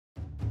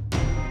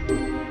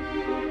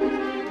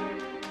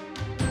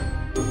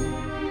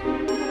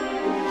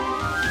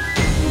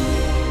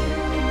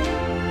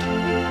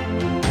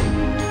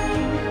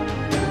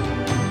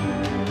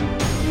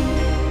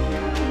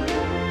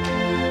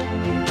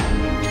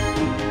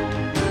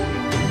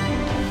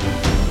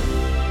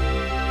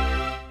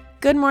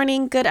Good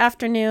morning, good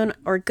afternoon,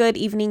 or good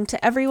evening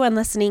to everyone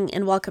listening,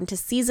 and welcome to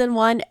Season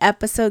 1,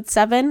 Episode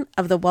 7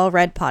 of the Well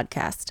Read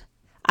Podcast.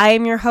 I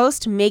am your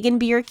host, Megan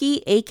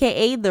Bierke,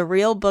 aka The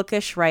Real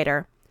Bookish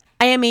Writer.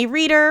 I am a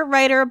reader,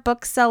 writer,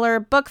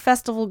 bookseller, book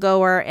festival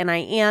goer, and I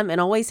am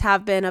and always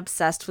have been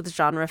obsessed with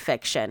genre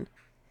fiction.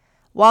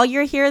 While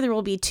you're here, there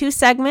will be two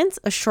segments,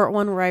 a short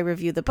one where I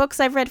review the books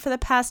I've read for the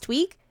past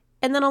week,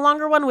 and then a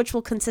longer one which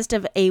will consist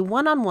of a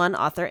one-on-one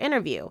author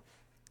interview.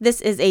 This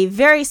is a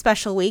very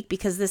special week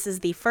because this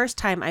is the first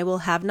time I will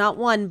have not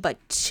one, but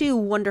two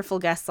wonderful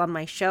guests on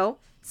my show.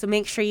 So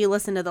make sure you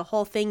listen to the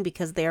whole thing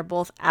because they are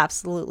both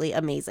absolutely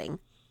amazing.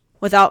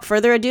 Without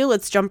further ado,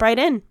 let's jump right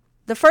in.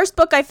 The first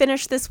book I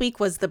finished this week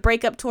was The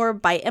Breakup Tour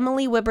by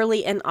Emily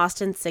Wibberley and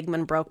Austin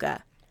Sigmund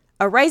Broca.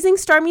 A rising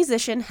star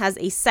musician has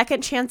a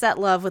second chance at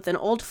love with an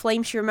old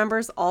flame she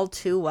remembers all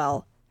too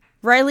well.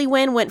 Riley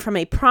Wynn went from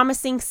a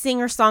promising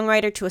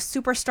singer-songwriter to a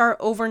superstar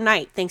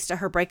overnight thanks to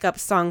her breakup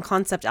song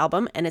concept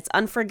album and its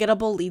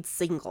unforgettable lead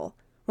single.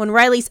 When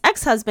Riley's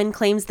ex-husband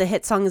claims the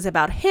hit song is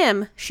about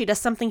him, she does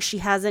something she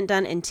hasn't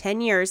done in 10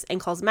 years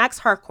and calls Max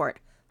Harcourt,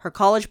 her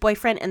college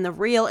boyfriend and the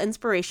real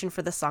inspiration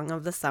for the song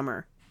of the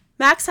summer.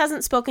 Max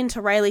hasn't spoken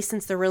to Riley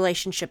since the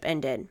relationship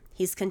ended.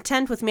 He's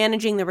content with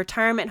managing the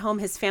retirement home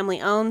his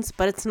family owns,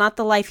 but it's not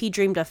the life he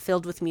dreamed of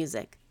filled with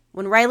music.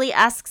 When Riley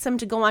asks him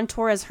to go on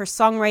tour as her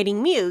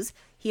songwriting muse,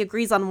 he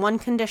agrees on one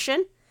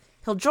condition: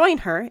 he'll join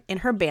her in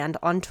her band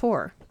on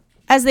tour.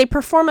 As they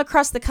perform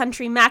across the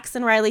country, Max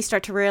and Riley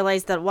start to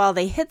realize that while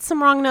they hit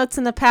some wrong notes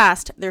in the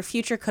past, their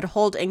future could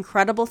hold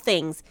incredible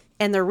things,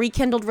 and their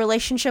rekindled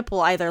relationship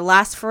will either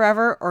last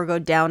forever or go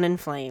down in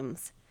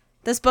flames.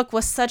 This book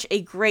was such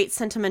a great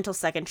sentimental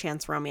second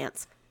chance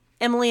romance.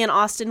 Emily and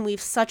Austin weave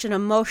such an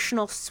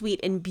emotional, sweet,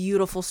 and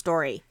beautiful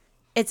story.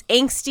 It's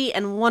angsty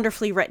and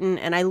wonderfully written,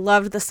 and I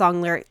loved the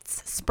song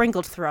lyrics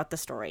sprinkled throughout the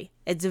story.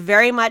 It's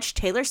very much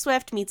Taylor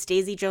Swift meets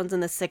Daisy Jones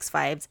and the Six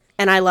vibes,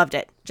 and I loved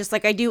it, just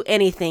like I do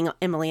anything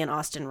Emily and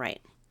Austin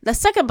write. The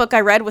second book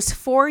I read was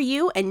For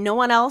You and No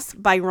One Else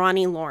by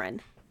Ronnie Lauren.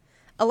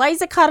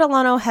 Eliza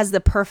Catalano has the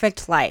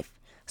perfect life,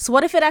 so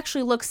what if it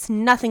actually looks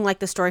nothing like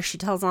the story she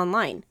tells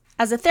online?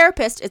 As a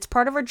therapist, it's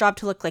part of her job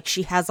to look like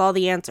she has all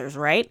the answers,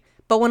 right?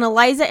 But when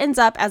Eliza ends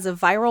up as a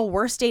viral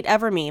worst date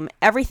ever meme,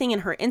 everything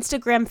in her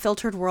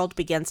Instagram-filtered world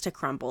begins to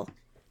crumble.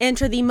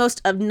 Enter the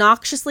most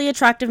obnoxiously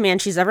attractive man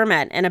she's ever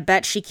met, and a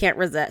bet she can't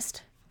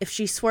resist. If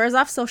she swears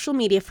off social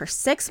media for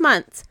 6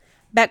 months,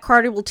 Bet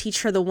Carter will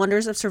teach her the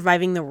wonders of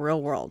surviving the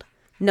real world.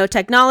 No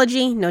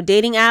technology, no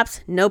dating apps,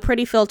 no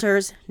pretty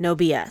filters, no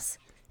BS.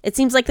 It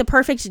seems like the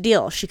perfect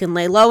deal. She can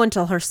lay low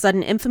until her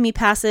sudden infamy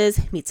passes,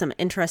 meet some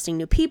interesting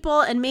new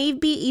people, and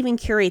maybe even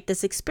curate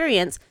this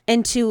experience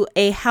into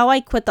a How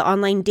I Quit the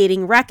Online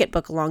Dating Racket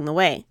book along the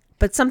way.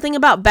 But something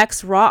about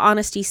Beck's raw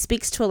honesty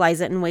speaks to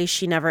Eliza in ways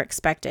she never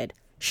expected.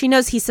 She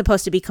knows he's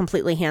supposed to be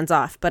completely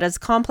hands-off, but as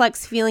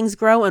complex feelings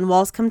grow and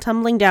walls come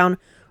tumbling down,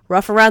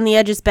 rough around the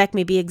edges, Beck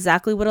may be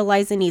exactly what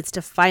Eliza needs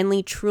to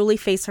finally truly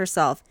face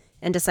herself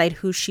and decide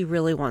who she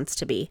really wants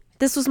to be.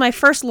 This was my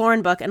first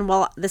Lauren book, and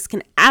while this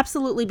can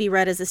absolutely be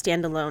read as a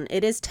standalone,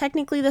 it is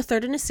technically the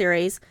third in a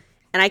series,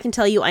 and I can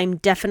tell you I'm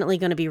definitely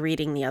going to be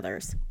reading the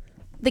others.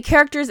 The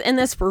characters in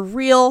this were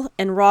real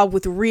and raw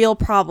with real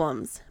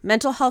problems.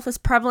 Mental health is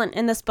prevalent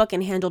in this book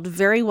and handled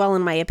very well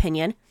in my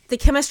opinion. The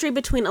chemistry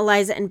between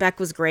Eliza and Beck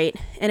was great,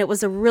 and it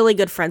was a really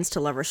good friends to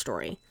lover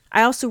story.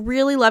 I also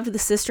really loved the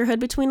sisterhood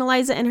between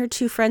Eliza and her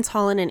two friends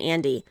Holland and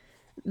Andy.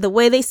 The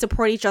way they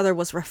support each other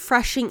was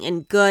refreshing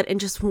and good and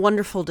just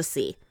wonderful to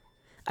see.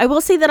 I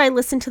will say that I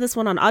listened to this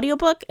one on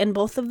audiobook, and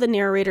both of the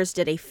narrators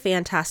did a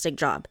fantastic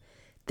job.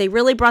 They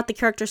really brought the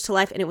characters to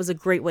life, and it was a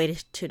great way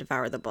to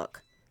devour the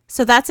book.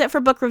 So that's it for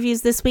book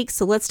reviews this week,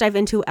 so let's dive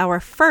into our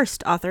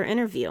first author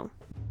interview.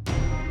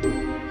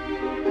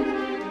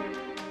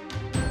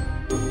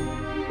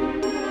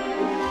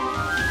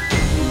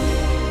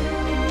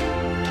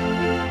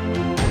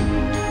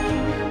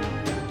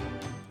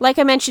 Like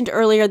I mentioned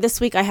earlier,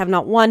 this week I have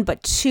not one,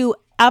 but two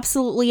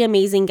absolutely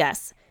amazing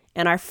guests.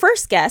 And our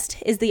first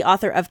guest is the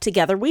author of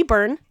Together We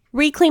Burn,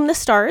 Reclaim the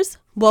Stars,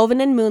 Woven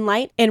in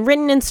Moonlight, and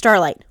Written in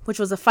Starlight, which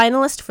was a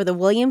finalist for the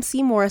William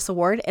C. Morris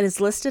Award and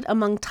is listed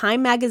among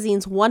Time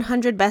Magazine's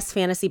 100 Best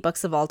Fantasy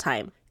Books of All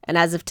Time. And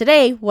as of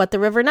today, What the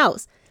River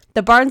Knows,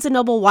 the Barnes &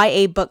 Noble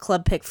YA Book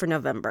Club pick for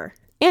November.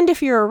 And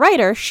if you're a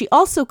writer, she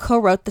also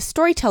co-wrote the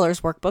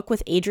Storyteller's Workbook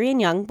with Adrienne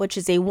Young, which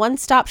is a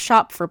one-stop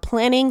shop for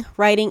planning,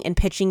 writing, and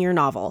pitching your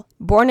novel.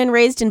 Born and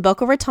raised in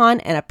Boca Raton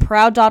and a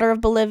proud daughter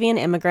of Bolivian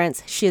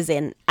immigrants, she is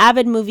an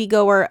avid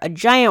moviegoer, a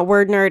giant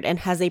word nerd, and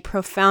has a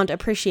profound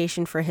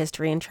appreciation for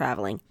history and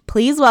traveling.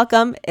 Please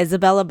welcome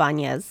Isabel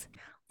Ibañez.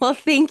 Well,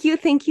 thank you,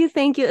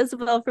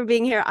 Isabel, for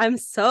being here. I'm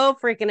so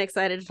freaking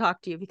excited to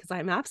talk to you because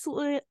I'm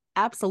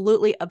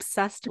absolutely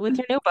obsessed with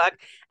your new book,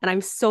 and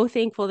I'm so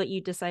thankful that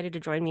you decided to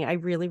join me. I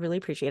really, really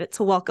appreciate it.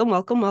 So welcome.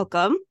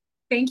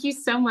 Thank you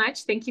so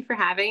much. Thank you for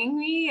having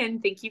me,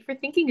 and thank you for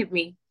thinking of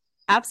me.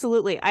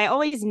 Absolutely. I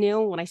always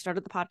knew when I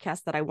started the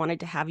podcast that I wanted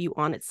to have you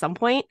on at some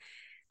point,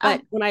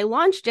 but when I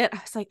launched it,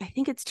 I was like, I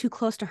think it's too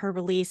close to her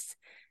release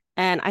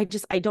and I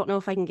don't know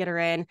if I can get her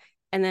in.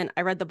 And then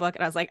I read the book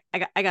and I was like,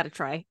 I got to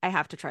try. I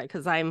have to try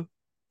because I'm,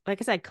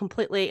 like I said,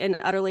 completely and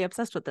utterly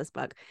obsessed with this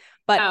book.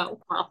 But Oh,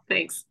 well,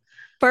 thanks.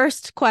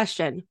 first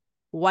question,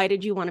 why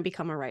did you want to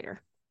become a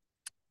writer?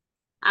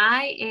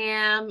 I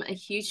am a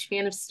huge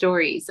fan of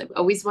stories. I've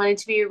always wanted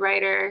to be a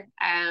writer.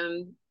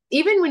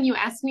 Even when you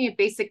ask me a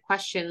basic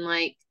question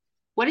like,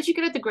 what did you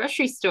get at the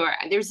grocery store?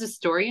 There's a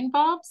story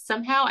involved.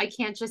 Somehow I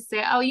can't just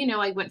say, oh,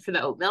 I went for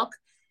the oat milk.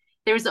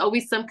 There's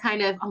always some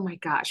kind of, oh my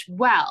gosh,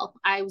 well,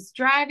 I was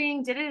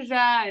driving, da da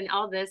da, and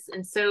all this.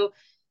 And so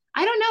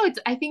I don't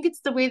know. I think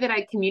it's the way that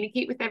I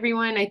communicate with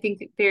everyone. I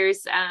think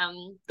there's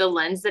the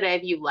lens that I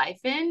view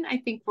life in. I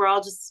think we're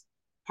all just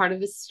part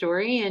of the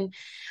story. And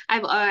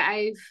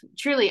I've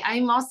truly,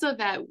 I'm also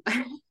that,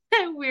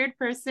 that weird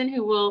person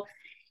who will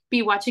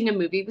be watching a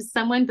movie with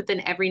someone, but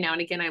then every now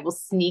and again, I will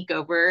sneak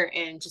over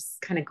and just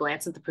kind of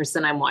glance at the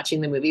person I'm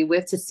watching the movie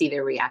with to see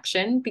their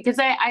reaction because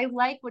I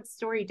like what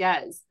story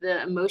does,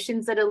 the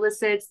emotions that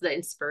elicits, the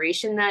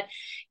inspiration that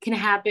can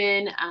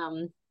happen,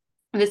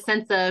 the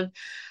sense of,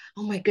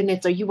 oh my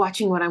goodness, are you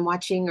watching what I'm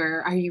watching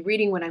or are you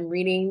reading what I'm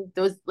reading?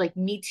 Those like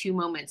Me Too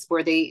moments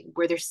where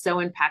they're so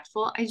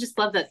impactful. I just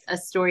love that a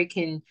story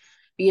can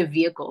be a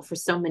vehicle for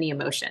so many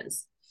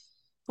emotions.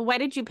 Why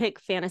did you pick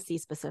fantasy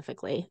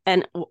specifically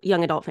and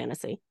young adult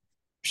fantasy?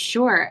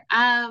 Sure.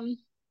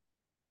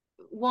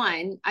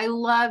 One, I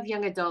love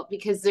young adult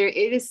because it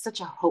is such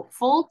a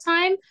hopeful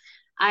time.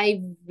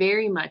 I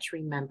very much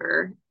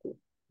remember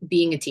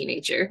being a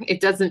teenager.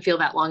 It doesn't feel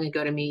that long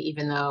ago to me,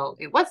 even though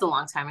it was a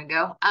long time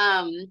ago.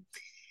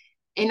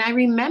 And I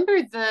remember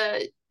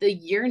the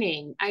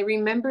yearning. I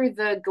remember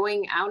the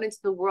going out into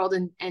the world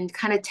and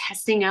kind of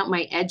testing out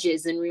my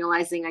edges and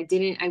realizing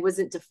I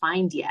wasn't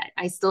defined yet.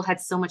 I still had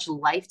so much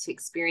life to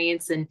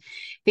experience and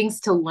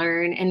things to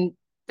learn. And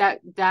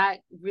that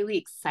really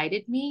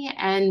excited me.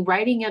 And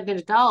writing as an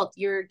adult,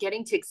 you're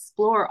getting to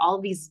explore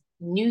all these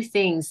new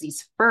things,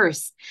 these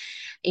firsts.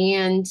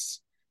 And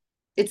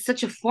it's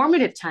such a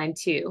formative time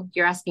too.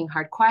 You're asking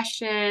hard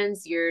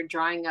questions, you're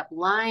drawing up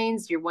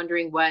lines, you're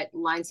wondering what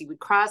lines you would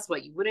cross,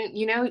 what you wouldn't.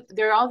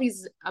 There are all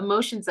these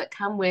emotions that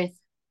come with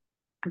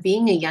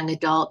being a young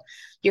adult.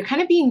 You're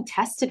kind of being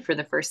tested for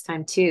the first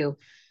time too.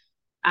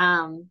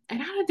 And I don't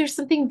know, there's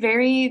something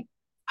very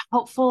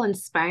hopeful,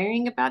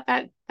 inspiring about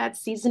that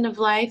season of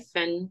life.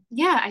 And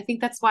yeah, I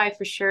think that's why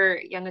for sure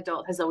young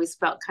adult has always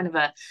felt kind of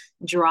a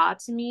draw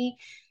to me.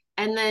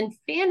 And then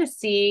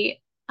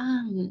fantasy,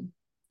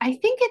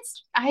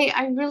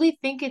 I really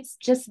think it's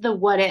just the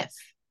what if,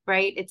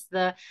 right? It's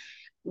the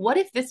what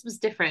if this was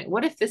different?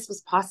 What if this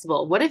was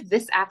possible? What if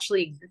this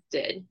actually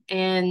existed?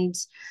 And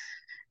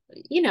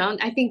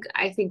I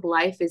think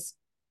life is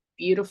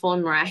beautiful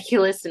and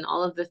miraculous and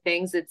all of the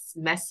things. It's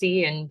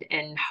messy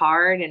and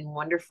hard and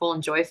wonderful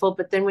and joyful.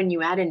 But then when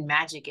you add in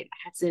magic, it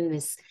adds in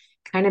this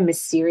kind of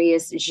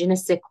mysterious je ne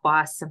sais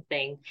quoi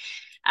something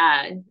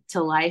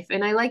to life.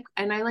 And I like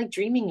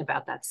dreaming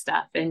about that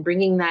stuff and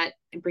bringing that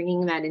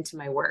into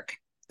my work.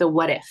 The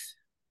what if.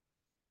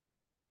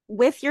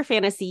 With your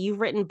fantasy, you've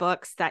written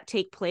books that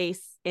take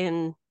place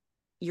in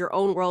your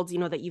own worlds,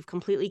 that you've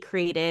completely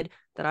created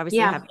that obviously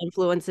Yeah. have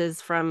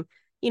influences from,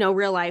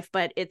 real life,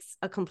 but it's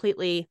a complete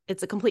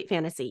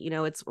fantasy,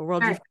 it's a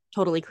world All you've right.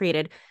 totally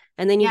created.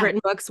 And then you've Yeah.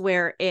 written books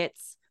where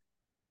it's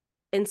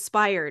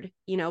inspired,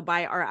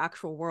 by our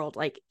actual world,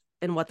 like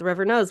in What the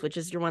River Knows, which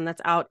is your one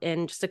that's out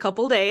in just a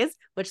couple days,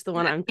 which the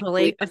one I'm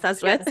totally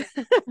obsessed Yeah.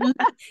 with.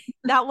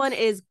 That one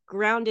is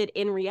grounded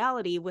in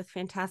reality with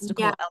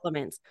fantastical Yeah.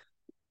 elements.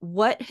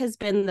 What has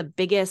been the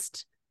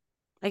biggest,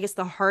 I guess,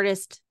 the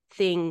hardest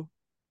thing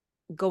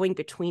going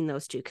between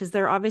those two? Because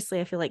they're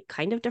obviously, I feel like,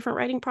 kind of different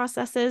writing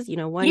processes.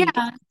 One you get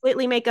Yeah. to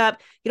completely make up,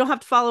 you don't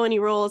have to follow any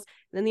rules.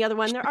 And then the other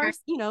one, there are,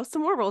 Sure.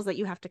 some more rules that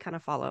you have to kind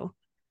of follow.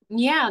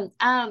 Yeah.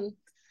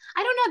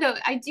 I don't know though.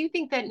 I do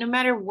think that no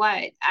matter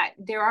what,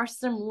 there are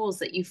some rules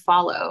that you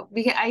follow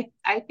because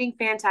I think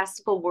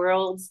fantastical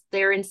worlds,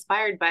 they're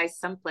inspired by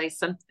someplace,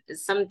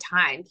 some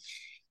time.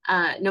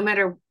 No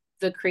matter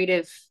the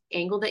creative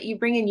angle that you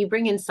bring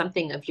in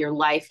something of your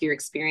life, your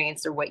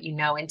experience, or what you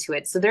know into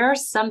it. So there are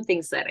some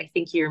things that I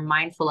think you're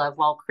mindful of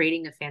while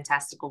creating a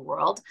fantastical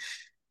world.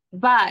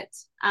 But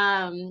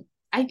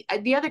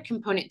the other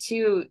component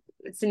too,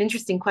 it's an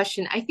interesting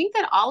question. I think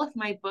that all of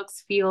my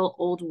books feel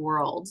old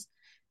world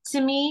to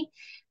me,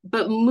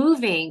 but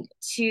moving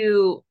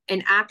to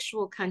an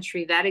actual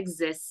country that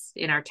exists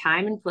in our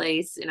time and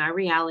place, in our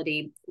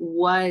reality,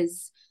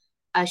 was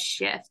a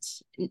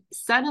shift.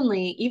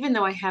 Suddenly, even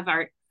though I have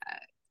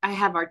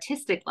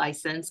artistic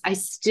license, I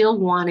still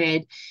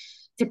wanted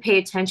to pay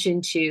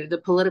attention to the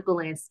political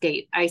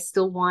landscape. I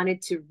still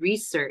wanted to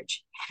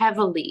research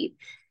heavily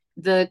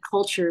the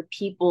culture,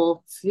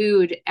 people,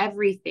 food,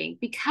 everything,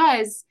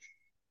 because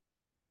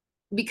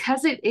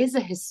it is a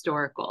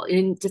historical,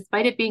 and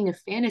despite it being a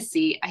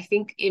fantasy, I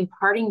think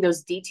imparting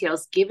those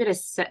details give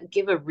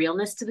a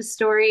realness to the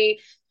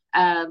story,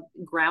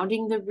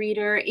 grounding the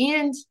reader,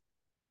 and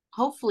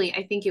hopefully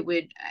I think it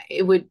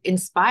would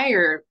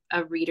inspire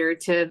a reader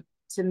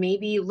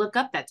maybe look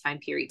up that time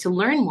period, to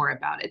learn more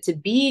about it, to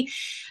be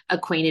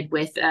acquainted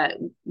with a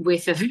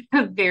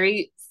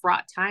very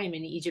fraught time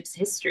in Egypt's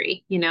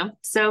history, you know?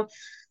 So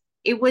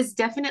it was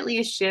definitely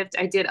a shift.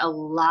 I did a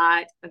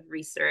lot of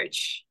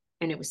research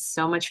and it was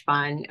so much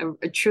fun.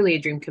 Truly a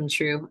dream come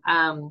true.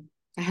 I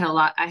had a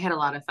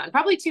lot of fun,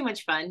 probably too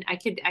much fun. I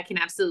can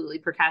absolutely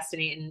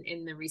procrastinate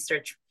in the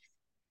research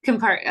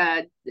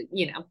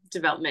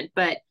development.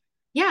 But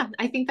yeah,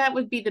 I think that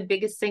would be the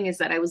biggest thing, is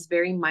that I was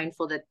very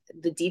mindful that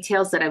the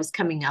details that I was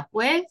coming up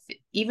with,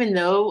 even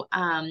though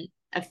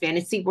a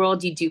fantasy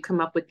world, you do come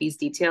up with these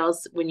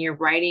details when you're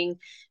writing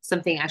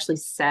something actually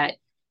set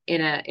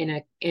in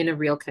a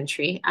real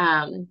country.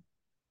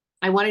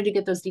 I wanted to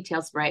get those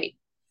details right.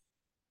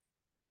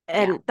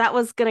 And that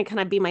was going to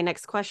kind of be my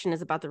next question,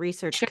 is about the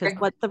research, because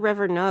what the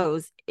river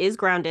knows is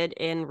grounded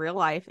in real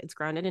life. It's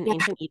grounded in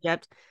ancient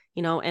Egypt,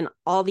 you know, and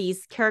all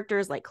these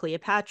characters like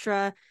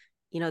Cleopatra,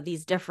 you know,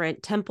 these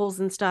different temples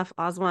and stuff.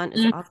 Aswan,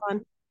 is it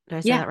Aswan? Did I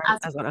say that right?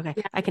 Aswan. Okay.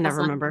 Yeah, I can never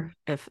remember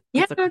if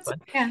it's a quick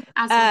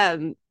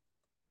one.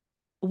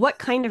 What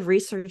kind of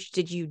research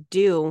did you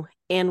do,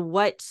 and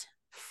what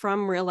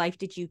from real life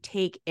did you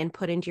take and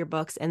put into your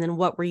books? And then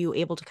what were you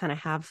able to kind of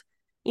have,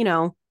 you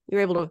know, you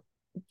were able to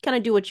kind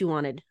of do what you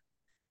wanted?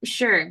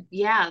 Sure.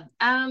 Yeah.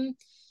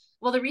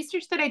 Well, the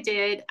research that I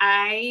did,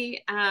 I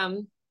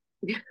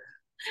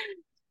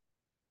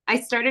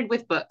started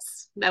with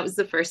books. That was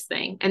the first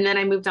thing. And then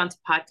I moved on to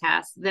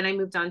podcasts. Then I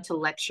moved on to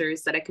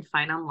lectures that I could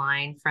find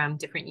online from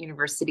different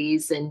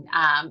universities. And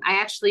I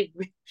actually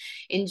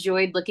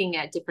enjoyed looking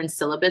at different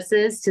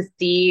syllabuses to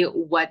see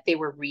what they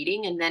were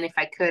reading. And then if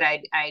I could,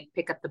 I'd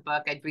pick up the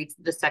book. I'd read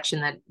the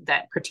section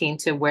that pertained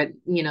to where,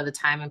 you know, the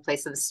time and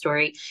place of the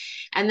story.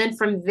 And then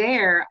from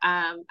there,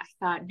 I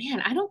thought,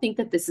 man, I don't think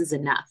that this is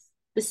enough.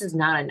 This is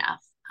not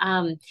enough.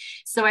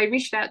 So I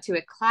reached out to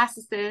a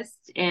classicist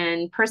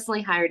and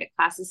personally hired a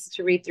classicist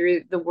to read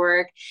through the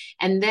work.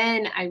 And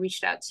then I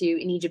reached out to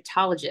an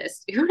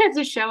Egyptologist who has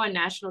a show on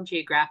National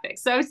Geographic.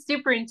 So I was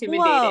super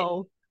intimidated.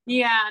 Whoa.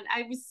 Yeah,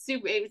 I was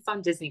super, it's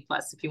on Disney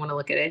Plus if you want to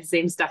look at it. His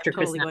name's Dr.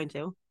 Chris. Totally going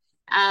to.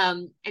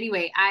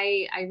 Anyway,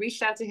 I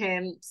reached out to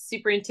him,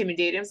 super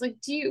intimidated. I was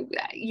like, do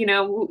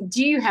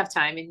you have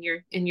time in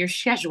your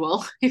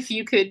schedule if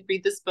you could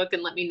read this book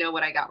and let me know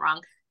what I got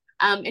wrong?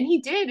 And he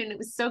did, and it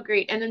was so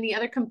great. And then the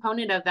other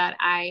component of that,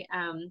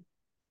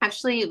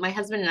 actually, my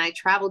husband and I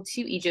traveled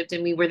to Egypt,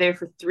 and we were there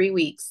for 3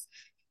 weeks,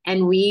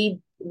 and we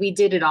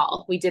did it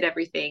all. We did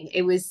everything.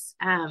 It was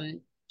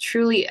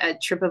truly a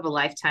trip of a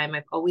lifetime.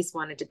 I've always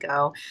wanted to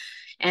go.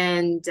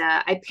 And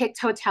I picked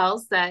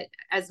hotels that,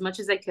 as much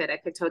as I could, I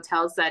picked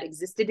hotels that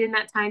existed in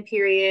that time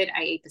period.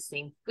 I ate the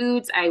same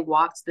foods. I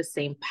walked the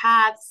same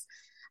paths.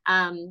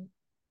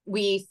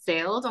 We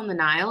sailed on the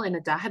Nile in a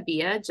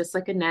dahabeah, just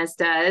like Inez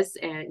does,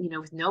 and, you know,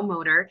 with no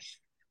motor.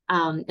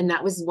 And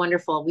that was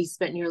wonderful. We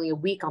spent nearly a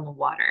week on the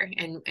water,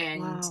 and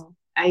wow.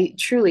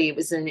 It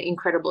was an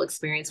incredible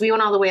experience. We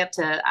went all the way up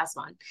to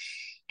Aswan.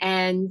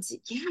 And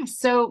yeah,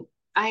 so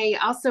I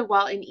also,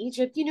 while in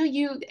Egypt, you know,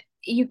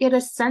 you get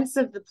a sense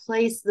of the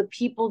place, the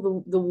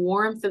people, the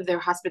warmth of their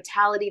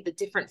hospitality, the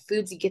different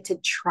foods, you get to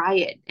try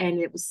it. And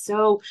it was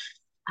so,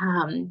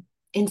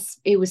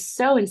 it was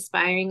so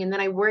inspiring. And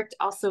then I worked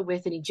also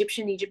with an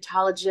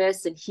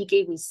Egyptologist, and he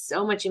gave me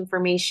so much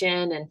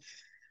information. And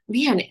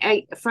man,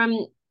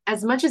 from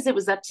as much as it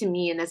was up to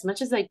me and as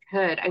much as I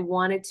could, I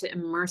wanted to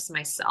immerse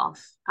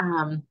myself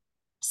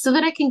so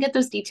that I can get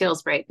those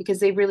details right, because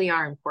they really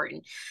are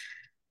important.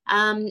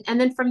 And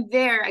then from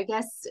there, I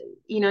guess,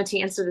 you know, to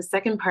answer the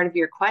second part of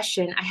your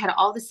question, I had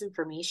all this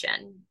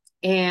information,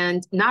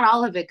 and not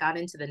all of it got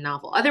into the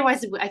novel.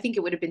 Otherwise, I think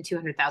it would have been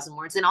 200,000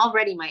 words. And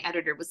already my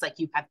editor was like,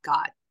 you have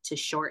got to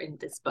shorten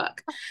this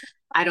book.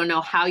 I don't know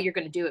how you're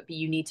going to do it, but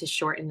you need to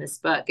shorten this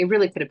book. It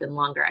really could have been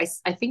longer.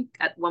 I think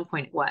at one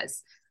point it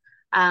was.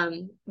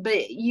 But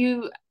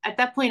at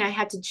that point, I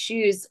had to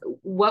choose,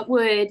 what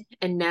would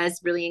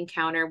Inez really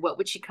encounter? What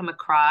would she come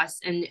across?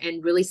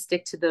 And really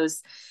stick to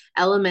those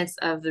elements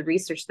of the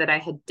research that I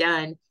had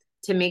done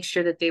to make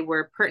sure that they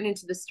were pertinent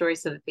to the story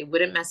so that they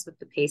wouldn't mess with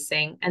the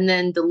pacing. And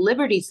then the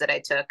liberties that I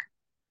took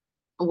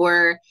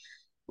were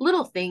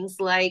little things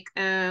like,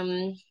 I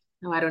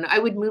don't know, I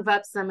would move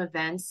up some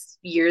events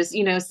years,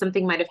 you know,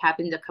 something might have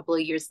happened a couple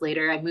of years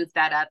later. I moved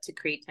that up to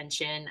create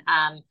tension.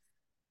 I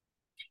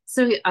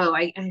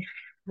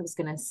was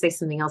going to say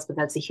something else, but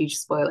that's a huge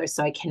spoiler.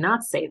 So I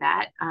cannot say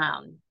that.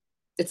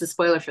 It's a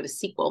spoiler for the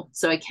sequel,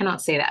 so I cannot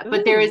say that. Ooh.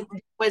 But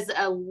was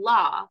a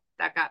law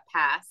that got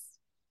passed.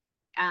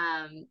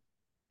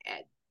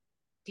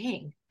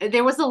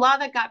 There was a law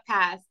that got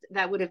passed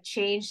that would have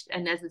changed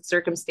Inez's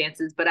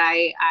circumstances, but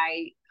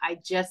I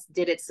just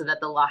did it so that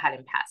the law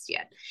hadn't passed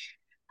yet.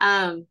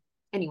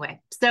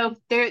 Anyway, so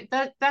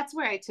that's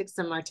where I took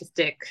some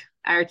artistic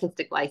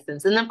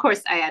license. And of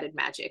course I added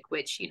magic,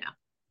 which, you know,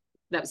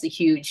 that was a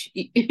huge,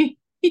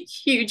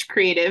 huge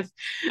creative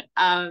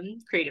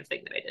thing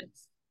that I did.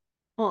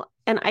 Well,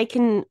 and I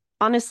can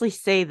honestly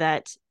say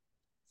that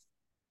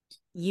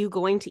you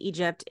going to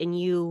Egypt and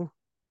you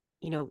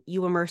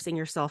you immersing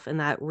yourself in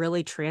that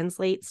really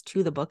translates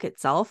to the book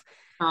itself.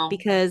 Oh,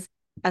 Because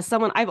as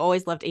someone, I've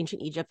always loved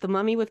ancient Egypt. The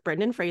Mummy with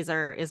Brendan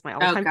Fraser is my oh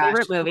all-time gosh.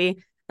 favorite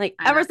movie. Like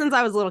I know. ever since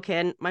I was a little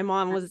kid, my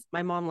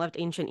mom loved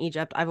ancient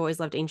Egypt. I've always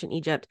loved ancient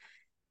Egypt.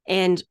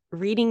 And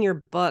reading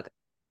your book,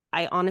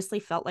 I honestly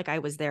felt like I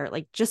was there.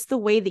 Like just the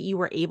way that you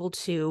were able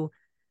to,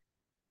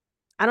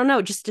 I don't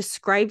know, just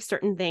describe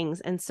certain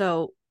things. And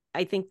so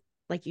I think,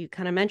 like you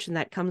kind of mentioned,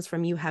 that comes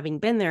from you having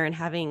been there and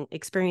having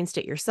experienced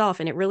it yourself.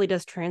 And it really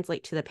does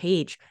translate to the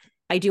page.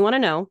 I do want to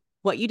know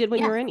what you did when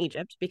you Yeah. were in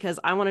Egypt, because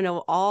I want to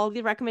know all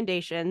the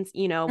recommendations,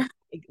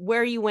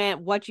 where you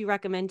went, what you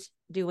recommend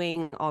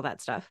doing, all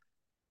that stuff.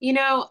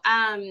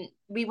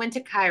 We went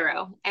to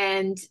Cairo,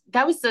 and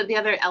that was the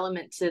other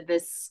element to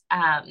this,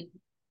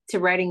 to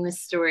writing this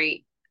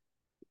story.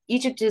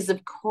 Egypt is,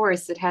 of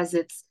course, it has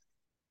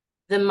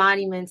the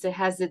monuments, it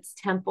has its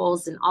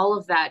temples and all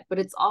of that, but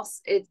it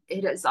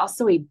is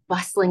also a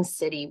bustling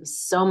city with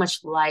so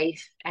much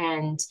life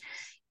and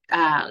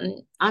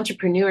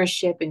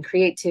entrepreneurship and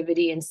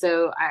creativity. And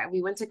so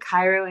we went to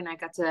Cairo, and I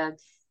got to,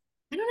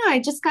 I don't know, I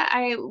just got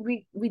I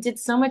we did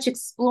so much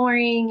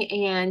exploring,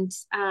 and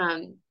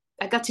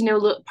I got to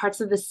know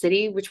parts of the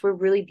city which were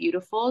really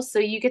beautiful. So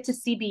you get to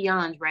see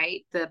beyond,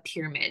 right? The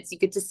pyramids. You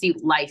get to see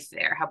life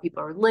there, how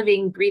people are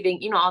living,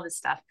 breathing, all this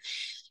stuff.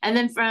 And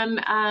then from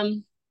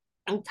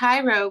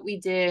Cairo, we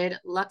did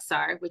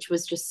Luxor, which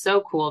was just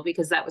so cool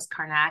because that was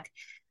Karnak.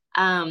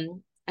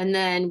 And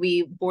then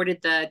we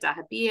boarded the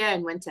Dahabiya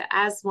and went to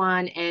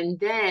Aswan, and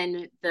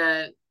then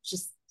the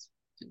just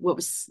what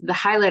was the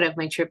highlight of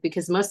my trip,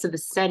 because most of the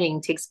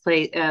setting takes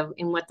place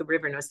in what the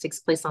river knows,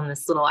 takes place on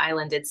this little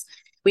island.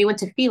 We went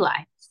to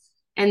Philae,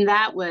 and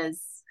that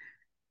was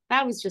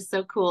just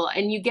so cool.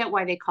 And you get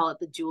why they call it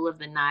the jewel of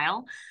the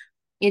Nile.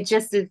 It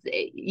just is.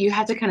 You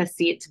have to kind of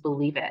see it to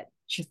believe it.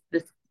 Just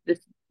this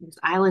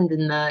island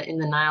in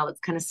the Nile that's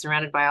kind of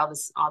surrounded by all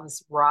this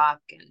rock,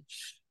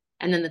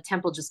 and then the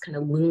temple just kind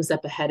of looms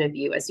up ahead of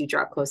you as you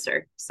draw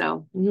closer.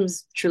 So it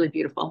was truly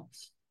beautiful.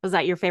 Was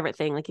that your favorite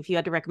thing? Like if you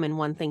had to recommend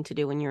one thing to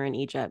do when you're in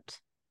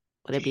Egypt,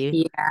 would it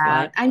be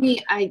Yeah, what?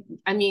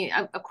 I mean,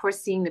 of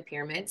course, seeing the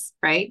pyramids,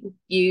 right?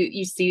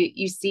 You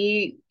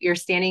see, you're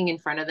standing in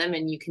front of them,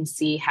 and you can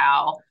see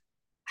how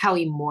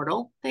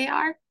immortal they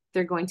are.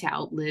 They're going to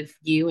outlive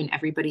you and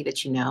everybody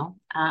that you know,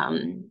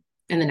 and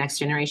the next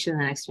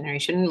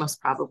generation,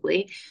 most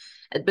probably.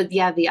 But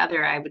yeah, the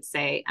other I would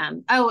say,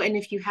 oh, and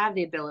if you have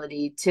the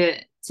ability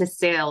to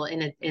sail in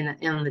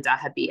the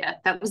Dahabiya,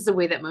 that was the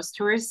way that most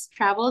tourists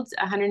traveled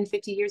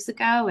 150 years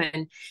ago,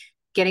 and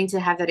getting to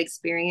have that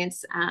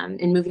experience,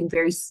 and moving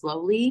very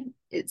slowly,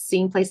 it's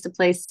seeing place to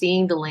place,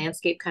 seeing the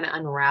landscape kind of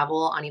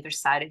unravel on either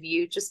side of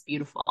you, just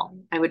beautiful.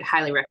 I would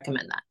highly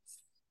recommend that.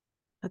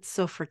 That's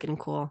so freaking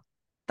cool.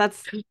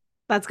 That's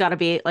that's got to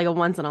be like a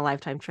once in a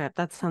lifetime trip.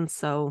 That sounds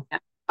so Yeah.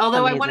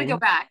 Although I want to go amazing.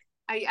 back.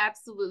 I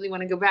absolutely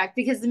want to go back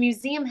because the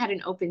museum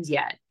hadn't opened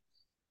yet.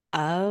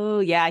 Oh,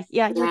 yeah.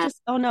 Yeah, you're Yeah.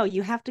 just, oh no,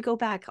 you have to go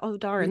back. Oh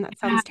darn, that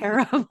Yeah. sounds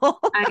terrible.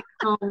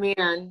 Oh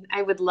man,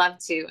 I would love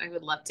to. I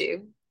would love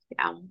to.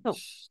 Yeah. So,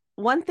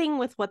 one thing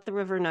with What the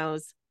River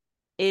Knows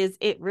is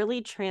it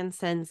really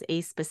transcends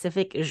a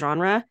specific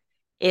genre.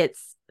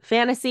 It's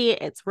fantasy,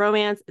 it's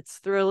romance, it's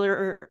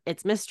thriller,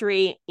 it's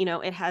mystery.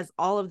 It has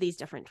all of these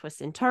different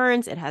twists and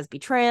turns. It has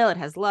betrayal, it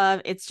has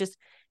love.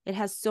 It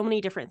has so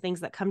many different things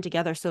that come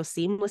together so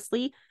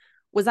seamlessly.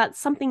 Was that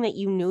something that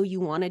you knew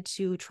you wanted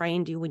to try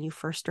and do when you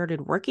first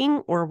started working,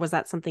 or was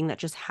that something that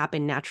just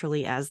happened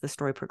naturally as the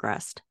story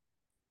progressed?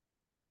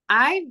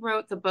 I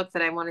wrote the book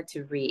that I wanted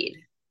to read,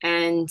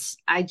 and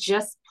I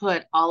just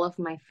put all of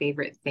my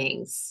favorite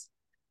things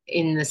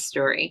in the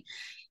story.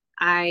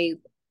 I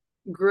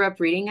grew up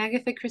reading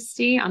Agatha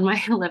Christie. On my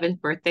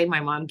 11th birthday, my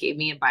mom gave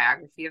me a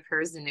biography of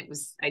hers, and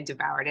I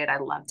devoured it. I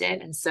loved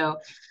it. And so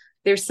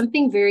there's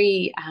something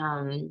very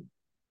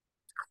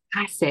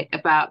classic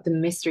about the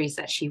mysteries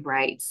that she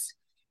writes.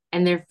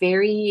 And they're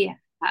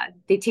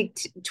they take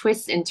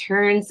twists and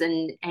turns,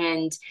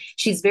 and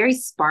she's very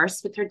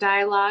sparse with her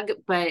dialogue,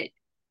 but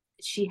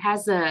she's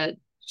a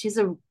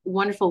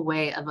wonderful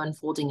way of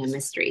unfolding a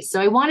mystery. So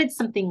I wanted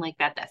something like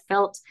that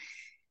felt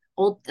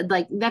old,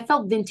 like that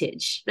felt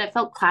vintage, that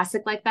felt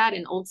classic, like that,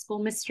 an old school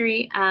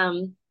mystery.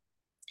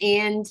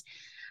 And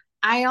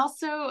I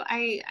also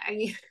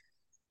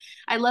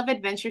I love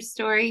adventure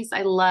stories.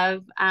 I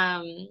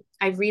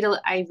read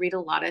a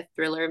lot of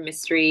thriller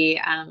mystery.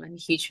 I'm a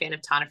huge fan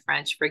of Tana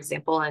French, for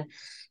example, and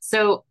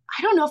so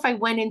I don't know if I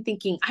went in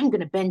thinking I'm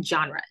going to bend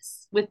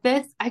genres with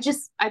this.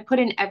 I put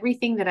in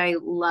everything that I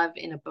love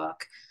in a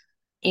book,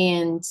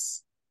 and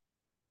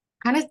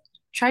kind of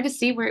try to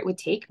see where it would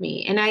take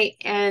me. And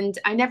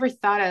I never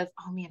thought of,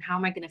 oh man, how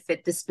am I going to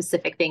fit this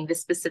specific thing?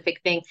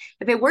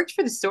 If it worked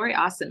for the story,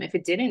 awesome. If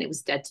it didn't, it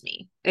was dead to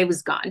me. It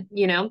was gone.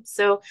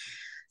 So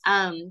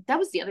that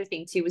was the other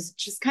thing too, was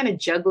just kind of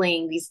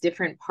juggling these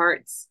different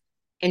parts,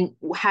 and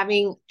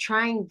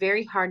trying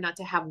very hard not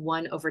to have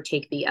one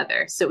overtake the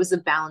other. So it was a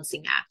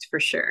balancing act for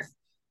sure.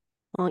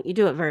 Well, you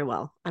do it very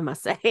well, I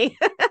must say. This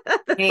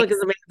book is Thanks.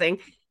 amazing.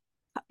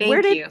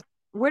 Where Thank did you.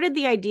 where did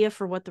the idea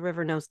for what the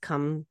river knows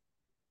come,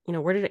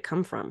 where did it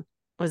come from?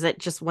 Was it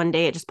just one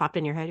day it just popped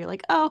in your head? You're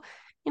like, oh,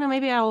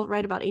 maybe I'll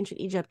write about ancient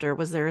Egypt, or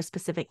was there a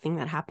specific thing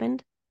that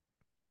happened?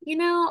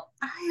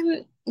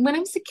 When I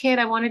was a kid,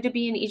 I wanted to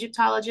be an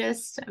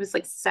Egyptologist. I was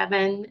like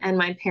 7, and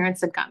my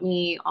parents had got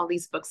me all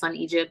these books on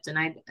Egypt, and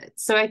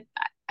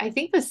I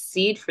think the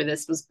seed for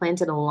this was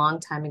planted a long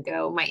time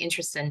ago. My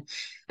interest in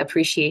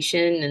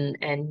appreciation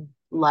and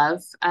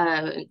love,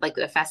 like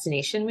the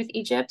fascination with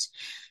Egypt.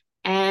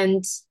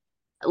 And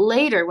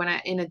later, when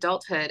I in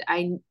adulthood,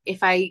 I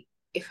if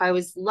I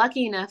was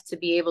lucky enough to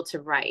be able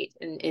to write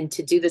and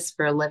to do this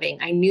for a living,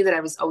 I knew that I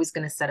was always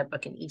going to set a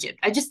book in Egypt.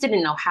 I just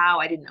didn't know how.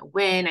 I didn't know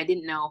when. I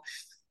didn't know.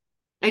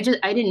 I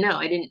didn't know.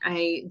 I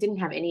didn't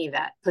have any of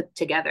that put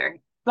together.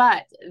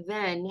 But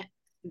then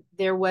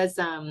there was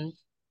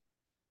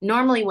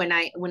normally when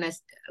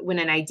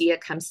an idea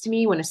comes to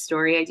me, when a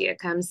story idea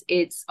comes,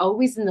 it's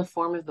always in the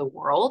form of the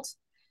world.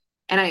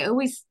 And I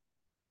always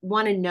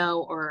want to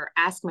know or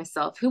ask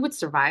myself who would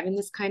survive in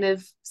this kind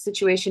of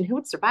situation, who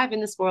would survive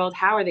in this world,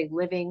 how are they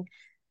living,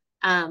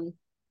 um,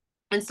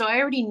 and so I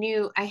already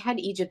knew I had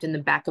Egypt in the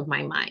back of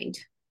my mind.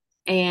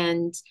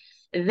 And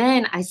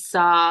then I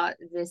saw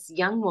this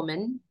young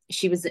woman.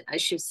 She was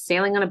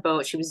sailing on a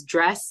boat. She was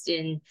dressed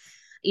in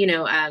you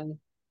know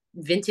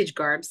vintage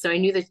garb, so I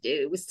knew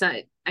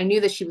that I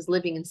knew that she was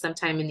living in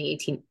sometime in the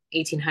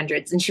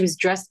 1800s, and she was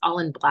dressed all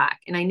in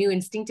black, and I knew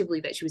instinctively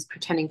that she was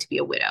pretending to be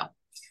a widow.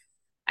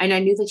 And I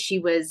knew that she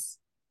was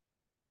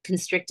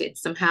constricted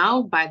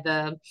somehow by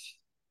the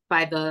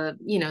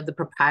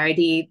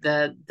propriety,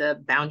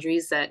 the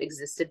boundaries that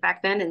existed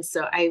back then. And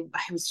so I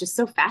was just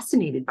so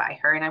fascinated by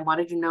her, and I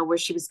wanted to know where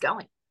she was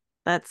going.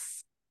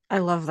 That's, I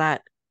love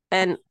that.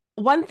 And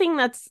one thing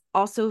that's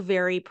also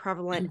very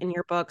prevalent in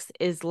your books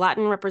is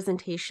Latin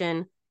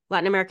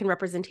American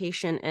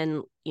representation,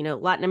 and,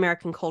 Latin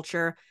American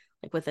culture,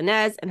 like with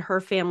Inez and her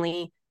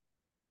family.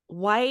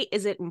 Why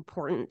is it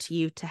important to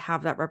you to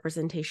have that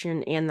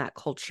representation and that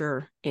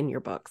culture in your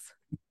books?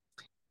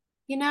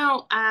 You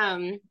know,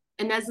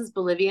 Inez is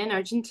Bolivian,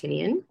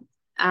 Argentinian.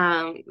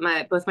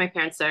 My both my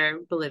parents are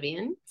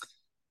Bolivian,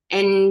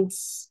 and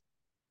it's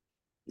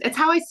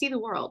how I see the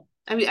world.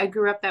 I mean, I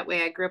grew up that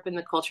way. I grew up in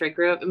the culture. I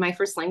grew up, my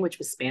first language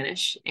was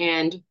Spanish,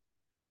 and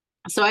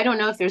so I don't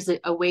know if there's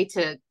a way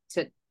to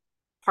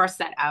parse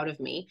that out of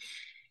me.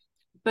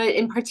 But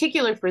in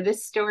particular for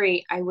this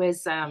story, I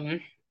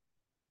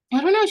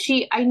don't know.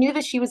 I knew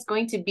that she was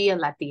going to be a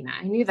Latina.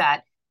 I knew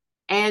that.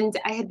 And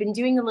I had been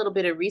doing a little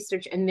bit of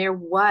research, and there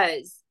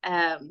was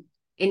a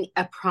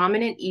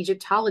prominent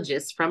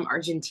Egyptologist from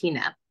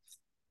Argentina.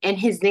 And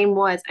his name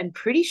was, I'm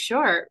pretty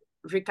sure,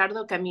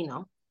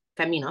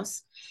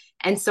 Caminos.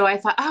 And so I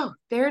thought, oh,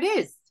 there it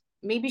is.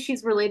 Maybe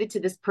she's related to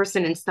this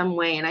person in some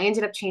way. And I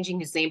ended up changing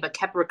his name, but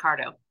kept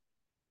Ricardo.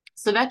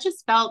 So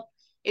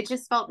it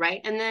just felt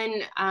right. And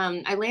then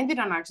I landed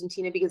on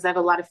Argentina because I have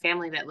a lot of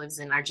family that lives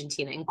in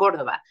Argentina, in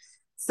Cordoba.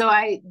 So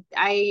I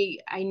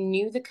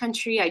knew the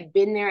country. I'd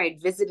been there.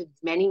 I'd visited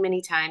many,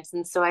 many times.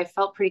 And so I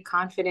felt pretty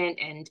confident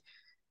and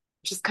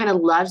just kind of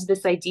loved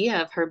this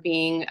idea of her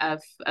being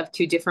of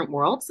two different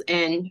worlds.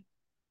 And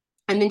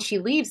then she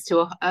leaves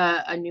to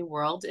a new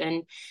world,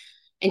 and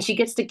she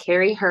gets to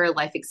carry her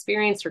life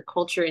experience, her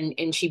culture,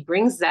 and she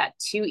brings that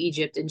to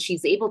Egypt, and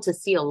she's able to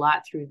see a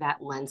lot through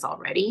that lens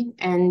already.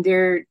 And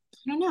I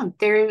don't know,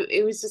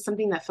 it was just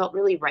something that felt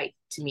really right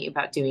to me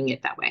about doing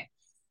it that way.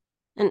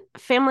 And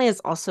family is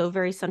also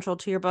very central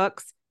to your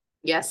books.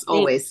 Yes,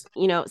 always.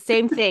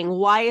 Same thing.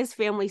 Why is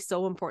family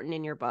so important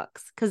in your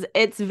books? Because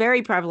it's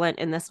very prevalent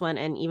in this one,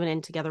 and even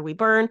in Together We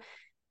Burn,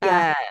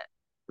 Yeah.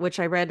 which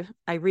I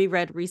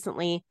reread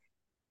recently.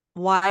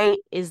 Why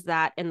is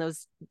that? And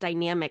those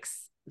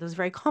dynamics, those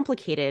very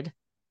complicated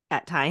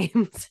at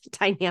times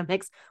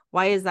dynamics,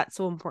 why is that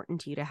so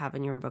important to you to have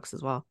in your books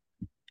as well?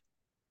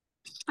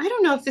 I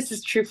don't know if this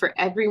is true for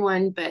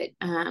everyone, but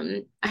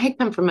I had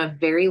come from a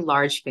very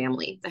large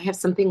family. I have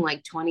something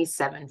like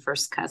 27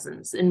 first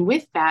cousins. And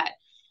with that,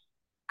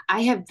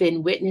 I have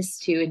been witness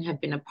to and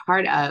have been a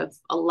part of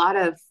a lot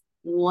of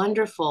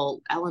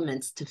wonderful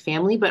elements to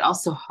family, but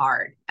also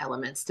hard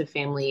elements to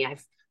family. I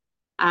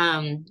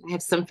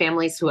have some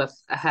families who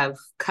have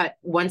cut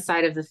one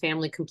side of the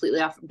family completely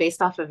off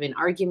based off of an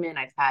argument.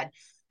 I've had,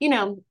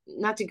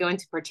 not to go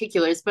into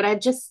particulars, but I've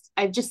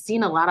just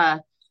seen a lot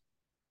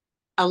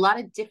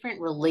of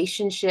different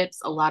relationships,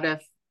 a lot of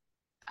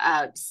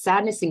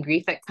sadness and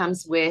grief that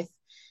comes with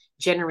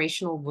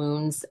generational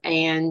wounds.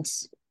 And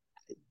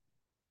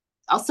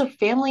also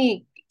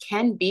family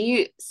can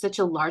be such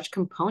a large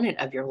component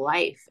of your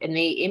life, and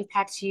they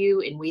impact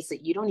you in ways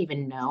that you don't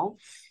even know,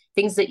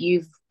 things that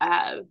you've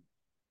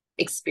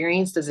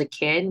experienced as a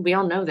kid. We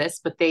all know this,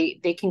 but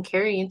they can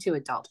carry into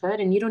adulthood,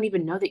 and you don't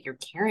even know that you're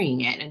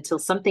carrying it until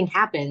something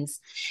happens,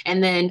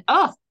 and then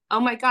oh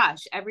my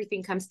gosh,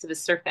 everything comes to the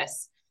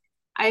surface.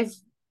 I've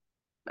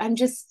I'm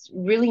just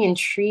really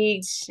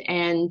intrigued,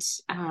 and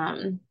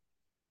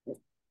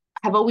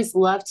have always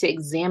loved to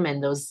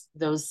examine those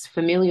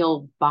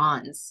familial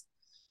bonds.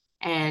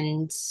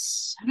 And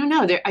I don't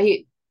know,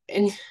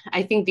 and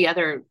I think the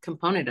other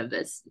component of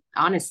this,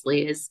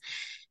 honestly, is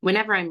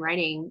whenever I'm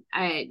writing,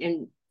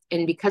 and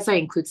because I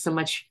include so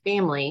much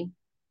family,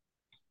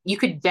 you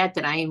could bet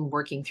that I am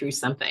working through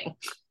something.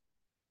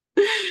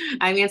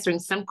 I'm answering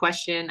some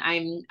question.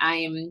 I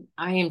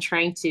am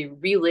trying to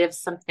relive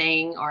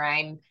something, or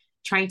I'm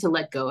trying to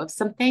let go of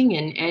something,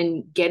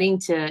 and getting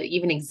to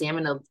even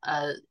examine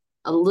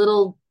a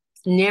little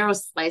narrow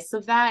slice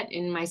of that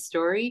in my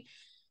story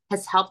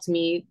has helped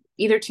me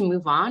either to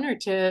move on, or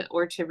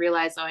to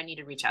realize, oh, I need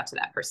to reach out to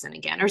that person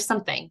again or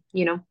something,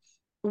 you know.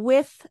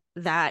 With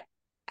that,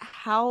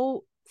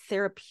 how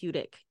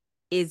therapeutic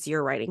is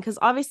your writing? Because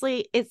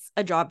obviously it's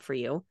a job for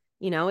you,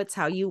 it's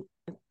how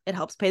it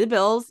helps pay the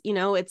bills,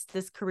 it's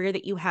this career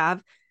that you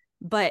have,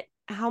 but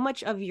how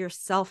much of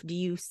yourself do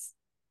you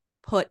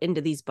put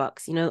into these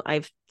books?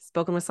 I've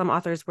spoken with some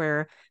authors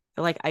where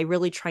they're like, I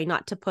really try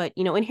not to put,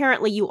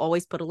 inherently you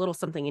always put a little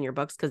something in your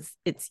books because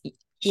it's,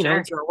 Sure.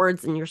 it's your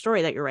words and your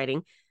story that you're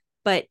writing,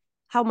 but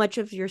how much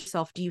of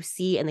yourself do you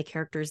see in the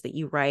characters that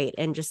you write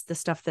and just the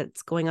stuff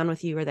that's going on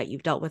with you or that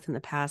you've dealt with in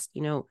the past?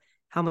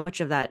 How much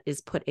of that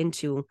is put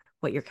into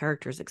what your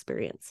characters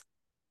experience?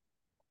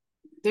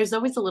 There's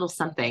always a little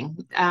something.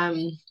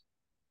 I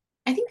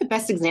think the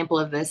best example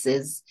of this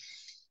is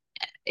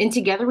in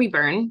Together We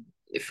Burn.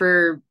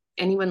 For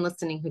anyone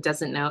listening who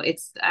doesn't know,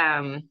 it's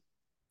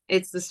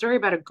the story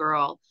about a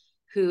girl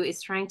who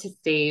is trying to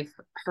save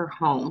her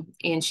home,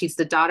 and she's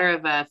the daughter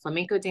of a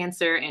flamenco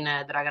dancer and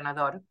a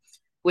draganador,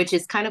 which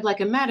is kind of like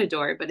a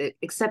matador, but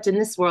except in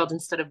this world,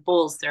 instead of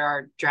bulls, there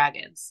are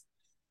dragons.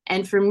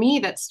 And for me,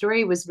 that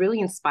story was really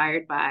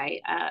inspired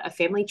by a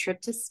family trip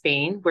to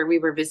Spain where we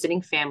were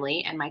visiting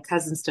family, and my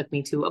cousins took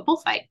me to a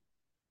bullfight.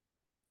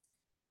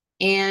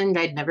 And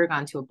I'd never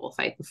gone to a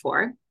bullfight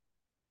before.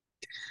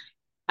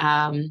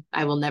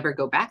 I will never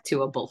go back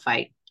to a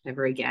bullfight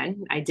ever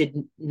again. I did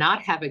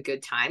not have a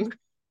good time,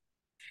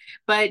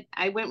 but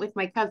I went with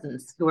my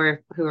cousins who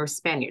are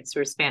Spaniards,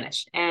 who are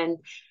Spanish. And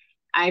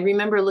I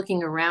remember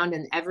looking around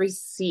and every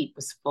seat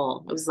was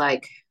full. It was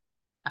like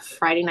a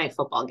Friday night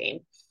football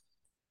game.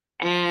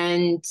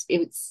 And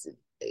it's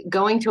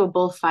going to a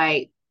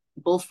bullfight.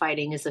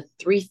 Bullfighting is a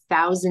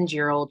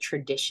 3,000-year-old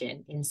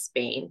tradition in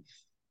Spain.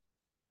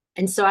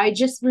 And so I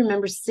just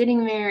remember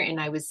sitting there and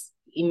I was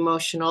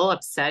emotional,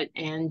 upset.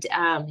 And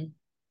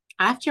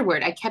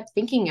afterward, I kept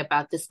thinking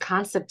about this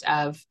concept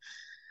of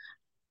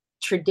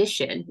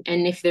tradition.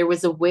 And if there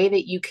was a way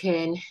that you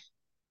can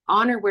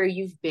honor where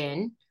you've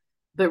been,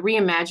 but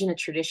reimagine a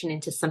tradition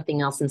into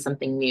something else and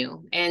something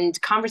new. And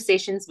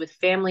conversations with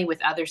family,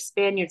 with other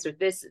Spaniards, or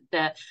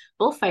the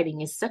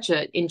bullfighting is such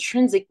an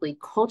intrinsically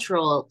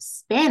cultural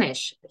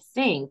Spanish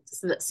thing.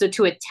 So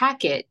to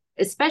attack it,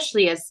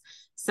 especially as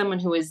someone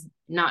who is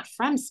not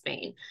from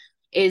Spain,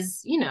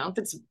 is,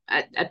 that's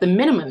at the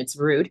minimum, it's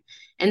rude.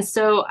 And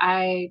so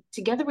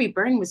Together We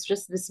Burn was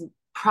just this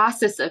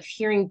process of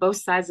hearing both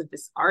sides of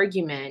this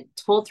argument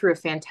told through a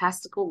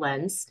fantastical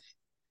lens.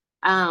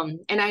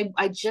 And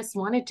I just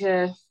wanted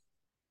to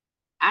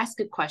ask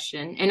a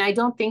question. And I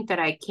don't think that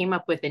I came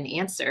up with an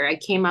answer. I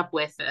came up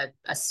with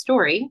a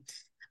story,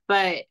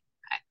 but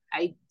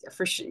I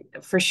for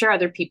sure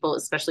other people,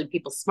 especially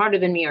people smarter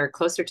than me or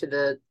closer to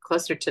the,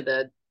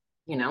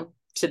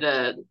 to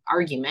the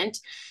argument,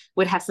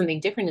 would have something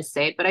different to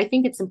say. But I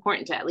think it's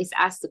important to at least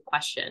ask the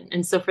question.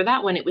 And so for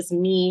that one, it was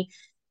me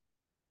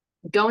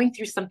going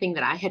through something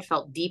that I had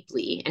felt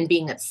deeply and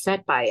being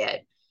upset by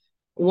it,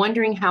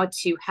 wondering how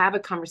to have a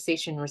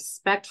conversation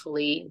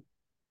respectfully,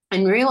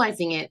 and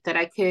realizing it that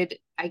I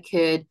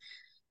could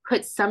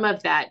put some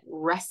of that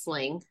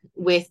wrestling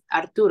with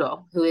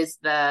Arturo, who is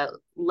the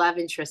love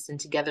interest in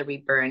Together We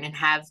Burn, and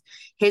have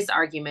his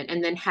argument,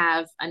 and then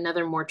have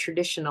another more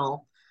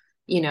traditional,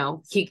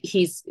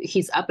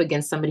 he's up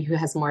against somebody who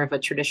has more of a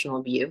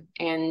traditional view,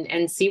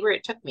 and see where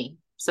it took me.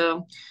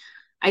 So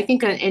I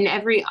think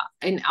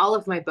in all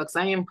of my books,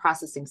 I am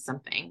processing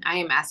something. I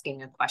am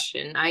asking a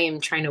question. I am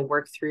trying to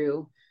work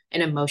through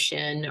an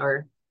emotion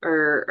or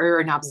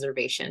an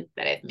observation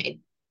that I've made.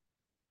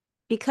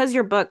 Because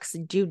your books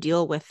do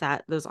deal with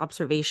those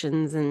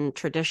observations and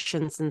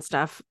traditions and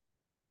stuff,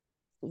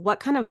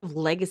 what kind of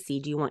legacy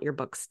do you want your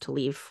books to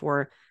leave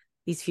for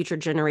these future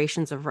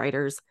generations of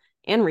writers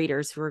and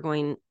readers who are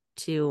going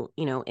to,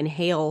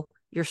 inhale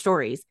your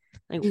stories?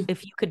 Like,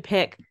 if you could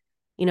pick,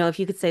 if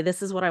you could say,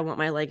 this is what I want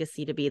my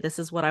legacy to be, this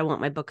is what I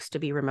want my books to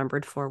be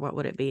remembered for, what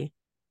would it be?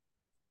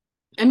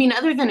 I mean,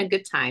 other than a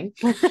good time.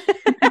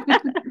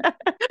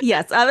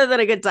 Yes, other than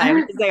a good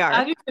time, because they are.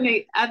 Other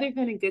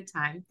than a good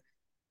time.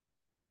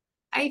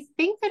 I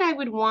think that I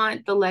would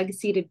want the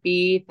legacy to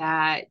be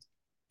that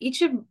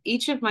each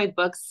of my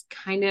books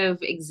kind of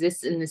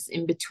exists in this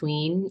in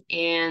between,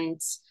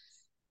 and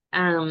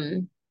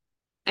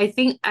I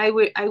think I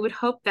would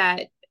hope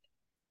that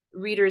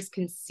readers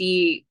can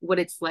see what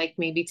it's like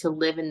maybe to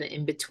live in the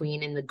in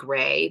between, in the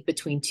gray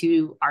between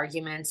two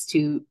arguments,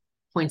 two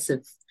points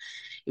of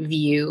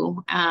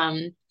view.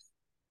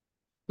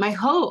 My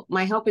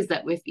hope is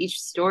that with each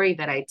story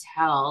that I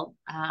tell,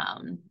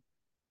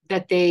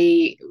 that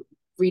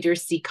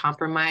readers see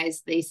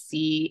compromise, they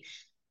see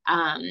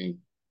Um,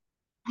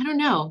 I don't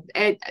know.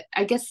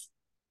 I guess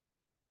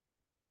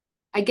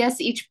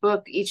each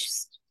book,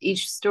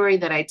 each story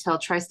that I tell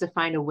tries to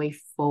find a way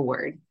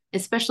forward,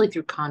 especially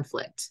through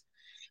conflict,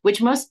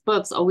 which most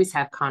books always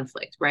have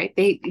conflict, right?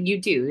 You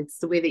do. It's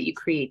the way that you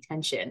create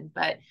tension.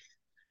 But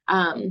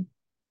um,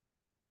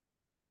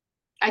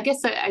 I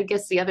guess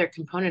the other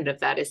component of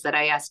that is that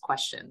I ask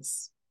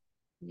questions,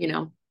 you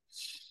know.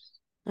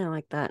 I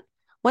like that.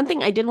 One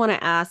thing I did want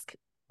to ask,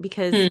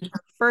 because Hmm.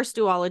 first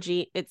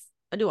duology, it's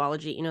a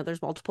duology,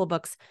 there's multiple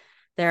books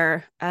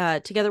there.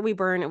 Together We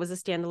Burn, it was a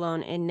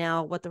standalone, and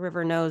now What the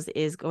River Knows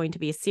is going to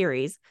be a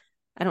series.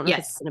 I don't know if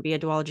it's Yes, going to be a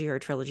duology or a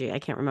trilogy. I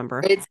can't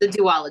remember. it's the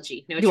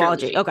duology, no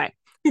Duology. trilogy. Okay.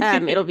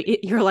 It'll be,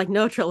 you're like,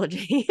 no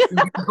trilogy.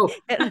 No.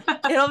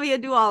 It'll be a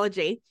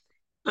duology.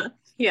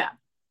 Yeah.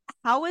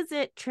 How is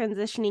it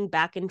transitioning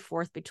back and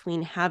forth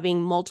between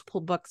having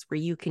multiple books where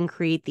you can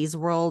create these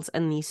worlds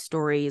and these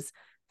stories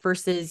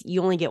versus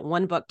you only get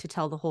one book to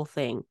tell the whole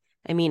thing?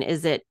 I mean,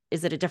 is it a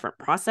different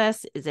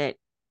process? Is it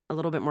a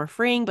little bit more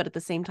freeing, but at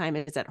the same time,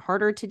 is it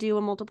harder to do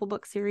a multiple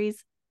book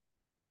series?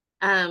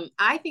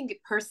 I think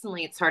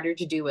personally it's harder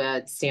to do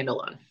a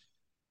standalone.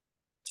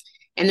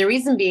 And the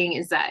reason being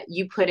is that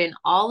you put in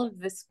all of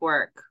this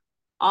work,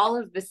 all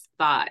of this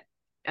thought,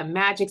 a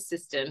magic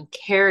system,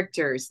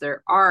 characters,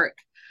 their arc,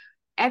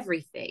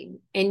 everything.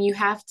 And you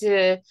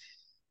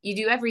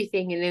do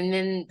everything and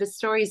then the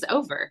story's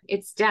over.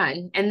 It's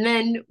done. And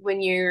then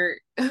when you're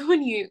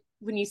when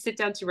you sit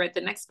down to write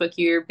the next book,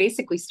 you're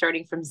basically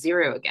starting from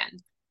zero again.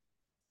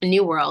 A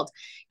new world,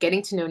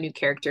 getting to know new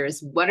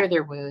characters. What are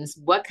their wounds?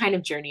 What kind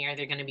of journey are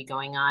they going to be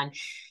going on?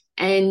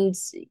 And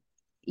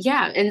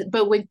yeah, and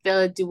but with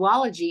the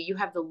duology, you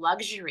have the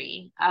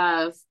luxury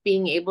of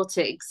being able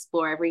to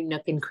explore every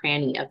nook and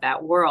cranny of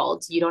that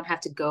world. You don't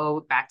have to go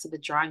back to the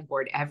drawing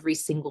board every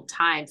single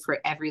time for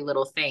every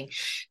little thing,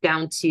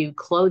 down to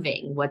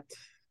clothing, what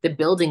the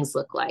buildings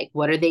look like,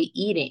 what are they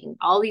eating,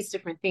 all these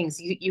different things.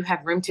 You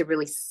have room to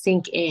really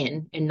sink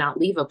in and not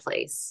leave a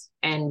place,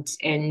 and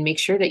make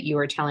sure that you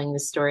are telling the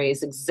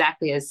stories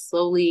exactly as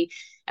slowly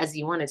as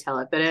you want to tell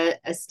it. But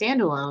a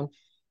standalone,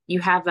 you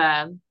have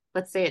a,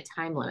 let's say, a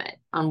time limit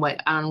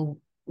on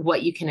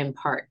what you can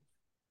impart.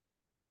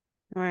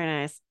 Very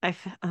nice.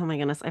 Oh my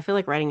goodness, I feel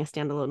like writing a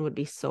standalone would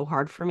be so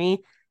hard for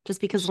me, just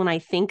because when I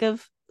think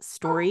of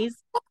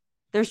stories,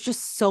 there's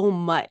just so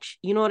much,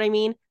 you know what I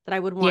mean, that I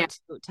would Yeah, want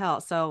to tell.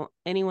 So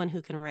anyone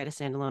who can write a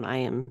standalone, I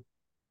am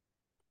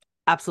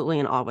absolutely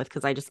in awe with,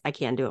 because I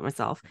can't do it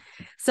myself.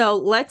 So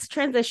let's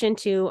transition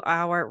to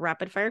our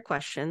rapid fire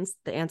questions.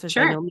 The answers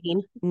by sure. no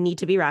means need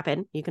to be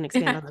rapid. You can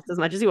expand on this as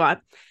much as you want.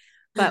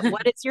 But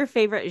what is your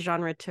favorite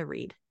genre to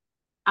read?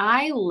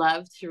 I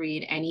love to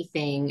read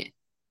anything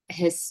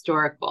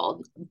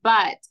historical,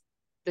 but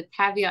the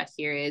caveat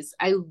here is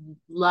I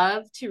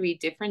love to read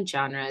different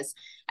genres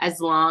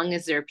as long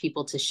as there are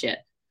people to ship.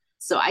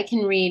 So I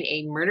can read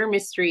a murder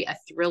mystery, a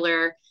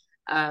thriller,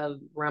 a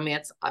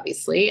romance,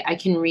 obviously. I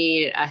can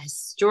read a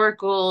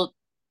historical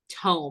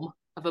tome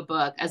of a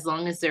book as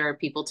long as there are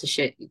people to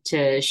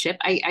ship.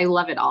 I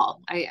love it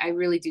all. I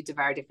really do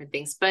devour different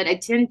things, but I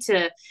tend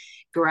to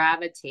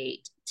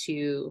gravitate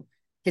to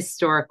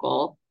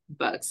historical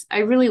books. I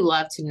really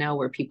love to know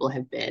where people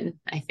have been,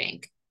 I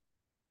think,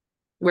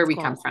 where That's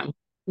we come cool. from.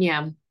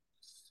 Yeah.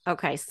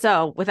 Okay,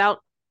 so without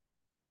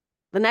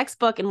the next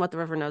book and What the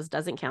River Knows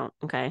doesn't count.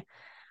 Okay.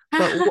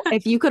 But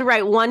if you could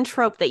write one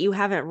trope that you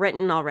haven't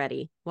written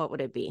already, what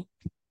would it be?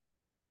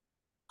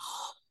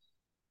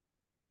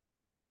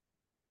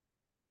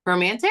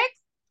 Romantic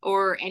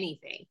or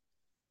anything?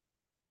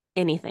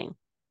 Anything.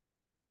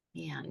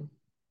 Man,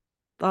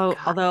 Oh,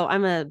 God. although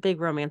I'm a big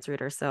romance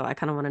reader, so I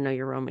kind of want to know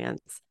your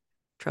romance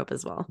trope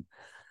as well.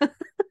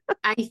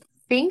 I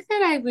think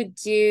that I would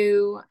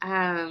do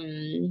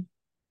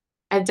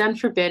I've done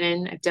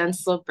Forbidden, I've done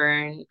Slow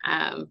Burn,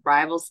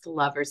 Rivals to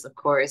Lovers, of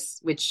course,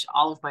 which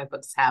all of my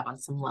books have on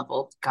some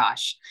level.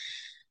 Gosh.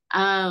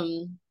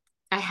 Um,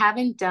 I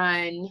haven't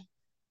done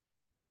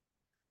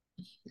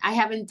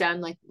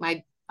like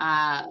my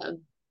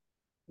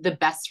the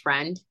best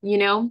friend, you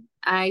know?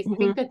 Mm-hmm.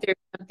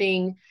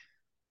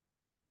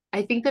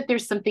 I think that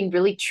there's something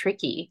really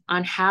tricky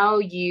on how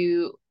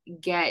you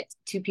get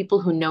two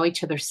people who know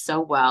each other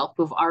so well,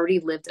 who've already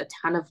lived a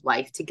ton of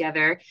life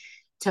together,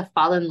 to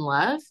fall in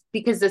love,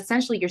 because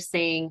essentially you're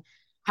saying,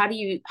 how do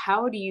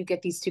you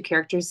get these two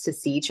characters to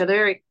see each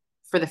other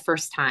for the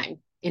first time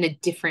in a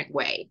different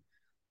way?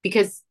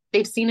 Because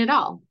they've seen it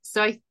all.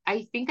 So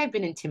I think I've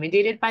been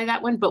intimidated by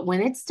that one, but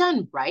when it's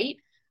done right,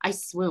 I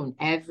swoon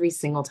every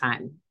single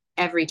time.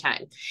 Every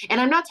time. And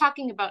I'm not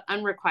talking about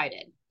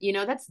unrequited. You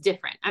know, that's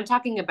different. I'm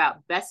talking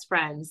about best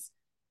friends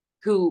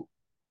who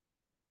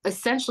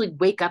essentially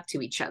wake up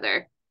to each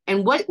other.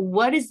 And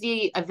what is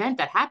the event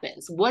that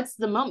happens? What's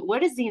the moment?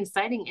 What is the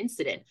inciting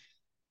incident?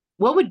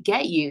 What would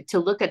get you to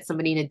look at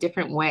somebody in a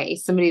different way,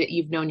 somebody that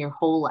you've known your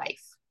whole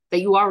life, that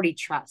you already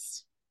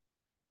trust?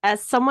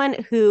 As someone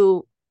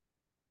who,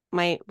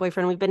 my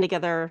boyfriend, we've been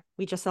together,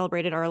 we just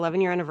celebrated our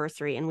 11-year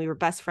anniversary, and we were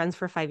best friends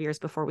for 5 years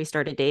before we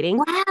started dating.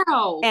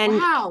 Wow. And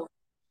Wow.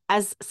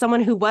 as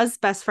someone who was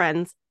best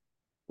friends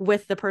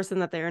with the person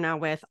that they are now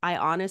with, I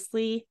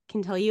honestly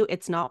can tell you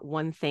it's not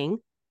one thing.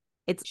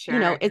 It's,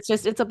 Sure.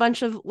 it's a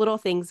bunch of little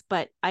things,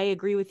 but I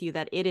agree with you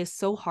that it is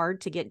so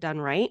hard to get done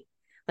right.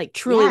 Like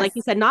truly, like Yes.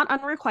 you said, not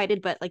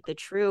unrequited, but like the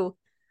true,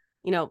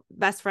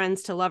 best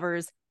friends to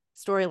lovers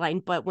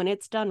storyline. But when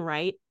it's done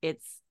right,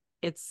 it's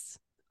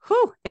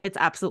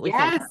absolutely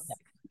Yes. fantastic.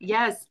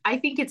 Yes. I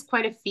think it's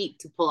quite a feat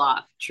to pull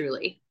off,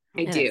 truly.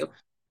 I It is. do.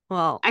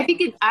 Well, I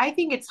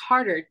think it's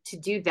harder to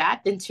do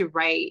that than to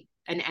write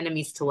an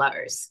enemies to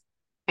lovers.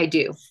 I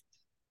do.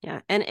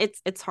 yeah. And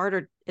it's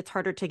harder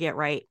to get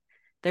right.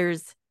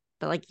 But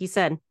like you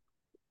said,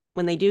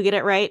 when they do get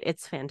it right,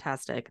 it's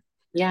fantastic.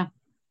 Yeah.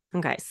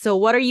 Okay. So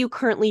what are you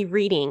currently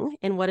reading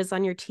and what is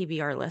on your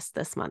TBR list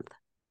this month?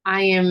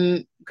 I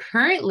am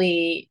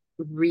currently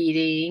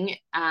reading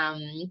a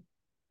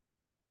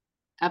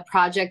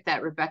project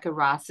that Rebecca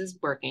Ross is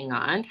working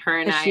on. Her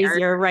and Because I she's are,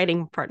 your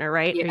writing partner,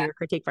 right? Or yeah, your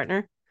critique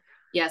partner?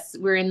 yes,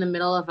 we're in the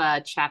middle of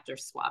a chapter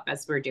swap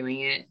as we're doing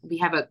it. We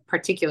have a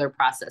particular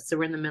process, so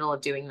we're in the middle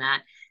of doing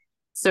that.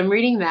 So I'm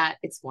reading that.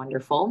 It's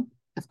wonderful,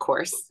 of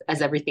course,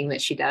 as everything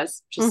that she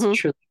does, just Mm-hmm.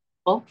 truly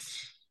wonderful,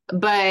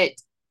 but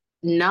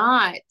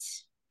not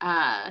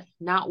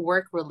not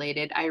work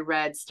related. I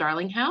read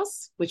Starling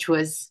House, which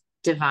was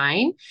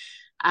divine.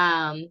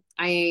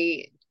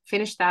 I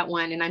finished that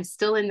one, and I'm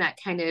still in that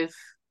kind of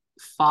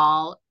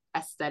fall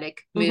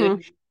aesthetic mood.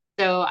 Mm-hmm.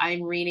 So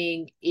I'm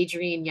reading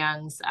Adrienne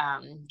Young's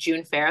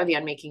June Fair, The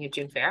Unmaking of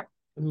June Fair.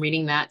 I'm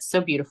reading that.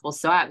 So beautiful,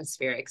 so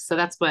atmospheric. So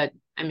that's what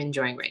I'm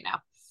enjoying right now.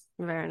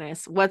 Very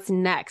nice. What's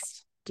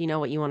next? Do you know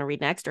what you want to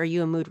read next? Or are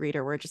you a mood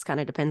reader where it just kind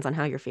of depends on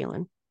how you're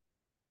feeling?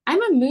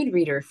 I'm a mood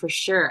reader for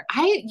sure.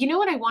 You know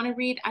what I want to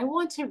read? I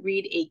want to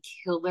read a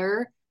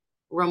killer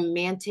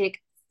romantic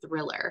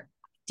thriller.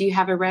 Do you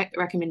have a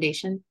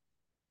recommendation?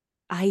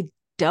 I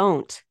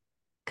don't,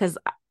 because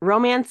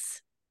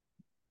romance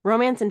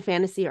and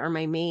fantasy are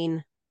my main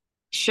things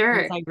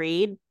Sure. I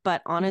read.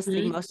 But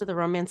honestly, Hmm. most of the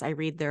romance I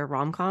read, they're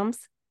rom-coms.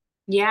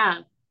 Yeah.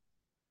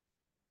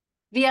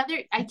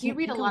 I I do can't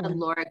read a think of lot of one.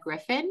 Laura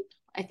Griffin.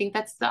 I think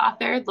that's the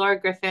author, Laura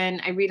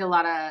Griffin. I read a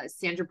lot of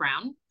Sandra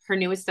Brown. Her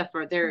newest stuff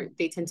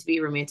they tend to be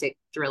romantic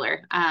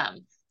thriller.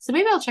 So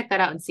maybe I'll check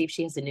that out and see if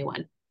she has a new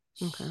one.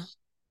 Okay.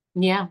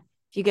 Yeah,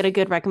 If you get a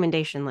good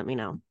recommendation, let me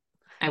know.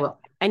 I will.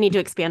 I need to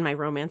expand my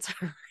romance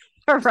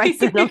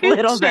horizon a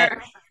little bit.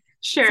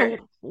 Sure. Sure.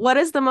 So, what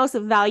is the most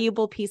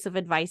valuable piece of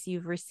advice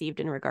you've received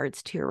in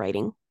regards to your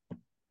writing?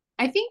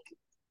 I think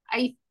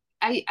I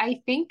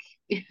I think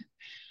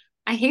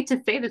I hate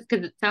to say this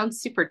because it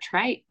sounds super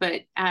trite,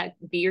 but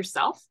be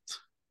yourself.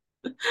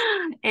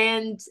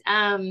 And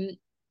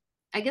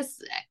I guess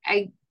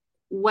I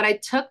what I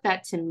took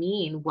that to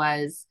mean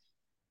was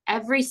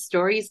every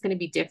story is going to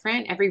be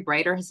different. Every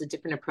writer has a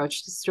different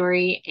approach to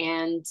story,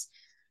 and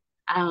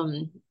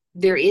um,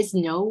 there is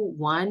no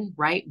one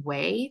right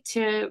way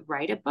to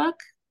write a book.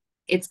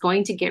 It's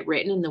going to get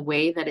written in the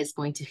way that is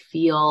going to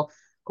feel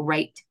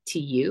right to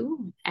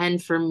you.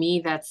 And for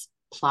me, that's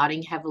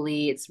plotting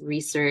heavily, it's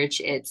research,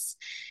 it's,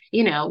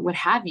 what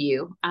have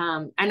you.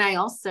 And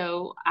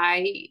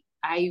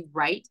I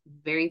write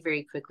very,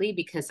 very quickly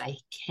because I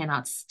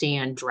cannot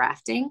stand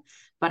drafting,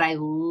 but I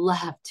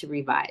love to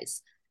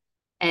revise.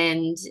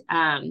 And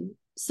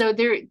so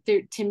there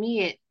to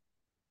me,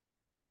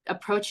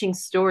 approaching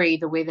story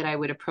the way that I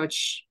would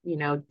approach,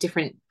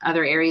 different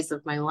other areas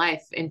of my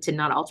life and to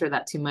not alter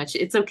that too much.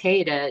 It's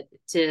okay to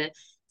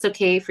it's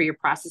okay for your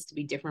process to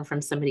be different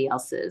from somebody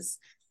else's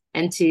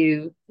and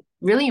to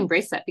really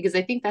embrace that because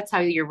I think that's how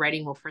your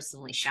writing will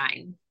personally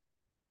shine.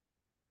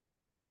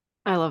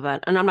 I love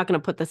that. And I'm not going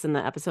to put this in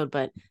the episode,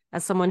 but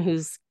as someone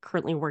who's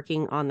currently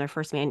working on their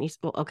first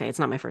manuscript, well, okay, it's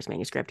not my first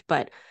manuscript,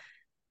 but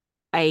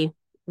I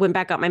went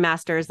back, got my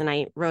master's, and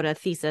I wrote a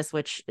thesis,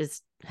 which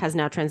has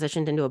now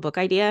transitioned into a book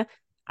idea.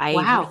 I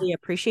Wow. really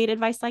appreciate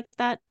advice like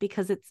that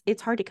because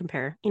it's hard to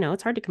compare.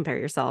 It's hard to compare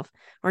yourself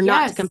or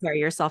not to Yes. compare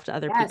yourself to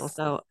other people. Yes.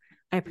 So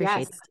I appreciate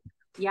Yes.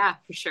 that. Yeah,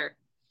 for sure. For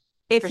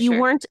If you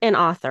sure. weren't an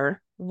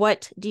author,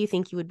 what do you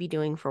think you would be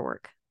doing for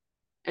work?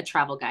 A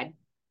travel guide.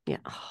 Yeah.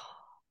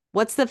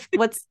 What's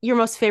your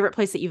most favorite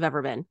place that you've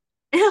ever been?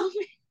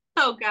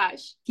 Oh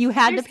gosh. If you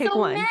had to There's pick so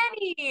one.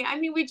 many. I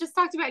mean, we just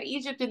talked about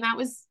Egypt and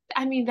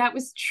that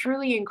was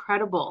truly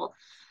incredible.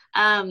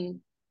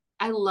 Um,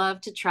 I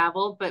love to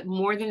travel, but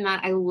more than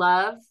that, I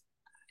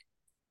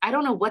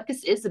don't know what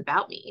this is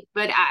about me,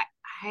 but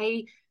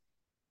I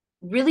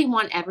really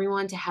want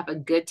everyone to have a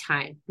good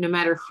time, no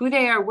matter who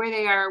they are, where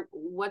they are,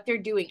 what they're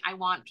doing. I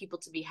want people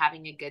to be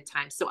having a good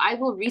time. So I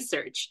will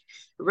research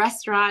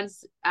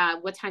restaurants,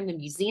 what time the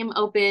museum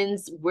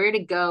opens, where to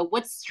go,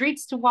 what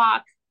streets to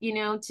walk,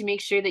 to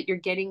make sure that you're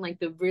getting like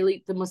the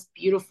most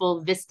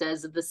beautiful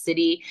vistas of the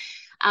city.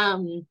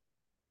 Um,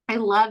 I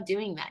love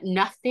doing that.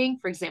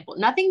 For example,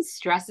 nothing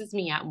stresses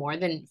me out more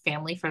than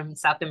family from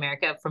South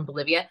America, from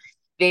Bolivia.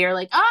 They are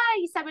like,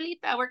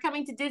 Isabelita, we're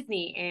coming to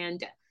Disney.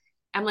 And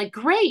I'm like,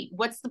 great.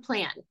 What's the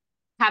plan?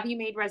 Have you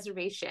made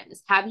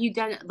reservations? Have you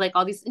done like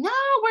all these? No,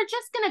 we're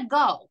just going to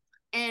go.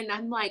 And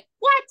I'm like,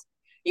 what?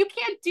 You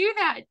can't do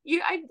that.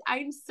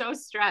 I'm so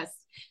stressed.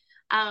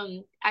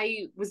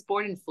 I was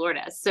born in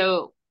Florida,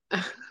 so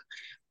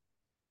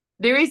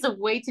there is a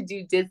way to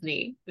do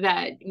Disney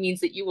that means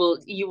that you will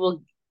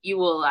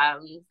I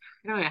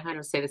don't know how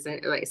to say this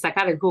in like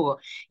psychotic Google.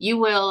 You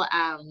will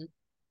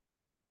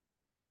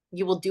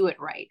you will do it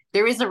right.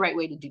 There is a right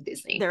way to do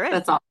Disney. There is.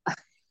 That's all.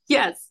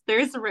 Yes, there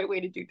is a right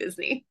way to do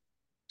Disney.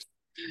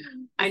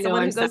 I As know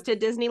someone I'm who so goes to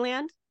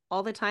Disneyland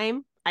all the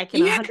time, I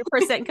can yeah.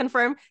 100%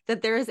 confirm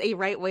that there is a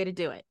right way to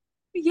do it.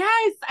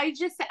 Yes,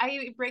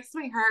 it breaks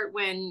my heart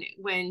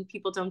when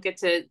people don't get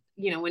to,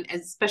 when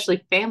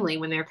especially family,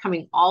 when they're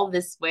coming all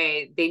this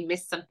way, they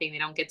miss something, they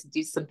don't get to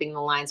do something, the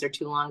lines are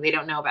too long, they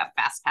don't know about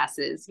fast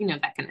passes,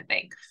 that kind of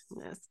thing.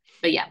 Yes.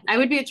 But yeah, I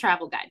would be a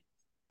travel guide.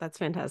 That's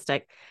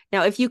fantastic.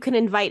 Now, if you can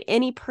invite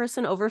any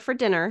person over for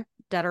dinner,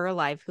 dead or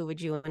alive, who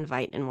would you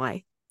invite and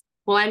why?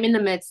 Well, I'm in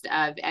the midst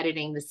of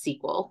editing the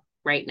sequel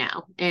right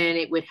now, and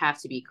it would have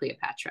to be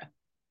Cleopatra.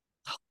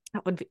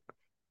 That would be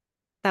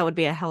that would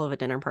be a hell of a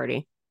dinner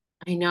party.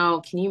 I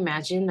know. Can you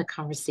imagine the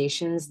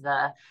conversations?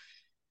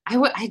 I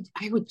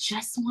would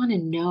just want to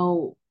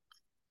know.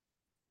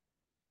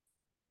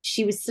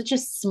 She was such a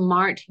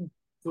smart,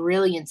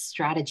 brilliant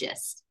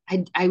strategist.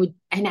 I would,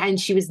 and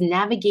she was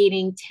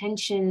navigating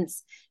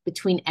tensions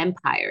between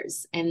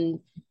empires and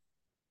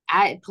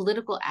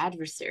political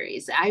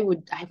adversaries. I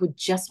would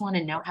just want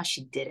to know how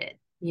she did it.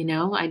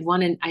 I'd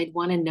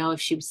want to know if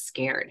she was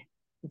scared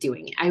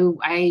doing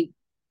it.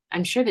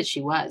 I'm sure that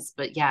she was,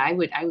 but yeah, I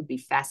would be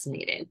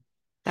fascinated.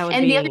 That would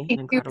And the other be thing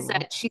too is incredible.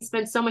 that she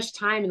spent so much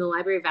time in the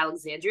Library of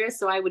Alexandria.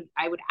 So I would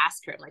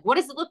ask her, I'm like, what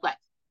does it look like?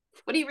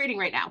 What are you reading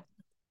right now?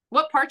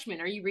 What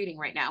parchment are you reading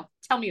right now?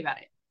 Tell me about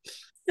it.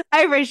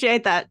 I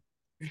appreciate that.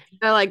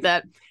 I like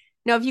that.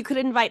 Now, if you could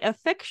invite a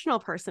fictional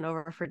person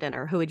over for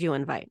dinner, who would you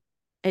invite?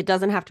 It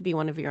doesn't have to be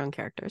one of your own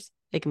characters.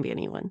 It can be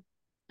anyone.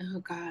 Oh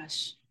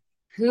gosh.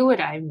 Who would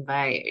I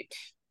invite?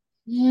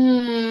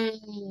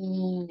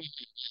 Hmm.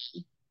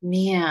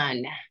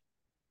 Man.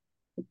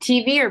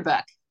 TV or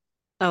book?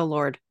 Oh,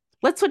 Lord.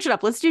 Let's switch it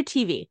up. Let's do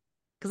TV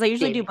because I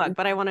usually do book, Damien.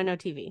 but I want to know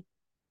TV.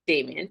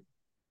 Damien.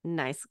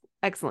 Nice.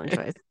 Excellent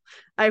choice.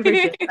 I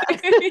appreciate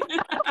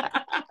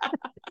that.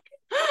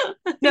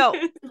 No,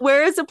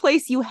 where is a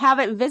place you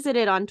haven't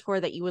visited on tour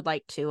that you would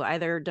like to,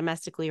 either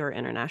domestically or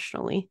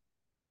internationally?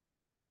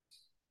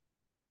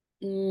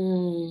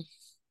 Mm,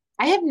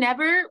 I have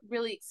never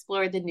really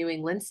explored the New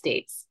England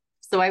states,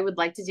 so I would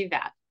like to do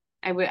that.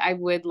 I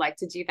would like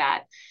to do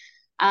that.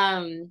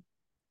 And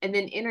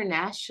then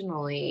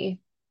internationally,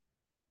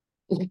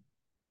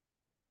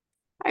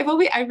 I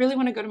really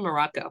want to go to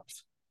Morocco.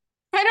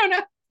 I don't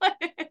know. The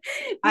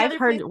I've other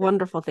place heard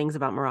wonderful things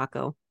about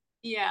Morocco.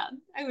 yeah,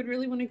 I would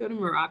really want to go to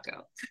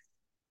Morocco.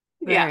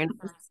 Yeah. Very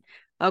nice.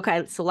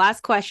 Okay, so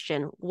last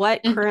question.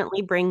 What Mhm.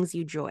 currently brings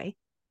you joy?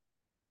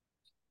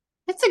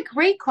 That's a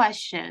great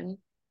question.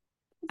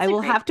 I That's a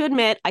will great have to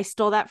admit, I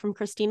stole that from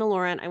Christina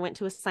Lauren. I went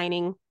to a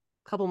signing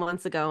a couple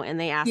months ago and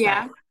they asked that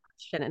Yeah.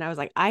 question. And I was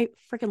like, I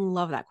freaking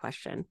love that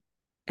question.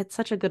 It's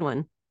such a good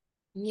one.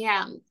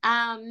 Yeah.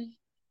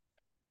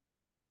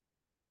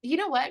 You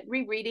know what?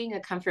 Rereading a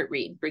comfort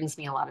read brings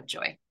me a lot of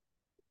joy.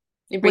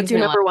 It What's brings your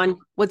me a lot. number one?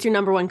 What's your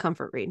number one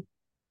comfort read?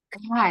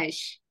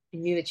 Gosh, I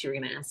knew that you were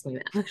going to ask me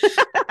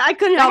that. I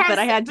couldn't I help have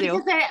it. I had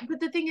to. but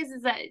the thing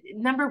is that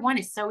number one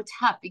is so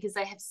tough because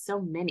I have so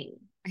many.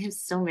 I have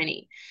so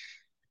many.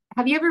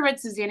 Have you ever read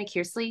Susanna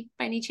Kearsley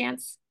by any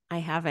chance? I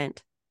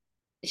haven't.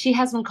 She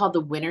has one called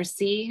The Winter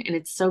Sea, and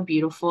it's so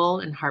beautiful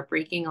and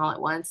heartbreaking all at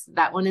once.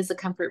 That one is a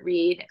comfort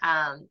read.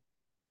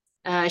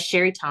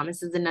 Sherry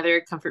Thomas is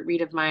another comfort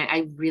read of mine.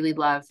 I really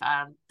love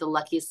The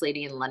Luckiest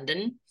Lady in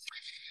London.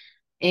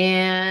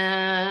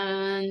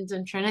 And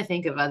I'm trying to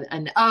think of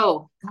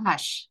oh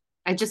gosh,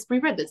 I just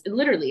reread this.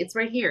 Literally, it's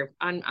right here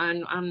on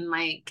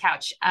my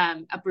couch.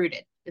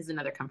 Uprooted is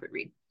another comfort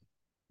read.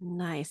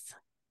 Nice.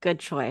 Good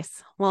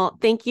choice. Well,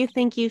 thank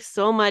you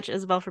so much,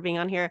 Isabel, for being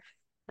on here.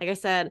 Like I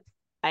said,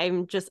 I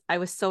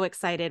was so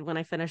excited when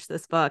I finished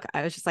this book.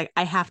 I was just like,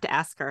 I have to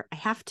ask her. I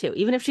have to.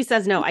 Even if she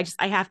says no,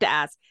 I have to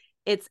ask.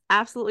 It's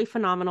absolutely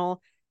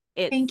phenomenal.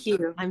 Thank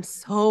you. I'm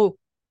so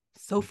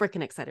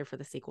freaking excited for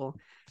the sequel.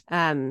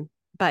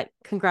 But Thank you.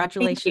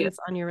 congratulations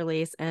on your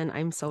release, and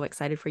I'm so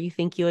excited for you.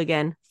 Thank you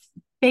again.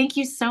 Thank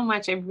you so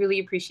much. I really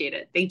appreciate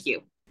it. Thank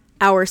you.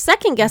 Our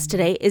second guest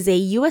today is a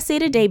USA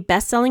Today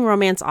bestselling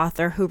romance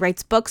author who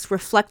writes books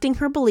reflecting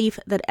her belief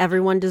that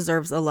everyone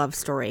deserves a love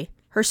story.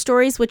 Her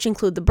stories, which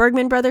include the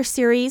Bergman Brothers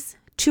series,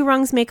 Two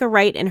Wrongs Make a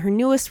Right, and her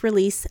newest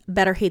release,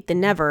 Better Hate Than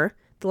Never,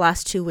 the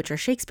last two which are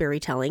Shakespeare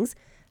retellings,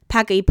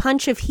 pack a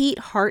punch of heat,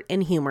 heart,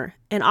 and humor,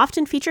 and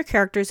often feature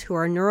characters who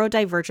are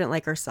neurodivergent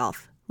like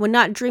herself. When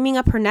not dreaming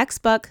up her next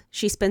book,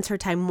 she spends her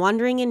time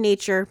wandering in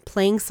nature,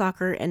 playing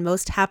soccer, and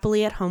most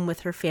happily at home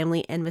with her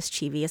family and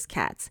mischievous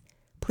cats.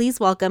 Please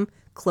welcome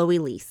Chloe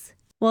Liese.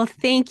 Well,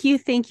 thank you,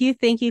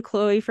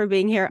 Chloe, for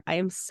being here. I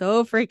am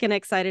so freaking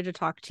excited to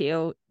talk to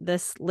you.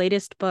 This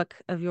latest book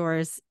of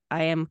yours,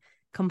 I am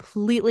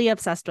completely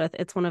obsessed with.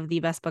 It's one of the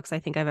best books I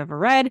think I've ever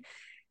read.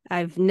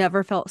 I've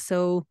never felt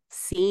so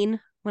seen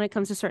when it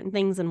comes to certain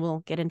things, and we'll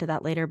get into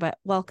that later. But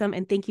welcome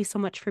and thank you so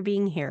much for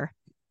being here.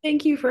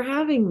 Thank you for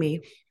having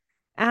me.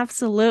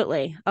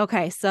 Absolutely.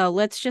 Okay, so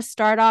let's just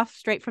start off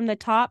straight from the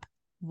top.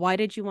 Why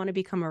did you want to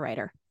become a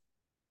writer?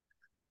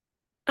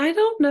 I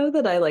don't know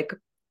that I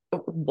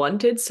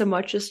wanted so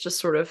much as just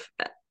sort of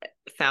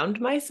found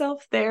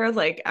myself there.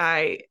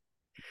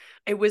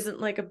 It wasn't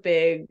like a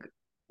big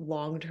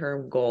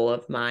long-term goal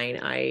of mine.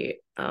 I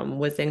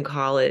was in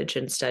college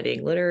and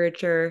studying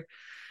literature,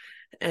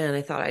 and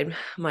I thought I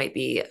might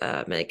be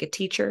like a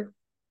teacher.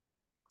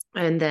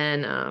 And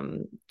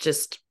then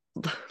just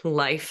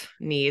life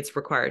needs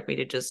required me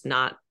to just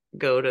not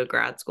go to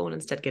grad school and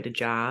instead get a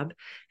job.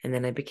 And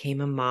then I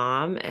became a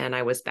mom, and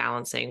I was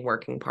balancing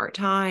working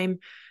part-time,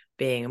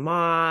 being a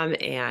mom,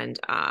 and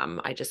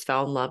I just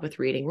fell in love with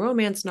reading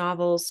romance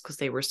novels because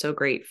they were so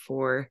great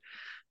for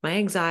my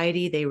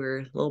anxiety. They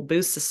were little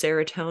boosts of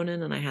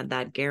serotonin, and I had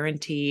that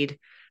guaranteed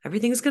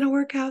everything's going to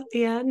work out at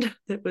the end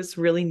that was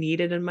really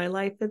needed in my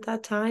life at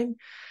that time.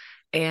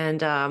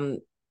 And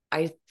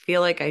I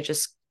feel like I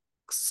just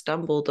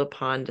stumbled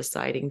upon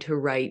deciding to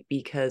write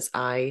because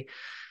I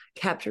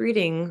kept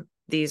reading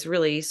these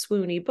really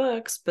swoony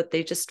books, but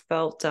they just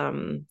felt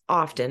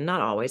often,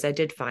 not always. I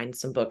did find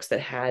some books that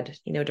had,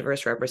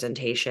 diverse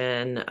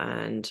representation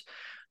and,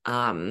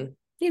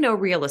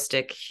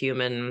 realistic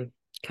human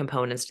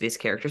components to these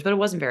characters, but it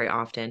wasn't very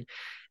often.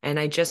 And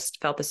I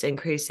just felt this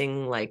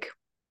increasing, I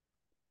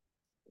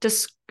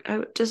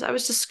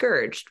was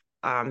discouraged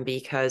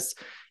because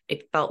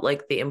it felt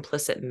like the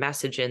implicit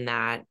message in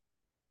that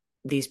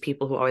these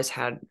people who always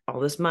had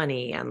all this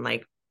money and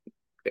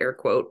air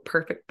quote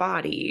perfect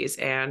bodies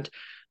and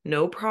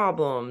no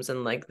problems,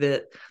 and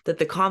that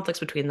the conflicts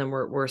between them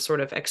were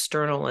sort of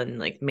external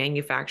and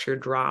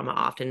manufactured drama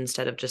often,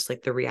 instead of just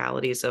the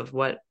realities of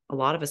what a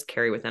lot of us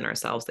carry within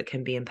ourselves that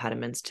can be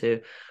impediments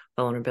to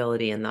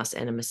vulnerability and thus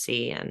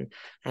intimacy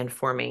and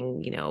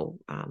forming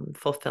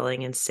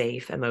fulfilling and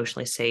safe,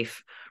 emotionally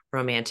safe,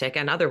 romantic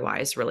and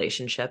otherwise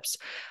relationships.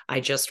 I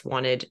just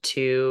wanted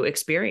to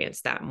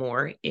experience that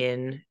more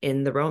in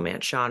the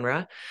romance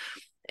genre.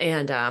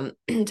 And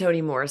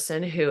Toni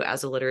Morrison, who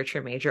as a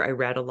literature major, I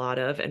read a lot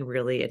of and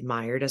really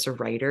admired as a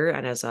writer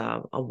and as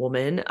a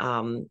woman,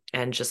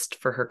 and just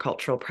for her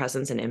cultural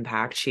presence and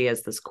impact. She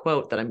has this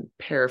quote that I'm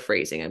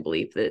paraphrasing, I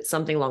believe, that it's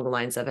something along the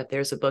lines of, if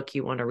there's a book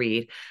you want to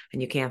read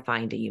and you can't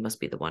find it, you must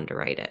be the one to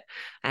write it.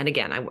 And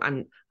again,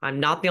 I'm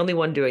not the only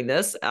one doing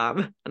this,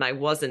 and I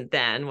wasn't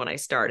then when I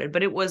started,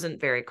 but it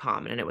wasn't very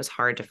common and it was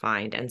hard to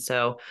find. And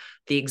so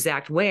the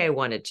exact way I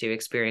wanted to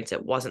experience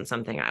it wasn't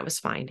something I was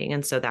finding.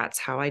 And so that's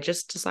how I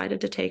just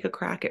decided to take a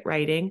crack at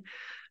writing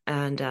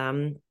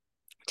and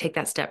take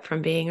that step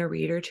from being a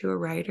reader to a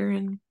writer.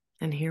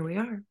 And here we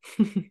are.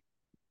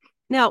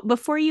 Now,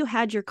 before you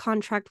had your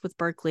contract with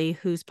Berkley,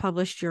 who's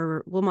published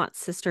your Wilmot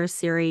Sisters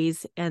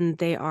series, and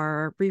they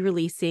are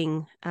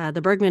re-releasing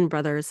the Bergman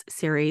Brothers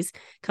series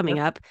coming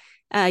up,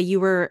 you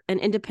were an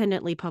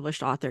independently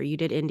published author. You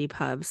did indie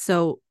pub.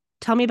 So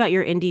tell me about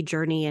your indie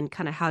journey and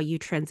kind of how you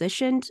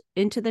transitioned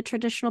into the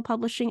traditional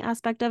publishing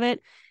aspect of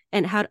it.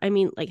 And how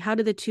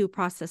do the two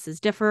processes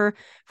differ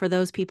for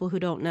those people who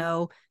don't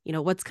know,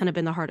 what's kind of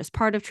been the hardest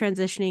part of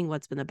transitioning?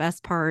 What's been the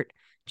best part?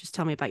 Just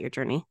tell me about your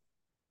journey.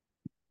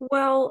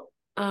 Well,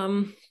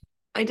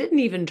 I didn't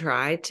even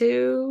try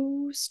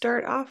to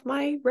start off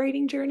my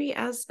writing journey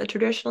as a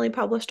traditionally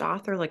published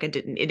author. It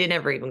didn't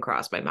ever even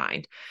cross my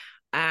mind.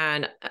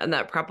 And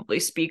that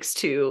probably speaks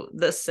to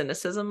the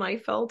cynicism I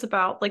felt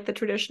about the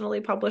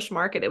traditionally published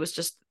market. It was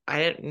just, I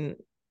didn't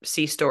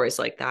see stories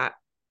like that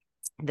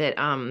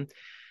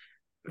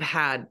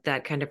had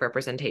that kind of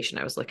representation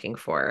I was looking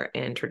for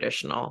in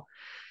traditional.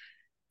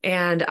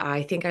 And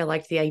I think I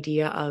liked the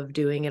idea of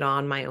doing it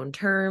on my own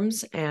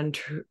terms and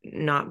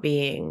not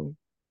being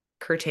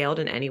curtailed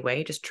in any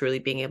way, just truly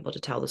being able to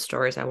tell the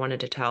stories I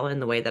wanted to tell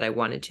in the way that I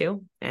wanted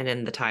to and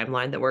in the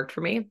timeline that worked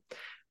for me.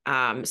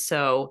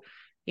 So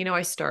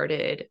I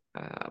started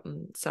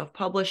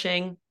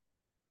self-publishing.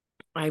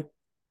 I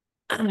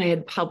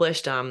had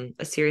published a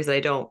series that I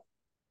don't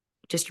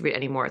distribute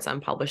anymore. It's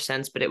unpublished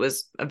since, but it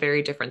was a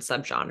very different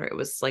subgenre. It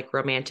was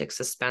romantic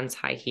suspense,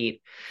 high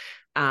heat.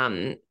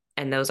 And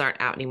those aren't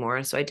out anymore.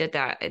 And so I did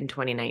that in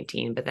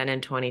 2019. But then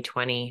in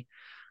 2020,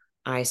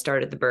 I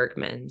started the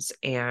Bergmans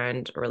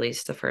and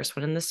released the first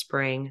one in the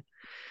spring.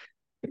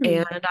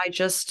 And I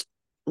just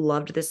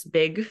loved this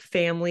big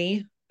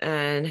family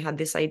and had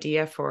this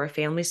idea for a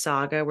family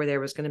saga where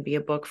there was going to be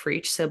a book for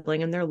each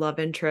sibling and their love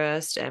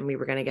interest. And we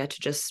were going to get to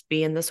just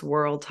be in this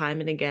world time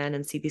and again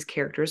and see these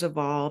characters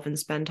evolve and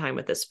spend time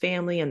with this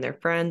family and their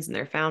friends and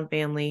their found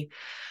family.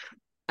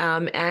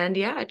 And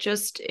yeah,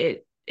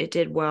 it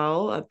did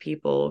well.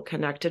 People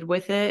connected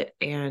with it.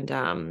 And,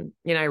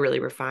 I really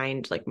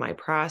refined my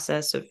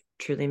process of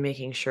truly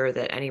making sure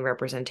that any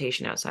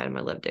representation outside of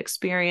my lived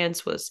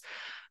experience was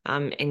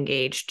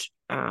engaged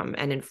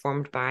and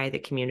informed by the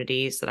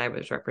communities that I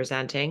was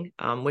representing,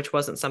 which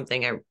wasn't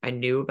something I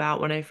knew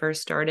about when I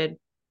first started.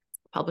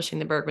 publishing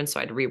the Bergman. So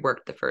I'd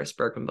reworked the first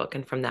Bergman book.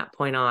 And from that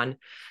point on,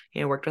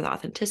 worked with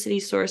authenticity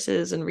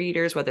sources and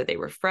readers, whether they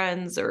were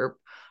friends or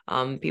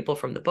people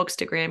from the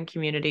Bookstagram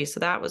community. So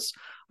that was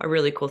a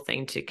really cool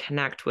thing to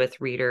connect with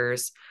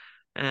readers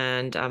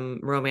and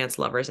romance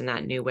lovers in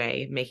that new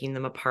way, making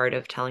them a part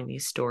of telling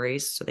these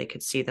stories so they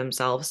could see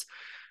themselves.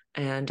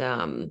 And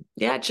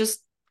it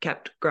just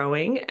kept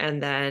growing.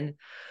 And then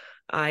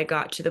I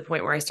got to the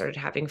point where I started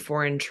having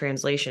foreign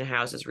translation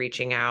houses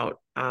reaching out,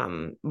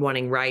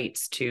 wanting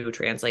rights to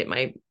translate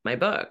my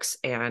books.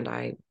 And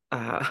I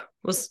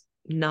was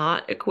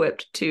not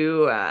equipped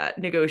to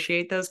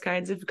negotiate those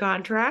kinds of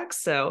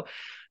contracts. So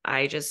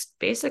I just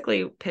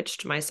basically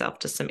pitched myself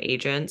to some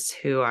agents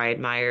who I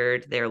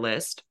admired their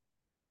list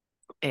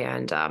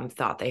and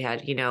thought they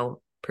had,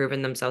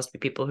 proven themselves to be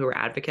people who were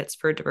advocates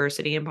for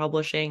diversity in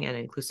publishing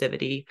and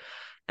inclusivity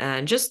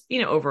and just,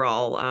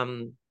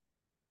 overall,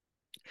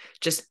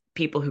 just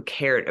people who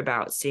cared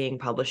about seeing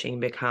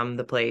publishing become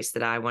the place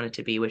that I want it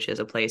to be, which is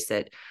a place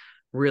that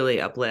really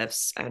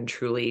uplifts and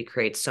truly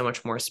creates so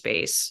much more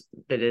space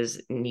that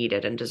is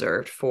needed and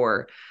deserved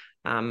for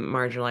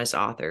marginalized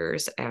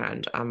authors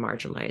and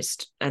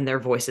marginalized and their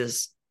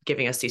voices,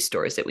 giving us these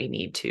stories that we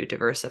need to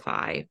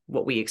diversify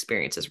what we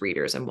experience as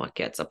readers and what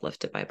gets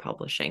uplifted by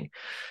publishing.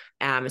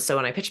 So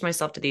when I pitched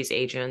myself to these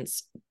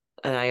agents,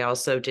 I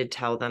also did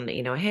tell them that,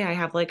 hey, I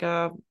have like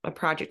a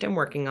project I'm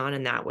working on.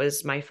 And that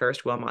was my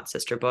first Wilmot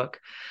sister book.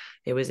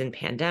 It was in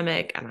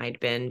pandemic and I'd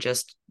been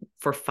just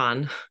for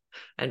fun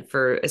and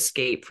for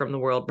escape from the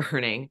world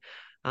burning,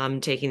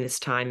 taking this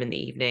time in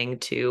the evening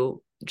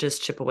to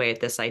just chip away at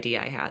this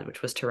idea I had,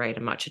 which was to write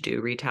a Much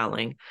Ado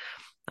retelling.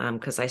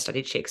 Because I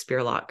studied Shakespeare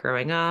a lot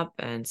growing up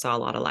and saw a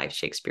lot of live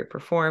Shakespeare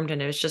performed.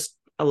 And it was just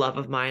a love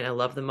of mine. I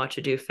love the Much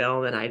Ado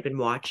film and I'd been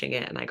watching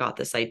it and I got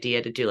this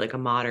idea to do like a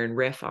modern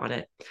riff on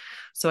it.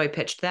 So I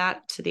pitched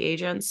that to the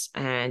agents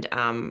and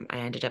I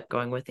ended up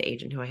going with the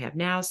agent who I have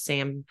now,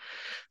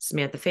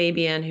 Samantha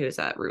Fabian, who's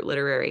at Root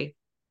Literary.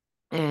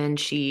 And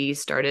she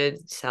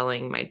started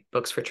selling my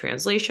books for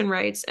translation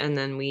rights. And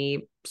then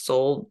we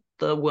sold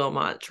the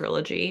Wilmot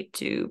trilogy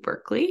to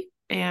Berkeley.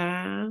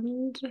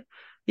 And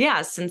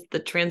yeah, since the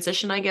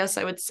transition, I guess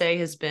I would say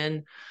has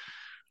been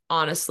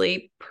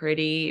honestly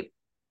pretty,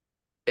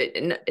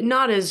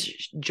 not as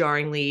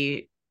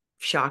jarringly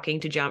shocking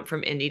to jump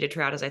from indie to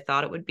trad as I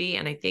thought it would be.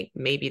 And I think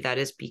maybe that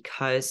is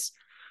because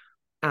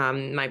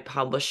my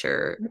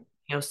publisher,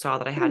 saw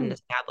that I had an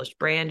established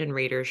brand and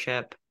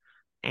readership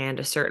and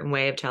a certain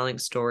way of telling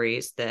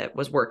stories that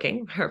was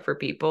working for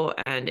people.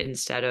 And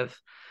instead of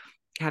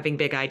having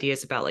big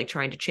ideas about like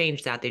trying to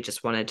change that, they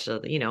just wanted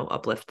to,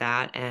 uplift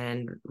that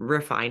and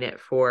refine it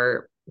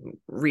for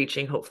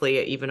reaching hopefully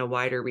even a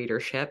wider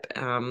readership.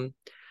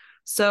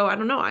 So I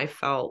don't know, I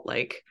felt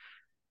like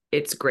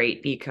it's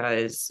great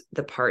because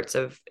the parts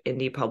of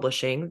indie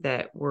publishing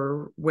that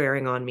were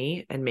wearing on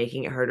me and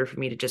making it harder for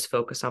me to just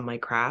focus on my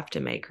craft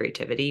and my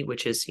creativity,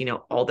 which is,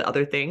 all the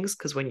other things.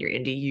 Because when you're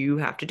indie, you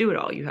have to do it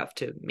all. You have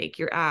to make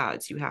your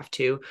ads. You have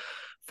to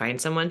find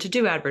someone to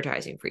do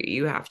advertising for you.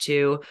 You have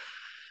to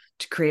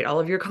create all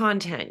of your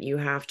content. You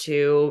have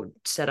to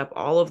set up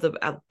all of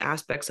the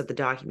aspects of the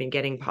document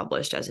getting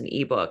published as an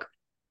ebook,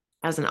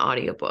 as an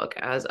audiobook,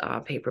 as a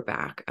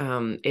paperback.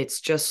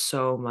 It's just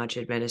so much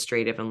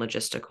administrative and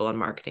logistical and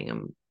marketing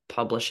and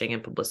publishing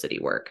and publicity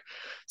work.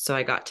 So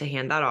I got to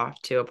hand that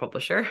off to a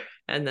publisher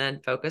and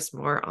then focus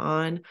more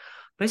on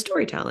my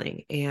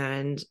storytelling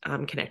and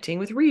connecting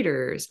with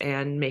readers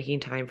and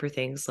making time for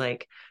things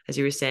like, as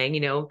you were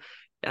saying,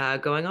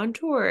 going on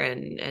tour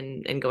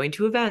and going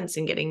to events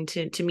and getting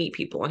to meet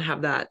people and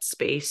have that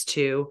space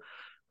to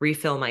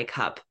refill my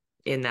cup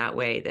in that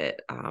way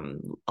that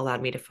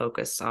allowed me to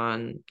focus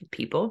on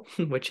people,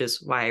 which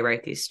is why I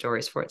write these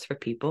stories for. It's for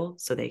people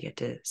so they get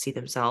to see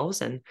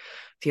themselves and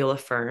feel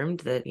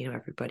affirmed that,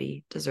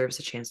 everybody deserves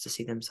a chance to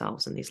see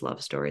themselves in these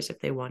love stories if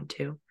they want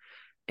to.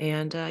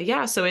 And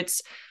so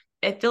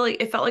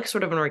it felt like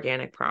sort of an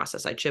organic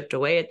process. I chipped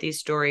away at these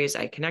stories.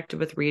 I connected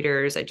with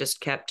readers. I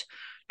just kept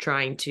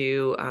trying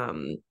to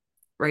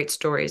write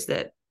stories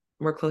that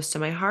were close to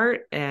my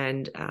heart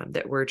and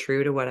that were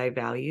true to what I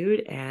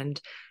valued. And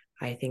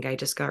I think I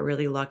just got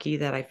really lucky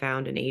that I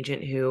found an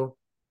agent who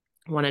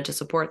wanted to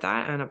support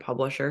that and a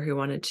publisher who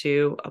wanted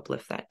to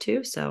uplift that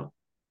too. So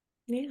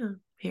yeah,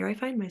 here I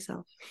find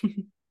myself.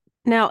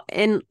 Now,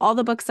 in all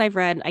the books I've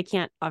read, I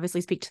can't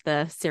obviously speak to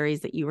the series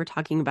that you were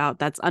talking about.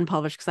 That's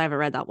unpublished because I haven't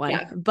read that one.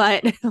 Yeah.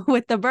 But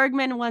with the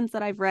Bergman ones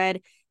that I've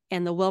read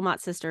and the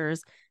Wilmot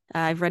sisters,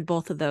 I've read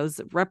both of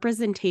those.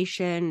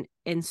 Representation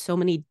in so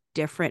many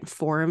different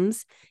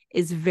forms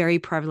is very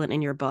prevalent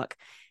in your book.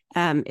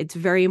 It's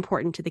very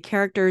important to the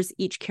characters.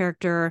 Each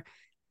character,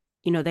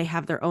 they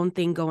have their own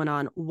thing going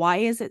on. Why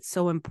is it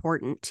so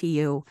important to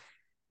you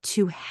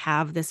to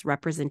have this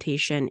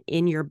representation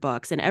in your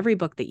books and every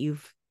book that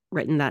you've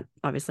written that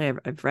obviously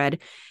I've read?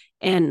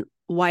 And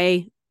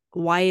why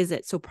is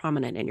it so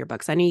prominent in your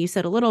books? I know you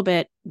said a little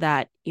bit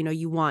that,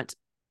 you want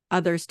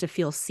others to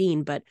feel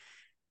seen, but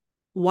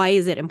why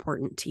is it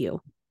important to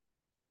you?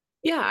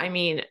 Yeah, I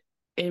mean,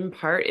 in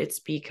part, it's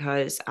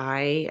because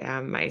I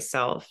am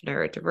myself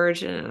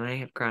neurodivergent and I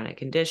have chronic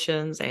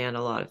conditions, and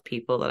a lot of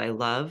people that I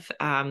love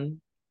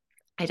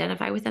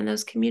identify within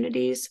those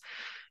communities.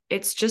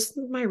 It's just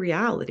my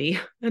reality,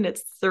 and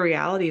it's the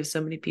reality of so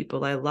many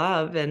people I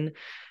love. And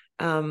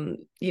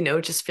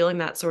just feeling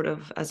that sort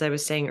of, as I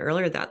was saying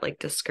earlier, that like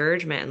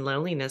discouragement and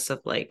loneliness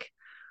of like,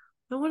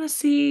 I want to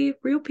see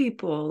real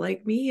people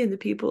like me and the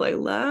people I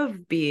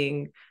love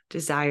being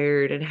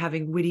desired and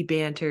having witty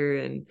banter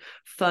and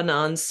fun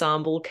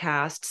ensemble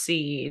cast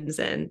scenes,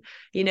 and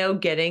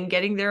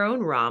getting their own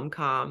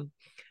rom-com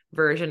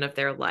version of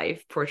their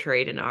life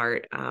portrayed in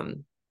art.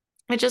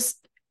 I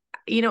just,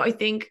 I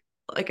think,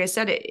 like I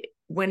said,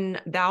 when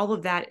all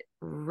of that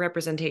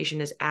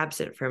representation is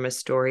absent from a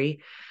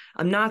story,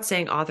 I'm not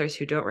saying authors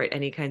who don't write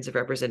any kinds of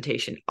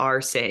representation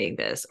are saying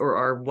this or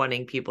are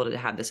wanting people to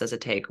have this as a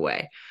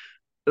takeaway.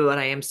 What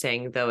I am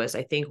saying, though, is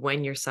I think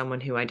when you're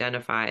someone who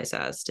identifies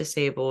as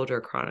disabled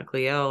or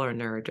chronically ill or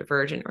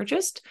neurodivergent, or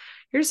just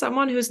you're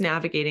someone who's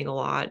navigating a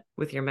lot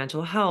with your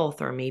mental health,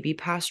 or maybe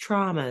past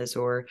traumas,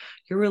 or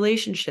your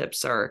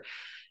relationships are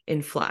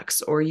in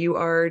flux, or you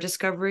are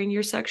discovering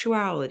your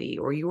sexuality,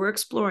 or you are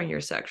exploring your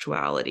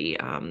sexuality,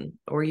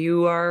 or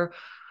you are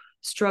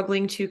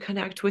struggling to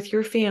connect with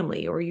your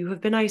family, or you have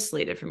been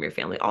isolated from your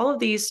family, all of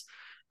these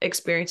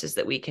experiences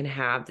that we can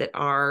have that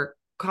are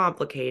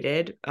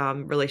complicated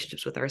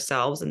relationships with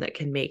ourselves, and that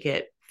can make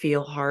it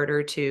feel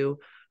harder to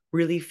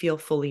really feel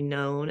fully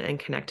known and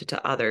connected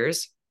to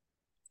others.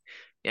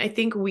 I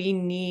think we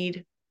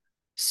need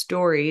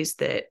stories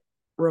that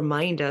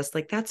remind us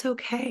like that's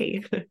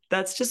okay.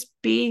 That's just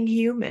being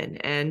human.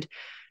 And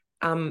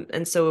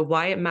so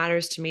why it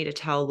matters to me to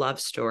tell love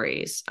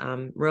stories,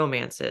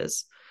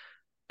 romances,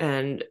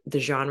 and the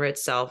genre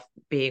itself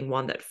being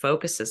one that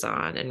focuses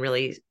on and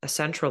really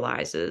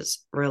centralizes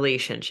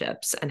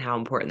relationships and how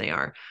important they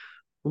are.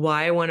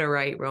 Why I want to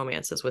write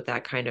romances with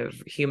that kind of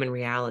human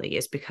reality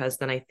is because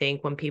then I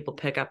think when people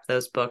pick up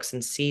those books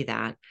and see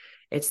that,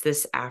 it's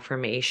this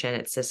affirmation,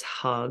 it's this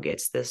hug,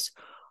 it's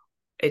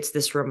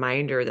this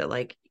reminder that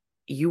like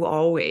you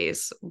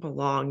always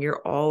belong,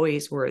 you're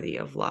always worthy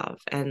of love,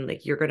 and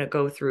like you're going to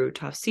go through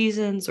tough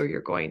seasons, or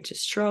you're going to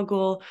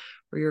struggle,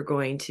 or you're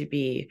going to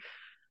be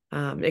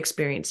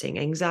experiencing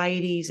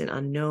anxieties and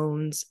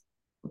unknowns,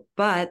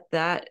 but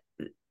that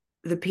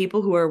the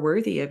people who are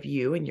worthy of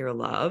you and your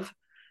love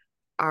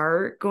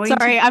are going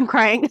Sorry, I'm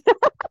crying.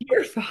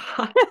 You're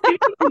fine.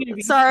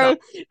 Sorry.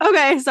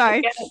 Okay,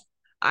 sorry.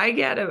 I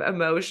get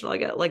emotional. I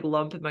get like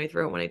lump in my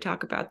throat when I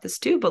talk about this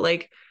too, but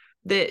like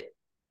the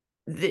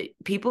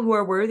people who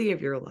are worthy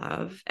of your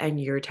love and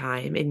your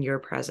time and your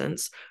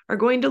presence are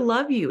going to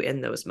love you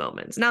in those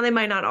moments. Now, they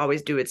might not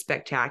always do it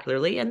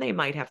spectacularly, and they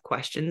might have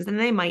questions, and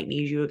they might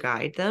need you to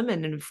guide them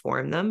and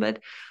inform them, but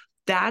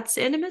that's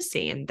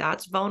intimacy, and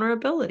that's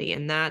vulnerability,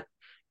 and that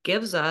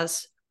gives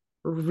us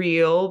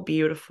real,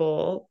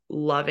 beautiful,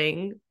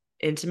 loving,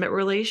 intimate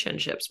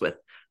relationships with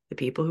the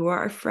people who are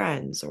our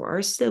friends or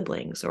our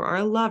siblings or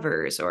our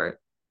lovers, or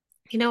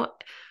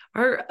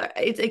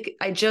it's like,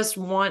 I just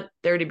want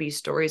there to be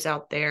stories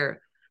out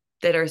there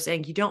that are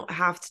saying you don't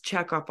have to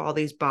check off all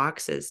these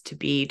boxes to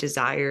be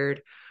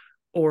desired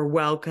or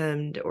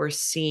welcomed or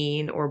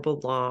seen or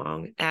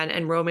belong.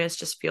 And romance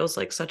just feels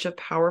like such a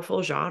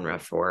powerful genre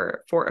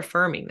for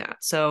affirming that.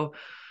 So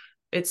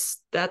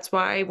that's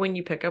why when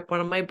you pick up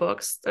one of my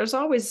books, there's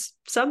always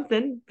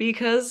something,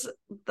 because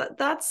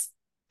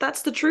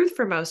that's the truth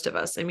for most of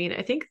us. I mean,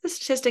 I think the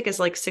statistic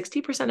is like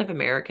 60% of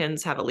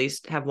Americans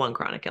have one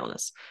chronic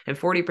illness, and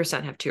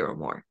 40% have two or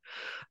more.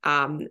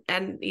 And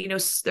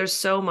there's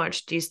so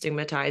much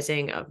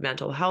destigmatizing of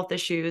mental health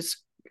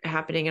issues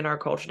happening in our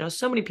culture now.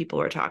 So many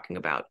people are talking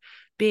about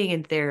being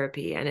in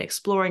therapy and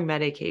exploring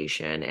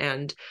medication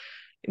and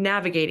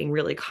navigating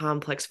really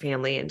complex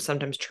family and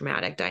sometimes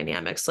traumatic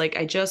dynamics. Like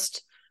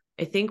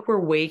I think we're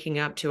waking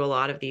up to a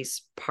lot of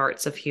these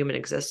parts of human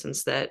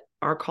existence that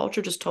our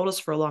culture just told us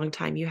for a long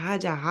time you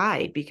had to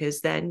hide,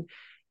 because then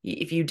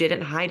if you didn't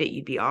hide it,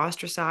 you'd be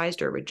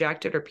ostracized or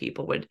rejected, or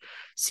people would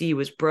see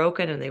you as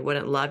broken and they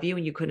wouldn't love you,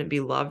 and you couldn't be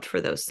loved for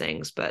those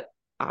things. But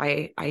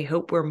I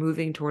hope we're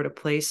moving toward a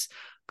place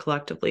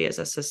collectively as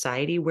a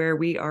society where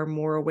we are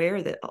more aware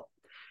that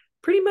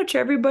pretty much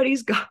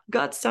everybody's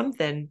got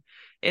something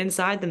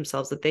inside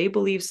themselves that they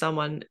believe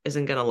someone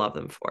isn't going to love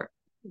them for.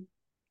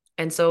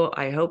 And so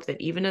I hope that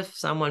even if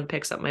someone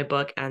picks up my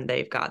book and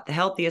they've got the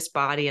healthiest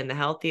body and the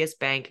healthiest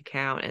bank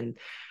account and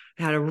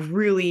had a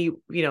really,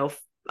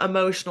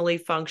 emotionally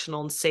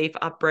functional and safe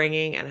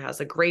upbringing and has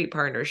a great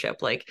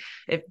partnership, like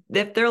if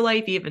their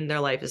life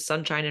is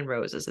sunshine and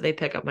roses, they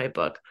pick up my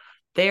book,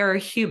 they are a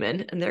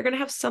human, and they're going to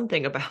have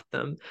something about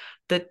them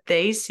that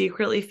they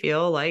secretly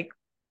feel like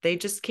they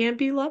just can't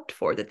be loved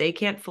for, that they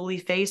can't fully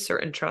face or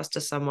entrust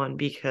to someone,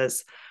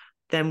 because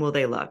then will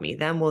they love me?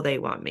 Then will they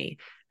want me?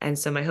 And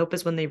so my hope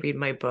is when they read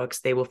my books,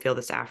 they will feel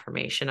this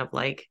affirmation of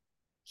like,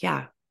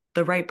 yeah,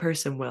 the right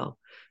person will.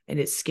 And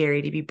it's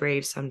scary to be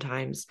brave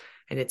sometimes.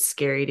 And it's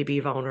scary to be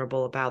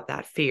vulnerable about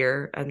that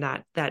fear and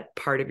that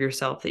part of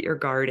yourself that you're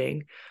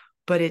guarding.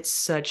 but it's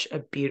such a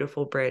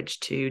beautiful bridge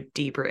to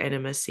deeper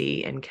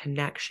intimacy and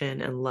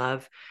connection and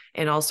love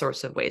in all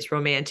sorts of ways.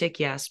 Romantic,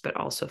 yes, but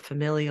also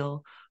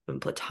familial and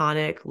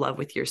platonic, love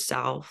with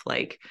yourself,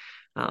 like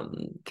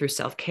through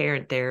self-care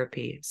and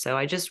therapy. So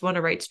I just want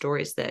to write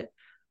stories that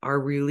are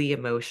really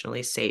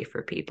emotionally safe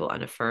for people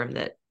and affirm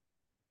that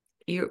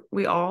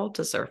we all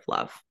deserve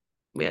love.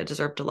 We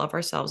deserve to love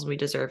ourselves, and we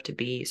deserve to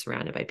be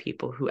surrounded by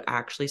people who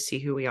actually see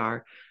who we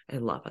are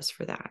and love us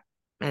for that.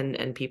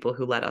 And people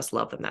who let us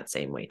love them that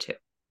same way too.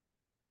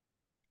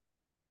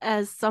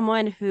 As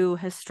someone who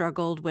has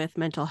struggled with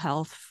mental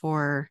health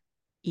for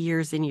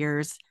years and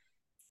years,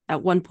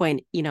 at one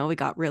point, it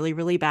got really,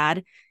 really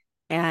bad.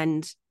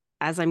 And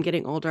as I'm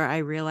getting older, I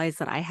realize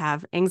that I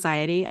have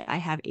anxiety, I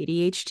have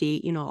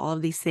ADHD, all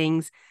of these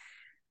things.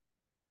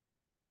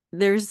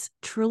 There's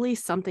truly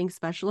something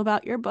special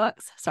about your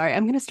books. Sorry,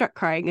 I'm going to start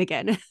crying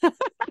again.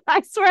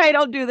 I swear I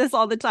don't do this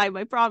all the time,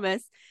 I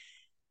promise.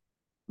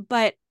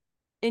 But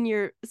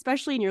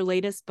especially in your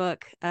latest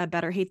book,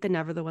 Better Hate Than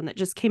Never, the one that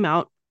just came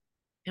out,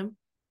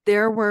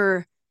 there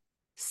were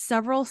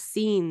several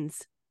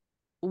scenes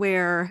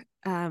where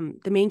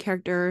the main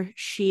character,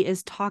 she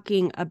is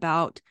talking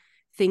about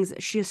things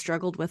that she has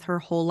struggled with her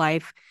whole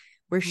life,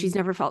 where she's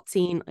never felt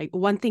seen. Like,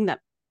 one thing that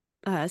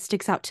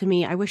sticks out to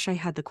me, I wish I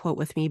had the quote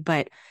with me,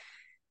 but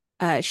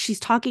she's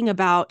talking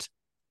about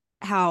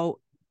how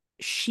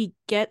she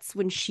gets,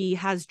 when she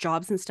has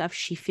jobs and stuff,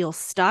 she feels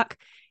stuck.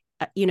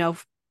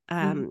 If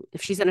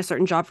she's in a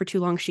certain job for too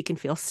long, she can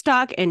feel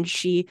stuck, and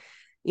she,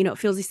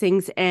 feels these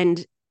things.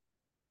 And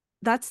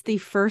that's the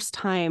first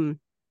time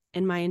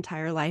in my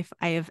entire life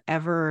I have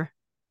ever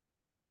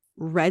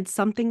read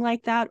something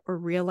like that, or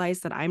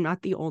realized that I'm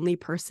not the only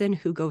person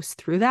who goes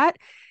through that.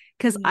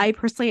 Because I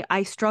personally,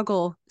 I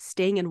struggle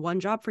staying in one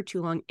job for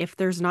too long if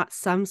there's not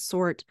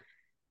something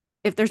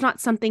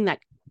that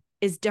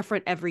is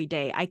different every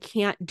day. I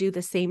can't do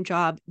the same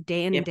job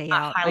day in and day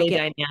out. Highly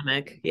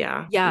dynamic.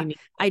 Yeah. Yeah.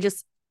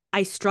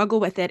 I struggle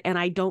with it, and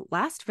I don't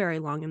last very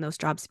long in those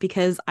jobs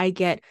because I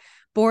get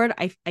bored.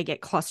 I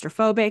get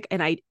claustrophobic,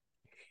 and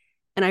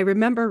I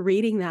remember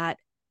reading that.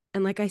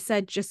 And like I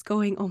said, just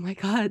going, oh my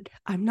God,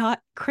 I'm not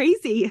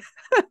crazy.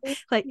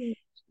 Like,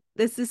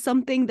 this is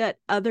something that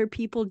other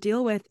people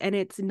deal with, and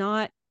it's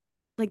not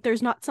like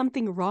there's not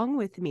something wrong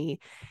with me.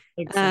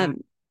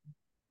 Exactly.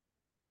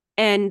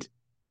 And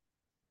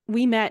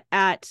we met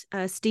at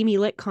Steamy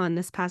LitCon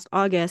this past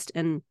August,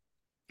 and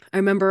I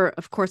remember,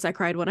 of course, I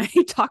cried when I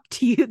talked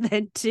to you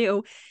then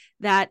too,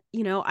 that,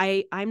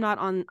 I'm not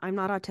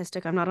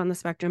autistic, I'm not on the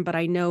spectrum, but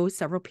I know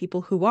several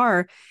people who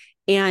are.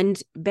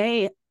 And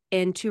Bae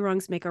in Two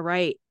Wrongs Make a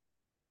Right,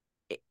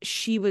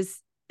 she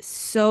was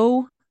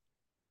so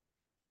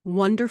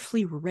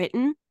wonderfully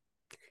written.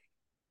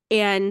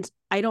 And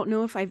I don't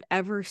know if I've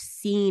ever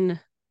seen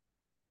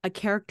a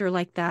character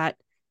like that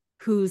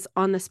who's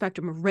on the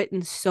spectrum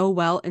written so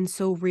well and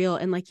so real.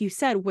 And like you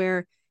said,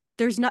 where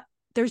there's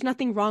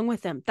nothing wrong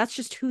with them. That's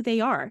just who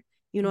they are.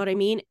 You know what I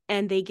mean?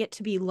 And they get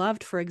to be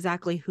loved for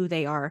exactly who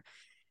they are.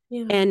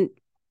 Yeah. And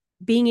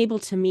being able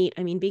to meet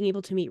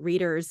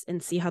readers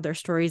and see how their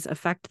stories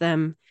affect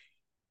them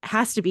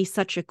has to be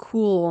such a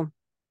cool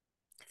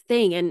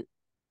thing. And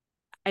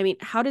I mean,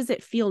 how does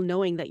it feel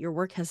knowing that your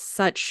work has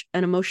such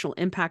an emotional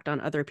impact on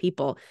other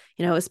people,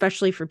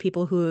 especially for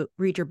people who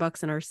read your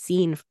books and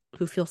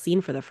who feel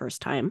seen for the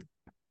first time?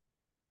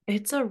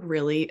 It's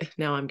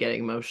now I'm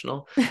getting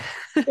emotional.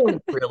 It's a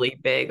really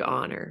big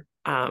honor.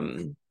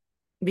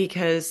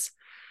 Because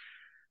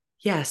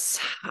yes,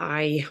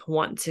 I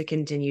want to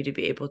continue to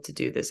be able to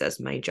do this as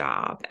my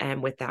job.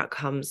 And with that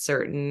comes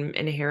certain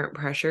inherent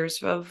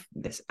pressures of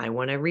this. I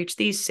want to reach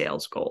these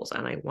sales goals,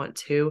 and I want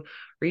to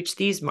reach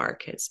these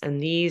markets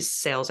and these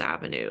sales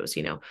avenues,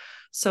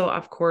 So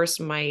of course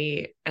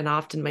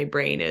often my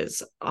brain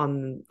is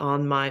on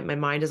my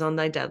mind is on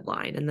the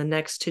deadline and the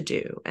next to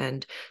do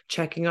and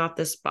checking off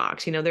this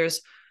box.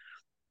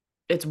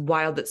 It's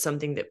wild that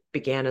something that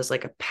began as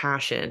like a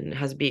passion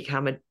has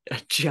become a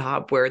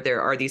job, where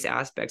there are these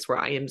aspects where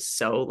I am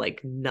so like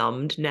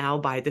numbed now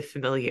by the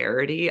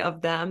familiarity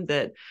of them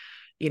that,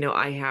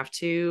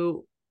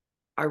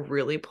 I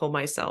really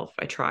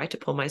I try to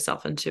pull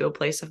myself into a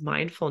place of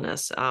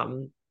mindfulness.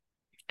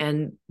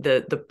 And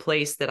the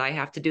place that I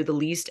have to do the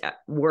least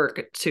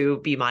work to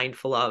be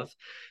mindful of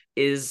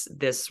is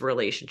this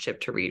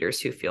relationship to readers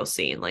who feel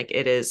seen. Like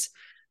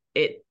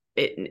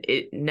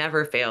it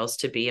never fails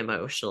to be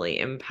emotionally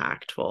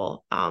impactful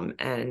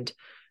and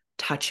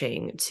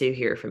touching to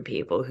hear from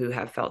people who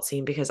have felt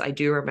seen, because I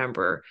do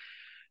remember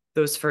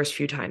those first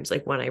few times,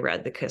 like when I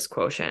read the KISS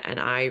quotient and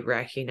I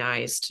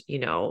recognized,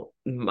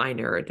 my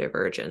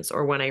neurodivergence,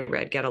 or when I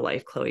read Get a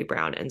Life, Chloe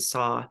Brown, and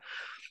saw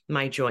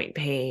my joint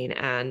pain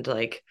and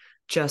like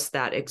just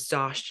that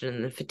exhaustion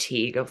and the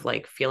fatigue of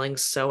like feeling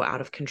so out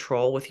of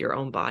control with your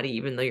own body,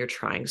 even though you're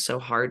trying so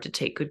hard to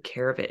take good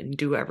care of it and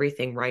do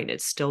everything right, and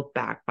it still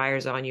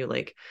backfires on you.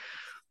 Like,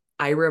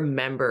 I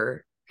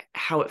remember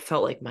how it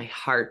felt like my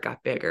heart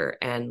got bigger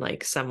and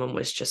like someone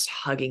was just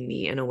hugging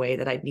me in a way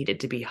that I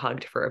needed to be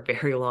hugged for a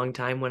very long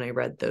time when I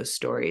read those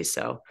stories.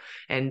 So,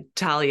 and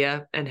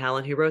Talia and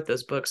Helen, who wrote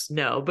those books,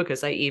 know,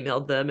 because I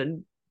emailed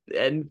them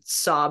and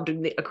sobbed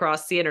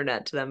across the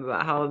internet to them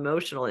about how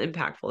emotional and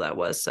impactful that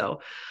was.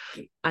 So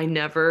I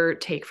never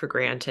take for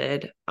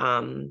granted.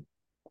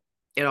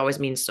 It always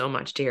means so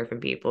much to hear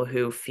from people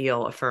who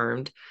feel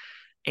affirmed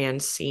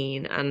and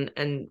seen.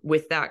 And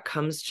with that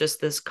comes just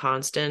this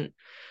constant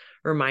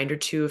reminder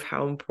too of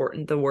how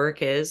important the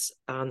work is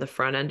on the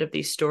front end of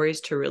these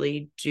stories, to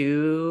really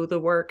do the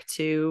work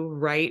to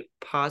write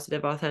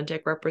positive,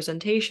 authentic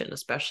representation,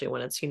 especially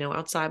when it's,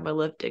 outside my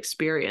lived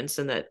experience.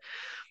 And that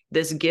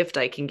this gift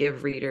I can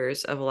give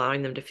readers of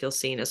allowing them to feel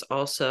seen is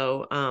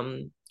also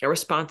a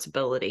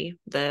responsibility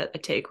that I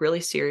take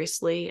really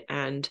seriously,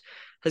 and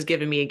has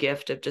given me a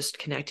gift of just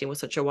connecting with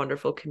such a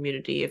wonderful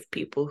community of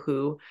people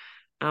who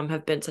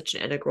have been such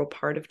an integral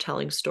part of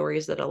telling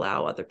stories that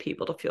allow other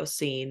people to feel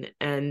seen.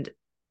 And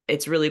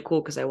it's really cool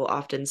because I will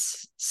often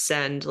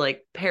send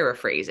like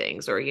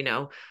paraphrasings or,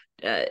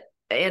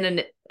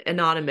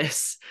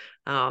 anonymous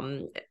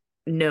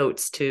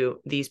notes to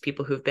these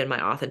people who've been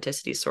my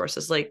authenticity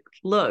sources. Like,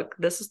 look,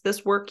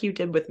 this work you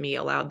did with me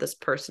allowed this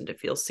person to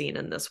feel seen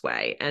in this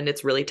way. And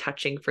it's really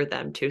touching for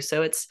them too.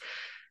 So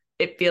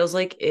it feels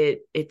like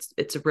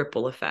it's a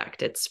ripple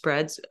effect. It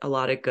spreads a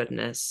lot of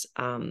goodness,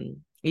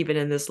 even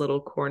in this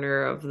little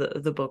corner of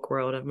the book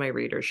world of my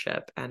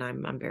readership. And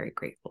I'm very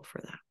grateful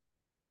for that.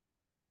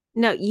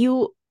 Now,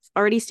 you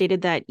already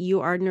stated that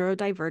you are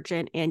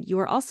neurodivergent and you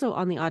are also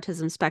on the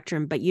autism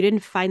spectrum, but you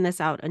didn't find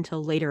this out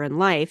until later in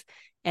life,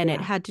 and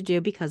it had to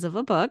do because of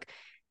a book.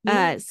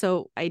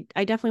 So I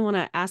definitely want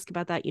to ask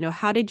about that.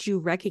 How did you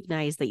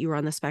recognize that you were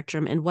on the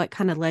spectrum, and what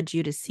kind of led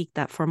you to seek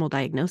that formal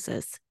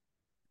diagnosis?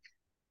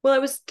 Well, I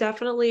was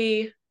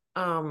definitely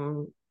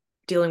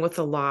dealing with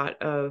a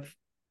lot of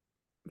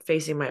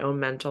facing my own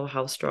mental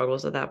health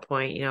struggles at that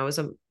point. I was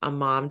a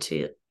mom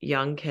to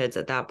young kids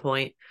at that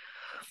point,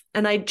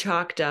 and I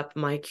chalked up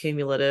my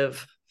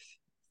cumulative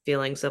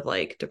feelings of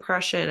like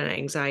depression and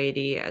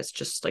anxiety as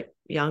just like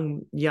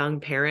young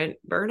parent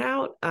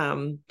burnout.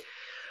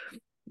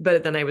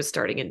 But then I was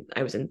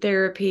in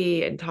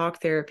therapy and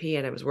talk therapy,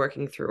 and I was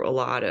working through a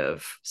lot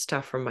of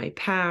stuff from my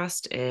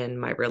past and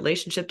my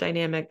relationship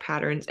dynamic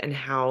patterns, and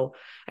how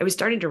I was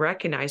starting to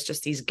recognize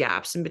just these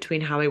gaps in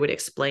between how I would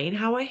explain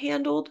how I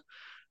handled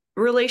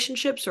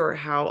relationships, or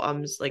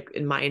how like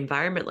in my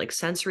environment, like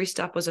sensory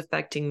stuff was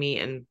affecting me,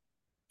 and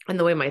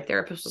the way my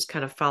therapist was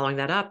kind of following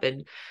that up.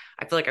 And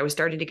I feel like I was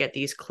starting to get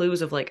these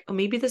clues of like, oh,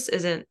 maybe this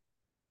isn't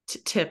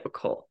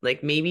typical,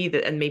 like maybe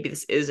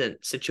this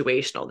isn't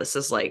situational, this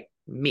is like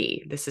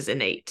me, this is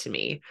innate to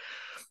me.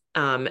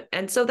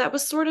 And so that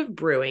was sort of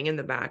brewing in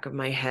the back of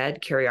my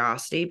head,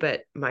 curiosity,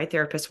 but my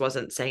therapist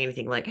wasn't saying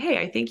anything like, hey,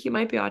 I think you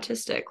might be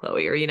autistic,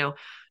 Chloe, or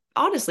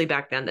honestly,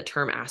 back then the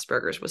term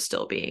Asperger's was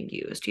still being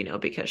used,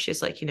 because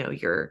she's like,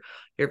 you're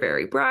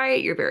very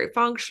bright, you're very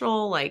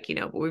functional, like,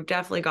 but we've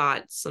definitely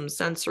got some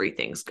sensory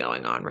things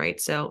going on, right?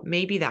 So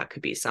maybe that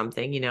could be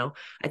something,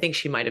 I think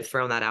she might have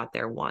thrown that out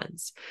there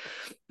once.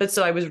 But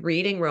so I was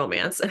reading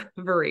romance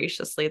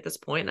voraciously at this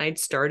point, and I'd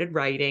started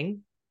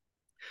writing.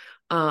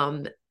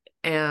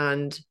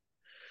 And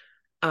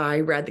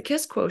I read The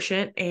Kiss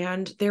Quotient,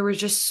 and there were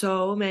just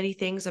so many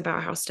things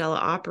about how Stella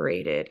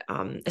operated,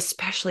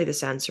 especially the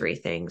sensory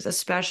things,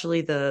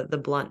 especially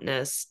the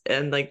bluntness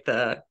and like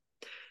the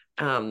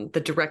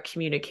direct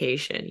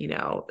communication,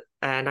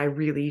 and I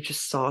really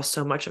just saw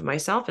so much of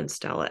myself in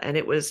Stella. And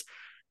it was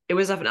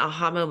an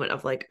aha moment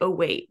of like, oh,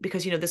 wait,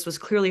 because, this was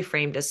clearly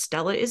framed as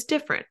Stella is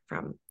different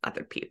from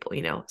other people,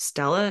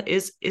 Stella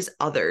is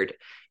othered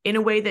in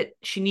a way that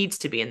she needs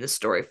to be in this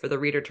story for the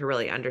reader to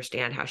really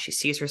understand how she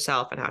sees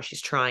herself and how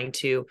she's trying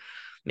to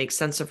make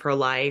sense of her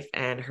life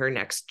and her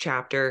next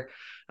chapter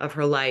of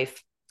her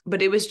life.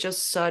 But it was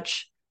just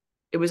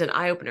it was an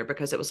eye opener,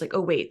 because it was like,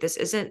 oh, wait, this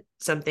isn't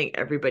something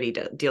everybody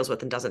deals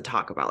with and doesn't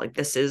talk about. Like,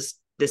 this is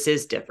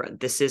different.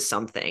 This is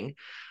something.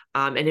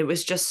 And it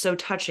was just so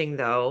touching,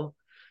 though,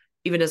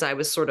 even as I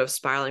was sort of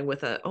spiraling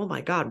with oh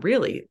my God,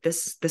 really,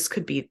 this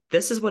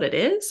is what it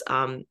is.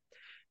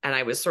 And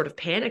I was sort of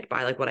panicked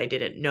by like what I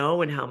didn't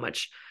know, and how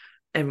much,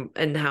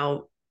 and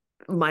how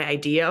my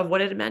idea of what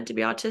it meant to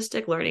be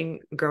autistic,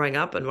 growing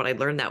up, and what I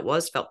learned that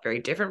felt very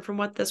different from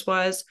what this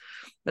was.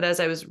 But as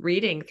I was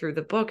reading through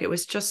the book, it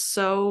was just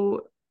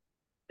so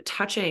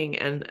touching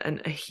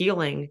and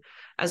healing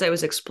as I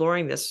was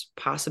exploring this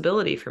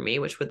possibility for me,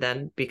 which would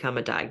then become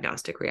a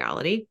diagnostic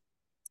reality,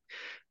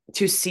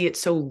 to see it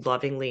so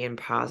lovingly and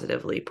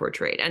positively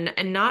portrayed.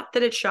 And not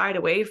that it shied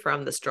away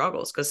from the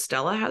struggles, because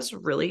Stella has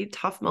really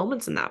tough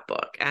moments in that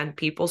book, and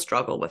people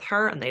struggle with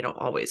her, and they don't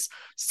always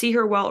see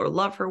her well or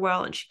love her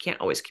well, and she can't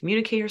always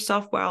communicate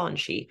herself well, and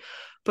she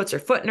puts her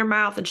foot in her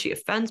mouth, and she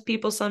offends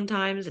people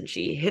sometimes, and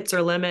she hits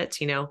her limits.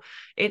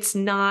 It's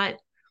not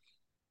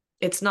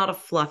it's not a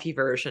fluffy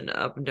version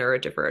of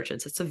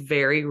neurodivergence. It's a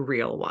very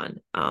real one.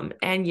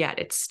 And yet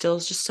it's still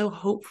just so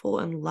hopeful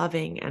and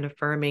loving and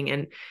affirming.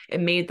 And it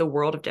made the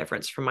world of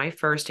difference from my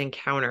first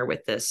encounter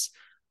with this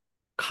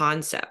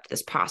concept,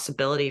 this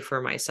possibility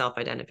for my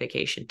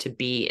self-identification to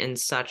be in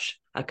such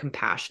a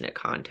compassionate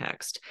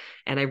context.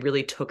 And I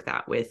really took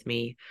that with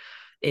me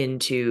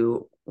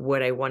into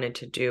what I wanted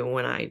to do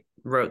when I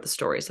wrote the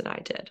stories that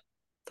I did.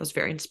 I was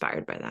very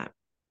inspired by that.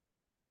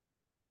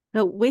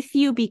 Now, with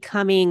you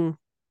becoming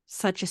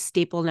such a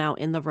staple now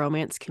in the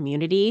romance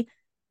community,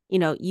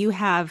 you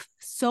have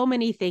so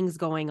many things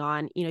going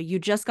on. You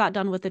just got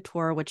done with the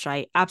tour, which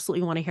I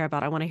absolutely want to hear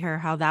about. I want to hear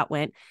how that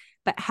went.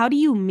 But how do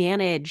you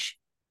manage,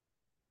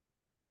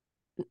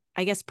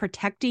 I guess,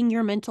 protecting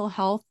your mental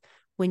health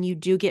when you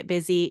do get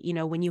busy,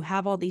 when you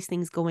have all these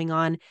things going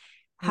on?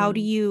 How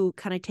do you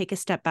kind of take a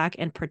step back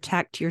and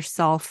protect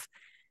yourself,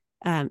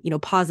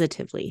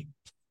 positively?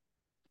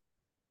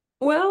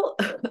 Well,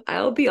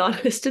 I'll be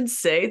honest and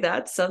say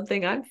that's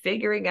something I'm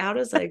figuring out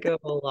as I go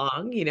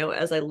along.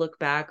 As I look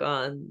back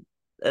on,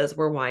 as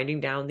we're winding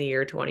down the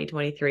year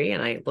 2023,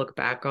 and I look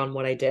back on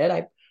what I did,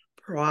 I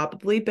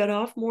probably bit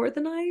off more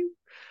than I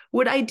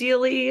would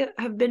ideally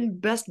have been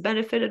best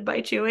benefited by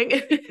chewing.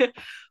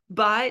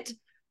 But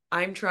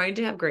I'm trying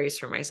to have grace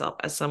for myself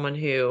as someone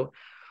who,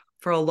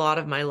 for a lot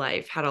of my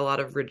life, had a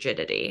lot of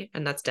rigidity.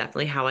 And that's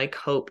definitely how I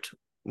coped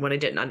when I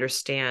didn't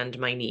understand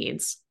my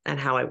needs and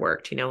how I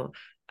worked.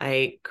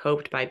 I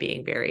coped by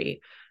being very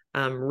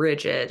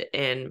rigid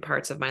in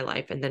parts of my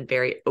life and then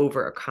very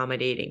over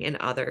accommodating in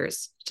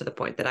others, to the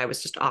point that I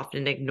was just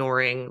often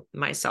ignoring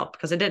myself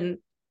because I didn't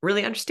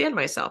really understand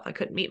myself. I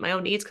couldn't meet my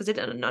own needs because I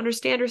didn't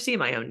understand or see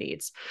my own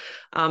needs.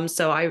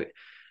 So I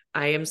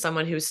am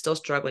someone who's still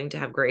struggling to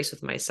have grace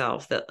with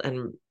myself,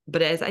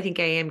 but as I think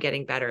I am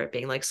getting better at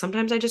being like,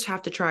 sometimes I just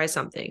have to try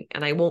something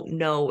and I won't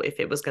know if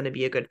it was going to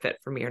be a good fit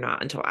for me or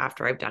not until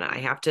after I've done it. I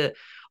have to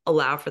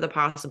allow for the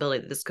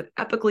possibility that this could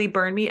epically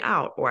burn me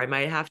out, or I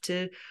might have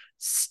to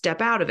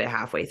step out of it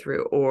halfway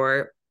through,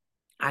 or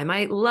I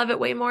might love it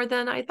way more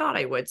than I thought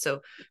I would.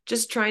 So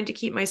just trying to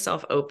keep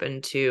myself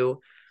open to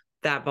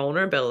that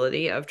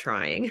vulnerability of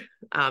trying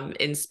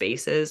in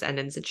spaces and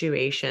in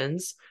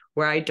situations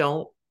where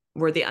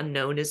where the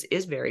unknown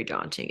is very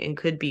daunting and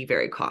could be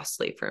very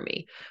costly for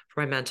me,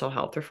 for my mental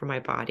health or for my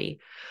body.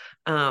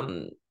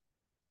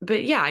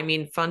 But yeah, I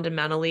mean,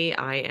 fundamentally,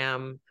 I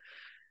am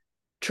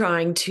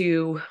trying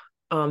to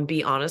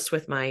be honest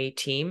with my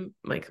team,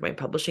 like my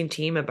publishing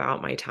team,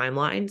 about my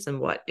timelines and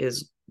what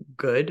is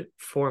good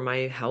for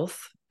my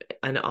health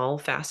and all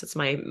facets,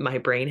 my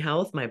brain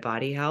health, my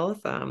body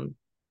health. I'm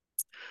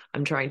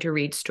trying to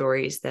read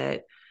stories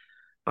that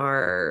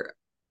are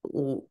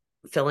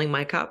filling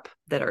my cup,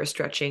 that are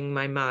stretching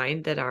my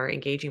mind, that are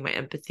engaging my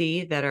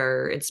empathy, that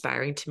are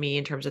inspiring to me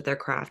in terms of their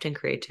craft and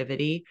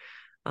creativity,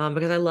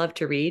 because I love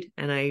to read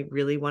and I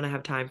really want to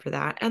have time for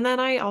that. And then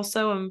I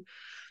also am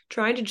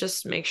trying to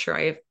just make sure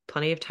I have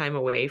plenty of time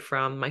away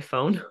from my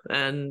phone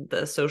and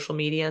the social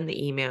media and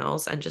the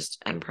emails, and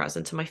just am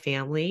present to my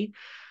family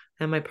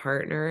and my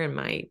partner and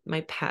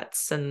my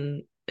pets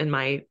and in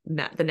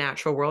the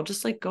natural world,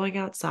 just like going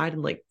outside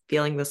and like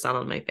feeling the sun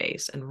on my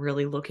face and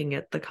really looking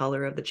at the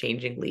color of the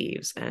changing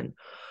leaves and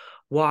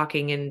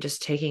walking and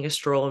just taking a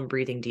stroll and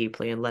breathing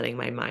deeply and letting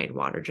my mind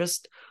wander.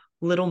 Just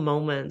little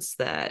moments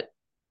that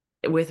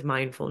with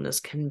mindfulness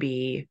can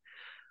be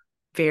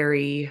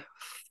very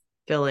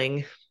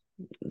filling.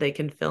 They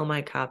can fill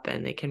my cup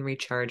and they can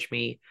recharge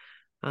me.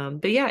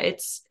 But yeah,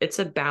 it's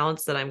a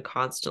balance that I'm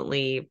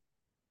constantly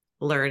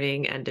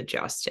learning and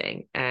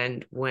adjusting.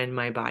 And when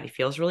my body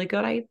feels really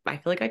good, I feel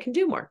like I can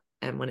do more.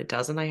 And when it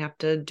doesn't, I have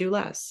to do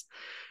less.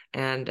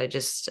 And I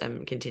just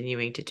am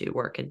continuing to do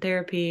work in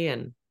therapy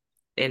and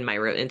in my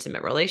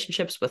intimate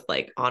relationships with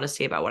like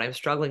honesty about what I'm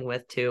struggling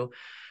with, to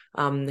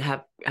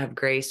have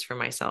grace for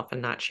myself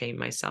and not shame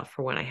myself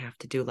for when I have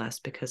to do less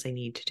because I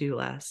need to do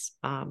less.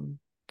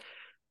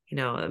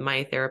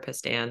 My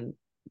therapist and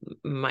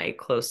my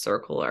close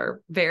circle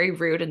are very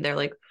rude, and they're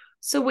like,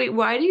 so wait,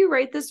 why do you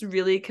write this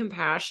really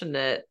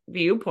compassionate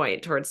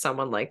viewpoint towards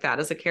someone like that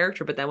as a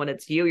character? But then when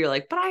it's you're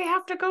like, but I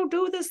have to go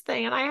do this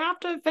thing and I have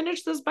to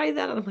finish this by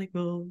then. And I'm like,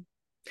 well,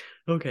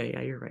 okay,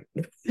 yeah, you're right.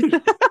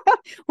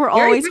 We're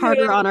always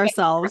harder on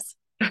ourselves.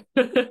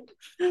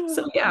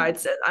 So yeah,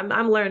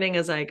 I'm learning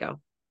as I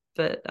go.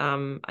 But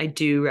I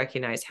do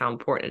recognize how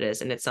important it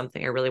is. And it's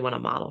something I really want to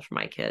model for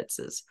my kids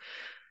is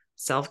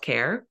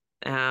self-care,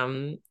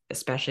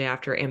 especially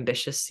after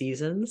ambitious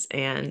seasons.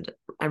 And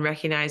I'm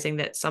recognizing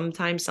that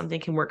sometimes something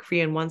can work for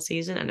you in one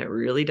season and it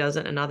really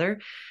doesn't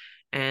another.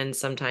 And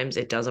sometimes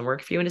it doesn't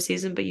work for you in a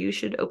season, but you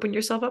should open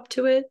yourself up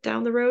to it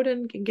down the road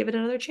and give it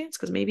another chance,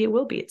 because maybe it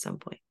will be at some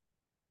point.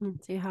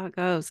 Let's see how it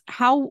goes.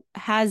 How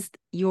has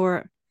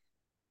your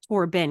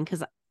tour been?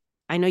 Because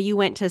I know you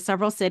went to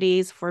several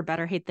cities for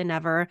Better Hate Than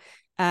Never.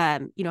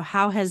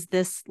 How has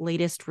this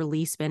latest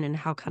release been, and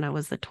how kind of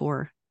was the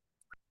tour?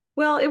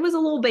 Well, it was a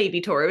little baby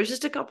tour. It was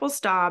just a couple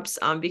stops,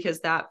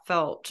 because that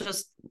felt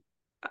just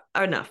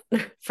enough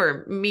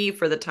for me,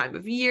 for the time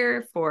of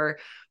year, for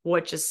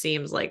what just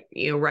seems like,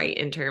 right,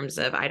 in terms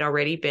of I'd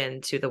already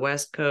been to the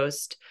West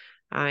Coast.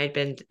 I'd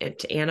been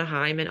to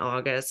Anaheim in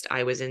August.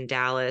 I was in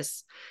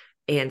Dallas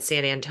and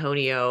San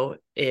Antonio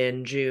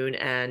in June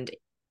and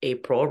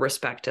April,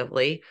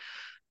 respectively.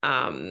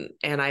 And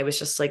I was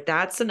just like,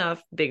 that's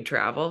enough big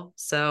travel.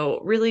 So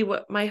really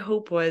what my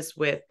hope was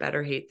with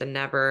Better Hate Than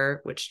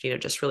Never, which,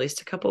 just released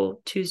a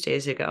couple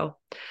Tuesdays ago,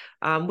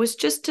 was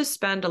just to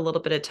spend a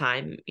little bit of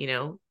time,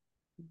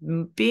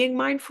 being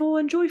mindful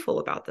and joyful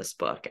about this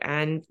book,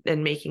 and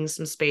making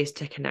some space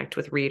to connect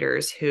with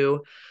readers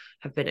who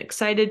have been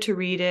excited to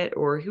read it,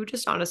 or who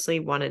just honestly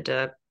wanted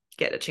to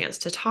get a chance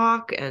to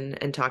talk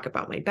and talk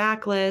about my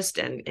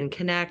backlist and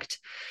connect.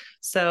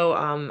 So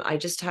I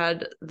just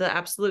had the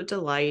absolute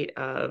delight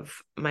of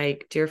my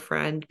dear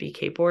friend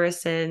BK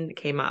Borison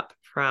came up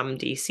from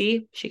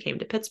DC. She came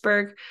to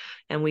Pittsburgh,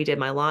 and we did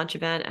my launch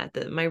event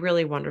at my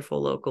really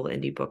wonderful local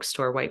indie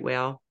bookstore, White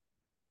Whale.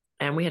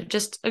 And we had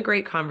just a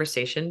great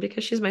conversation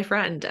because she's my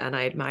friend and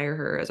I admire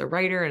her as a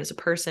writer and as a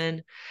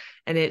person.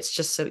 And it's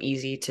just so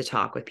easy to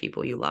talk with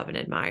people you love and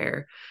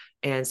admire.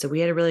 And so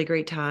we had a really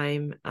great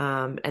time.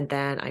 And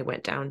then I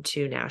went down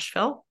to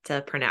Nashville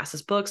to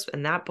Parnassus Books,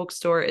 and that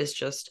bookstore is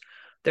just,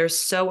 they're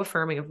so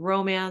affirming of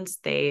romance.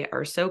 They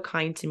are so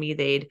kind to me.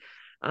 They'd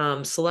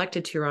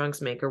selected Two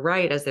Wrongs Make a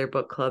Right as their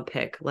book club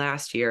pick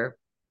last year.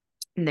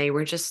 And they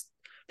were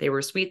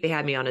sweet. They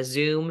had me on a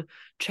Zoom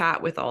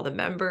chat with all the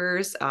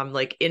members,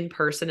 like in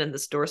person in the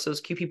store. So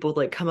those cute people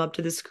would come up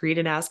to the screen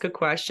and ask a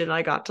question.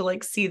 I got to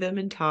see them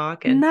and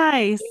talk, and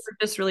Nice. they were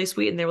just really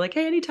sweet. And they were like,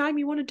 hey, anytime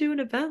you want to do an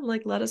event,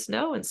 let us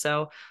know. And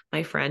so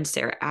my friend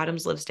Sarah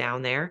Adams lives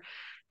down there,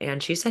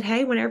 and she said,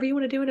 hey, whenever you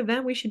want to do an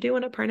event, we should do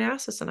one at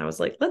Parnassus. And I was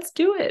like, let's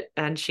do it.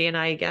 And she and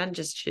I, again,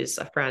 she's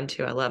a friend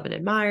who I love and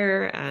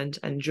admire and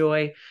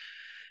enjoy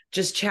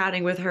just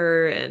chatting with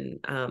her,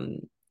 and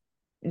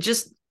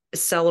just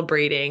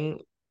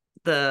celebrating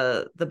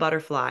the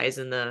butterflies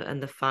and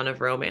the fun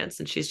of romance.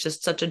 And she's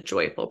just such a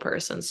joyful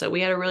person. So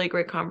we had a really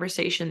great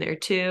conversation there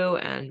too,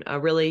 and a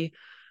really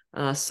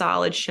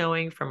solid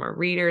showing from our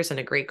readers, and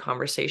a great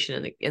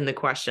conversation in the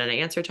question and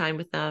answer time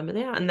with them.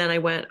 And then I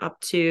went up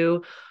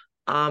to,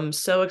 I'm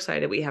so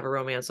excited. We have a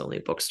romance only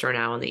bookstore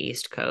now on the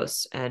East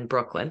Coast, and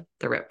Brooklyn,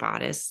 the Rip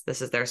Bodice.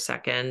 This is their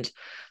second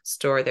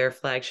store, their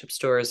flagship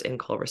stores in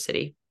Culver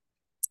City.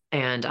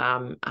 And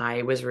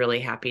I was really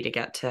happy to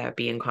get to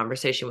be in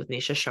conversation with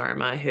Nisha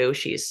Sharma, who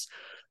she's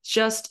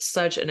just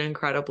such an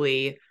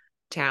incredibly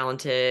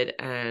talented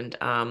and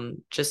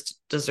just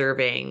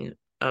deserving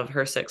of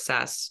her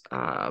success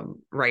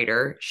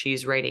writer.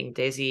 She's writing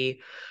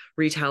Daisy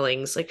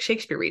retellings, like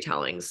Shakespeare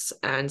retellings.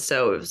 And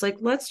so it was like,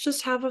 let's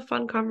just have a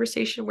fun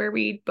conversation where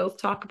we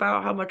both talk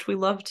about how much we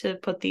love to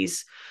put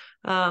these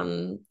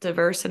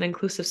diverse and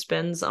inclusive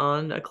spins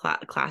on a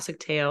classic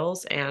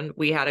tales. And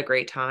we had a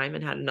great time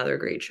and had another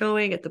great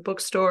showing at the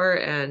bookstore.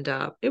 And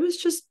it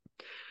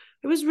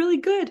was really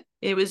good.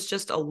 It was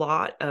just a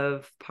lot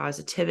of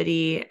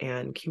positivity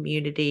and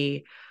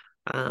community.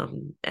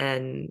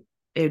 And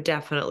it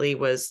definitely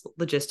was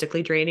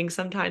logistically draining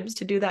sometimes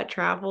to do that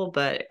travel,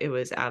 but it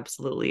was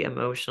absolutely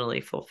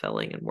emotionally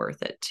fulfilling and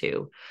worth it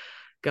to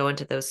go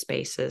into those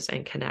spaces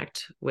and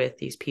connect with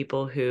these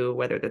people who,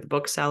 whether they're the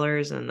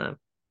booksellers and the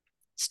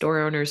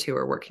store owners who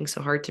are working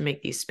so hard to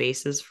make these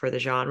spaces for the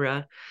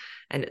genre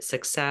and its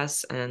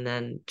success, and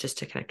then just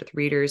to connect with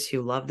readers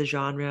who love the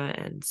genre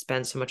and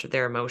spend so much of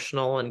their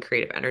emotional and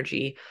creative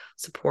energy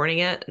supporting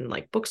it, and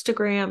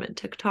Bookstagram and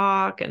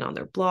TikTok and on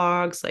their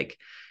blogs.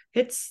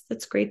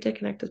 It's great to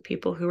connect with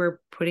people who are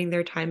putting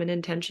their time and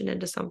intention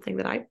into something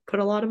that I put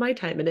a lot of my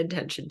time and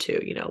intention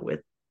to,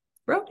 with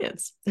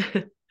romance.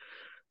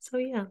 So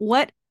yeah.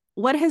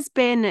 What has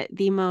been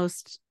the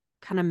most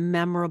kind of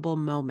memorable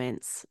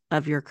moments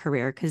of your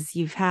career? Because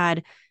you've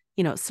had,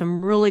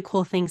 some really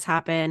cool things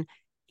happen.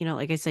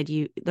 Like I said,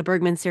 the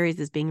Bergman series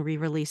is being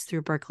re-released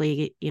through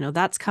Berkeley.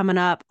 That's coming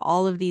up.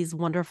 All of these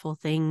wonderful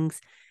things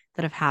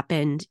that have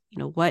happened.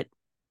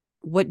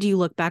 What do you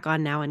look back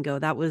on now and go,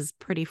 that was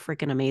pretty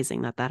freaking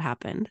amazing that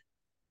happened?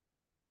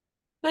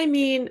 I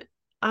mean,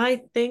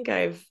 I think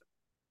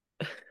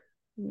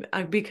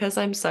because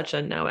I'm such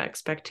a no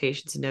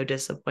expectations, no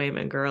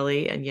disappointment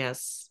girly. And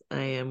yes,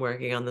 I am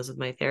working on this with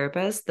my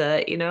therapist,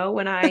 that,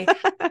 when I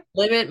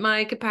limit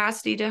my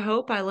capacity to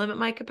hope, I limit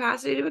my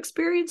capacity to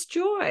experience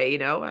joy,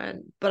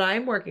 but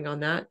I'm working on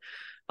that.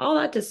 All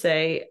that to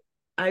say,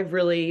 I've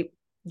really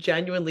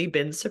genuinely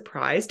been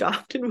surprised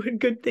often when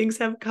good things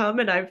have come,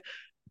 and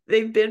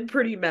they've been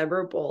pretty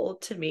memorable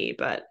to me.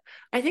 But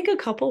I think a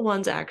couple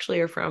ones actually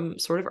are from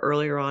sort of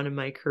earlier on in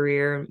my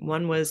career.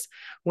 One was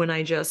when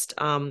I just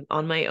on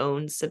my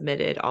own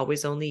submitted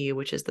Always Only You,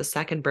 which is the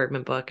second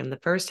Bergman book, and the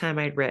first time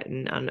I'd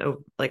written on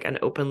an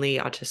openly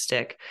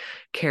autistic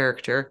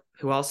character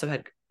who also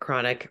had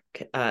chronic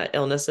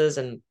illnesses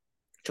and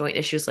joint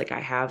issues like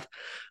I have.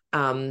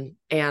 And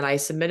I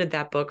submitted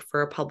that book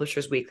for a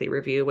Publishers Weekly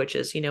review, which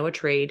is, a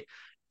trade.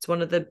 It's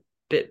one of the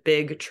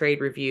big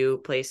trade review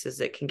places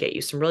that can get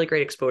you some really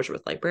great exposure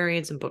with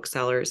librarians and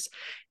booksellers.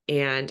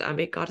 And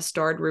it got a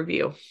starred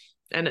review,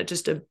 and it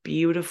just a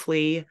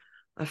beautifully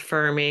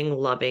affirming,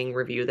 loving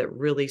review that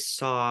really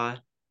saw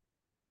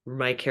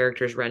my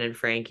characters, Ren and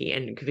Frankie.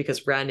 And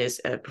because Ren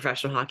is a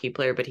professional hockey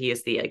player, but he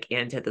is the like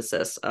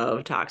antithesis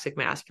of toxic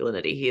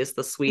masculinity. He is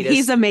the sweetest,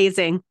 he's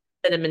amazing,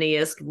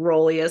 cinnamoniest,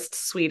 rolliest,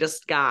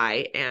 sweetest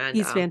guy. And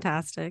he's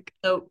fantastic.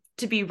 so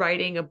to be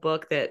writing a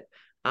book that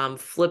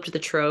flipped the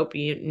trope,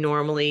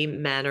 normally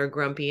men are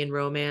grumpy in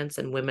romance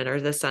and women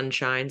are the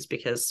sunshines,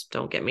 because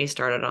don't get me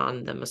started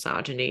on the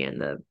misogyny and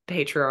the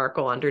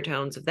patriarchal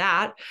undertones of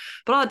that.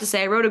 But I'll have to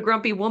say, I wrote a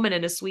grumpy woman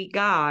and a sweet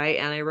guy,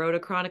 and I wrote a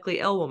chronically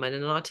ill woman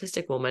and an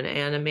autistic woman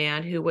and a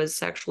man who was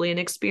sexually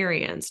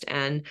inexperienced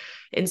and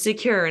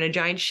insecure and a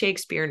giant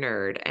Shakespeare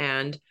nerd.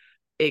 And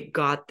it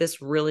got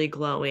this really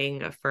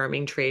glowing,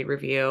 affirming trade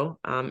review.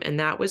 And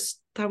that was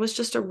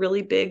just a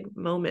really big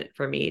moment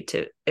for me.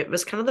 It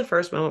was kind of the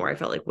first moment where I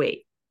felt like,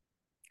 wait,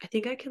 I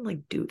think I can like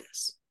do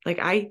this. Like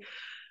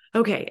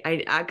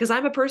because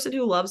I'm a person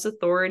who loves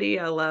authority.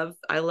 I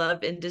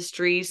love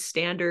industry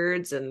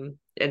standards, and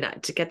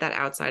to get that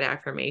outside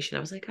affirmation,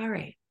 I was like, all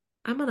right,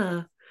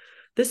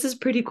 this is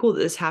pretty cool that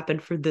this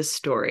happened for this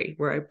story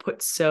where I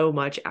put so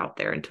much out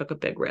there and took a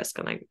big risk,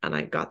 and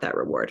I got that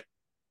reward.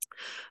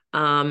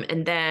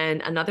 And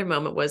then another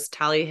moment was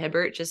Talia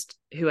Hibbert, just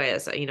who,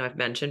 as I've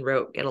mentioned,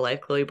 wrote Get a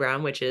Life, Chloe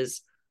Brown, which is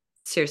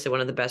seriously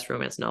one of the best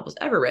romance novels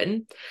ever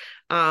written.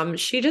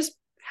 She just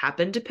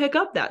happened to pick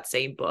up that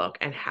same book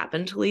and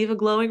happened to leave a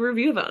glowing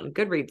review of it on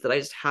Goodreads that I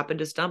just happened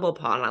to stumble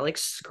upon. And I like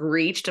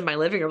screeched in my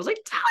living room. I was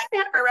like,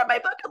 Talia never read my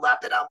book and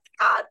loved it. Oh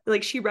my God.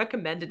 Like, she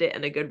recommended it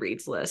in a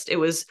Goodreads list.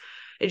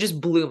 It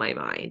just blew my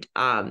mind.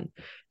 And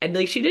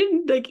like, she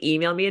didn't like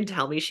email me and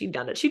tell me she'd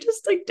done it. She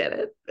just like did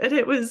it. And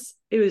it was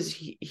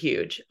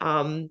huge.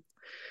 And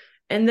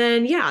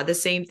then, the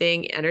same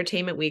thing,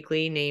 Entertainment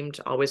Weekly named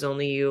Always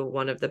Only You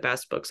one of the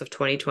best books of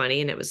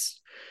 2020. And it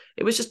was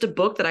just a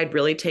book that I'd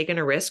really taken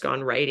a risk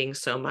on writing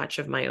so much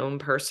of my own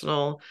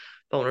personal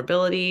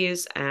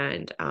vulnerabilities.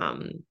 And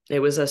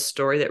it was a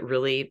story that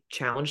really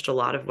challenged a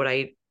lot of what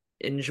I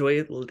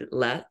enjoy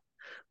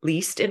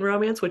least in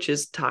romance, which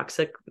is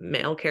toxic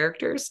male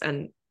characters.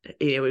 And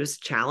it was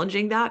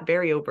challenging that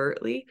very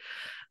overtly.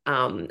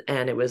 And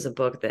it was a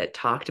book that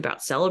talked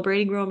about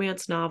celebrating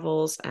romance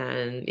novels.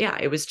 And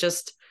it was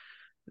just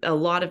a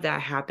lot of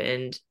that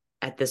happened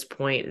at this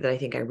point that I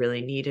think I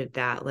really needed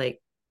that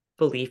like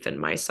belief in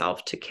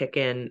myself to kick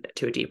in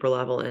to a deeper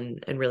level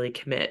and really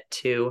commit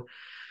to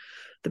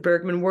the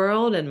Bergman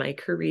world and my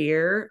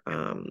career.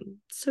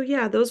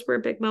 Those were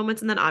big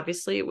moments. And then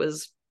obviously it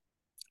was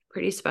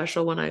pretty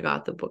special when I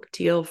got the book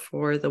deal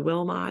for the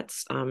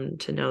Wilmots,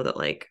 to know that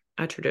like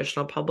a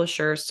traditional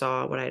publisher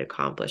saw what I'd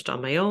accomplished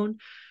on my own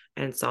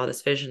and saw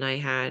this vision I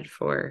had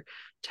for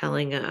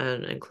telling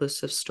an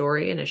inclusive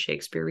story and a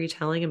Shakespeare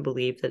retelling, and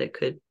believed that it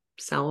could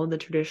sell in the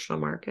traditional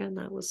market. And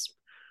that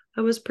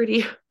was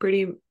pretty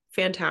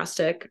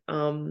fantastic.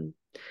 And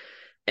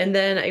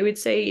then I would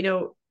say,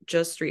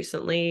 just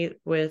recently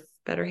with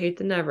Better Hate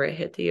Than Never, it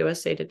hit the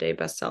USA Today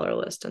bestseller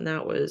list. And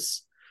that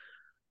was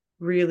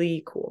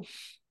really cool,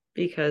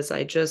 because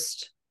I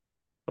just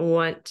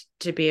want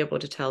to be able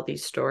to tell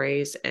these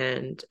stories.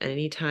 And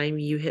anytime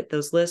you hit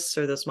those lists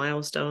or those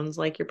milestones,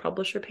 like, your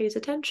publisher pays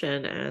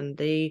attention and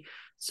they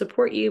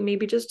support you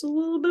maybe just a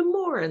little bit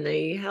more, and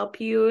they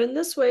help you in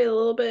this way a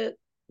little bit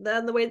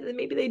than the way that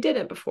maybe they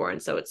didn't before.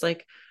 And so it's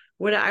like,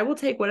 I will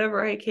take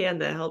whatever I can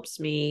that helps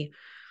me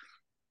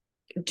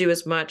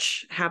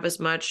have as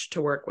much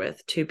to work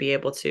with to be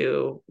able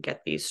to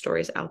get these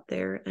stories out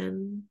there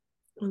and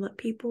let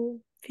people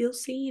feel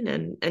seen,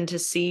 and to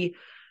see,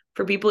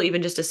 for people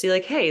even just to see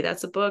like, hey,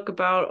 that's a book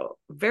about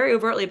very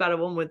overtly about a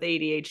woman with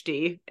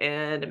ADHD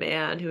and a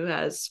man who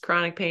has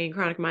chronic pain,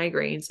 chronic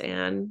migraines,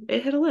 and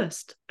it hit a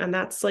list. And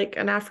that's like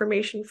an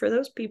affirmation for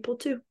those people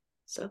too.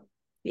 So,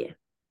 yeah.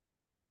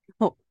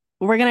 Well,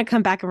 we're going to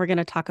come back and we're going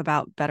to talk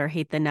about Better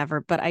Hate Than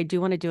Never, but I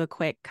do want to do a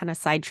quick kind of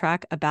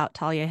sidetrack about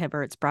Talia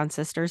Hibbert's Brown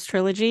Sisters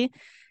trilogy.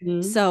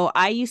 Mm-hmm. So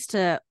I used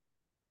to,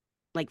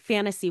 like,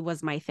 fantasy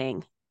was my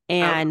thing.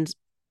 And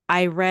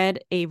I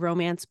read a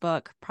romance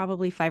book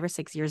probably 5 or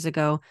 6 years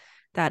ago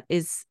that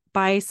is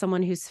by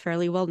someone who's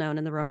fairly well known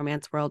in the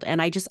romance world.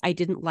 And I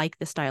didn't like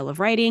the style of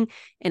writing,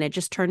 and it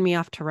just turned me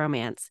off to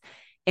romance.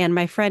 And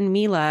my friend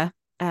Mila,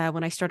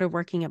 when I started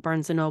working at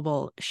Barnes &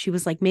 Noble, she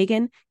was like,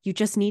 Megan, you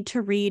just need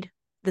to read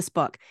this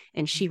book.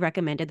 And she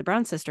recommended the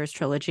Brown Sisters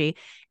trilogy.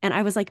 And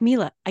I was like,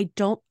 Mila, I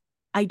don't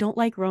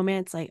like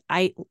romance. Like,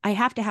 I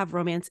have to have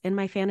romance in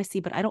my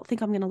fantasy, but I don't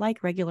think I'm going to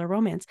like regular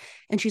romance.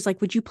 And she's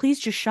like, would you please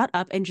just shut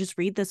up and just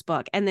read this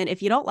book? And then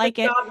if you don't like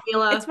it,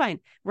 it's fine.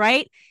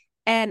 Right.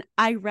 And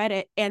I read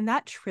it, and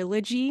that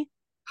trilogy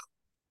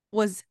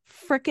was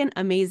freaking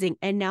amazing.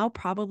 And now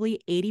probably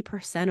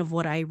 80% of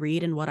what I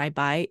read and what I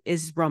buy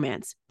is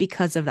romance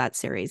because of that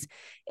series.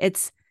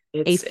 It's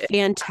a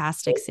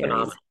fantastic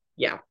series.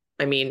 Yeah.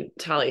 I mean,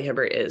 Talia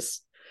Hibbert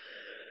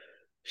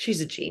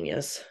she's a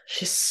genius.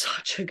 She's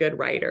such a good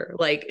writer.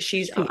 Like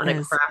she's She on a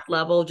is. craft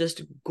level,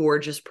 just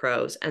gorgeous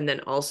prose, and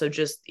then also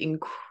just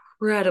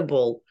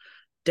incredible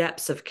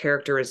depths of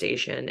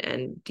characterization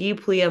and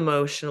deeply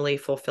emotionally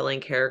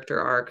fulfilling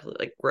character arc,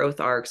 like growth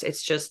arcs.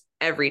 It's just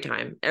every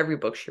time, every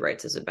book she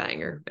writes is a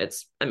banger.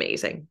 It's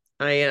amazing.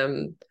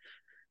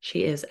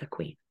 She is a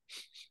queen.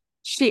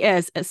 She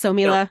is. So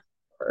We don't Mila, know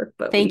her,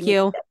 but thank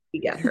you.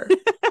 we get her.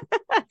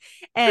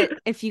 And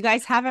if you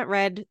guys haven't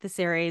read the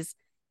series,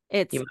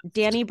 it's You must.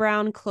 Danny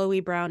Brown, Chloe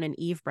Brown, and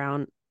Eve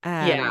Brown.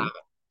 Yeah.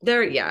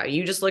 Yeah,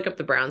 you just look up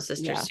the Brown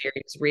Sisters Yeah,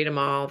 series, read them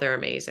all. They're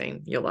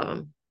amazing. You'll love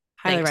them.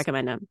 highly Thanks.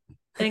 recommend them.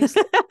 Thanks.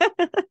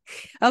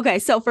 Okay,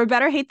 so for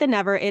Better Hate Than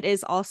Never, it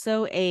is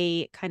also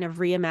a kind of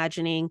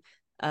reimagining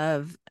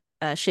of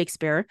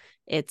Shakespeare.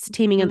 It's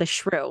Taming of the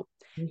Shrew.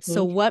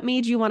 So, Mhm. what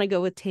made you want to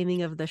go with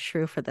Taming of the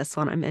Shrew for this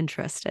one? I'm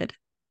interested.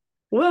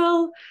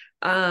 Well,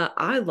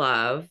 I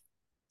love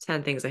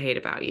 10 Things I Hate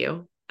About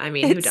You. I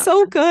mean, who It's doesn't?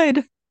 so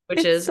good. Which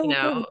It's is, so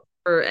good.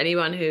 for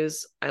anyone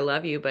who's, I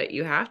love you, but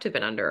you have to have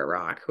been under a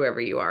rock,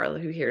 whoever you are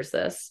who hears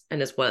this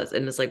and is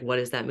like, what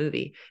is that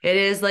movie? It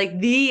is like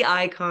the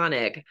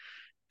iconic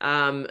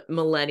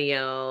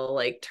millennial,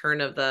 like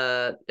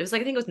it was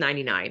like, I think it was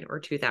 99 or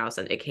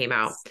 2000 it came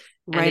out.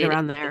 And Right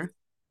around there.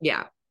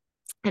 yeah.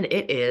 And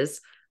it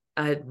is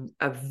a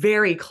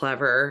very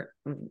clever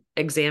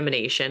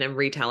examination and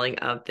retelling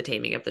of the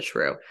Taming of the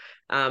Shrew.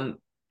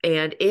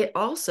 And it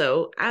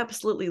also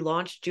absolutely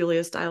launched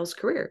Julia Stiles'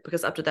 career,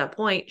 because up to that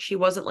point, she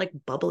wasn't like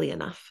bubbly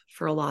enough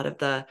for a lot of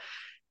the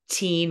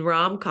teen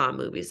rom-com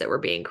movies that were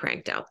being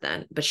cranked out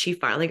then. But she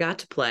finally got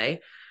to play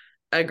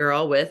a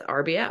girl with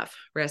RBF,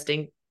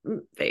 resting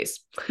face.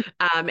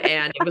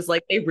 And it was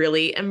like they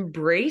really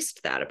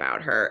embraced that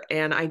about her.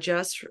 And I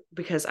just,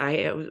 because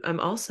I'm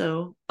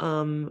also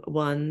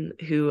one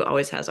who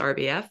always has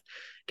RBF,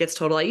 gets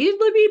told like, you'd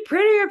be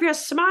prettier if you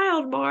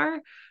smiled more.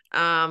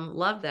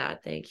 Love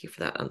that. Thank you for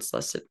that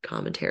unsolicited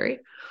commentary,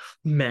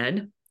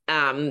 men.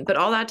 But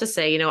all that to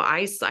say,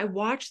 I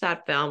watched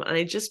that film and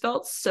I just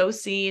felt so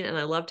seen, and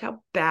I loved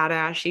how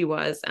badass she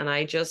was. And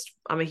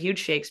I'm a huge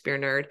Shakespeare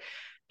nerd,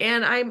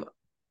 and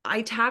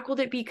I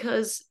tackled it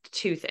because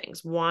two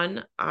things.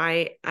 One,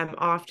 I am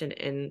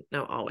often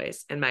no,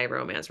 always in my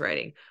romance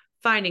writing,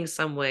 finding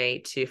some way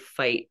to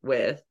fight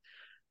with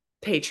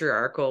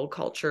patriarchal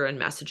culture and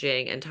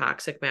messaging and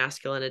toxic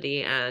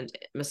masculinity and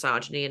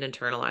misogyny and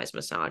internalized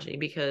misogyny,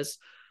 because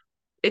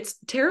it's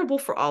terrible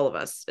for all of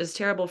us. It's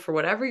terrible for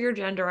whatever your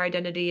gender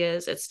identity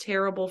is. It's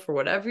terrible for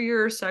whatever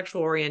your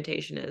sexual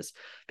orientation is,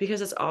 because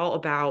it's all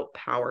about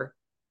power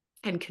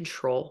and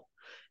control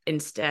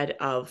instead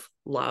of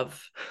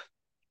love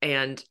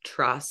and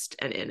trust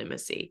and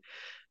intimacy.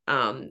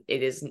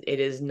 It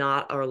is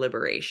not our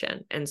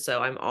liberation. And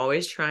so I'm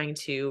always trying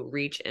to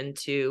reach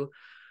into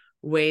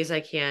ways I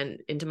can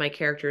into my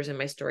characters and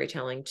my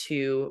storytelling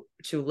to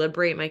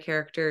liberate my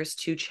characters,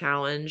 to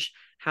challenge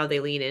how they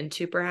lean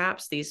into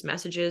perhaps these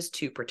messages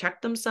to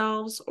protect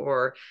themselves,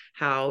 or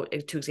how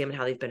to examine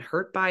how they've been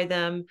hurt by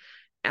them.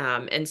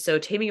 And so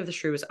Taming of the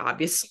Shrew is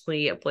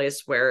obviously a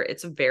place where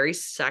it's a very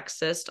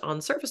sexist, on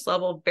the surface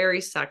level, very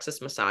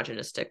sexist,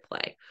 misogynistic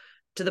play,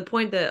 to the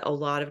point that a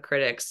lot of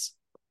critics,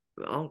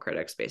 all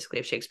critics basically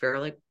of Shakespeare, are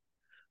like,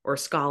 or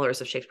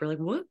scholars of Shakespeare, like,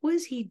 what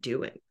was he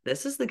doing?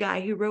 This is the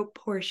guy who wrote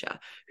Portia,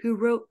 who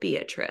wrote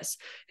Beatrice,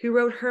 who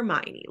wrote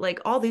Hermione,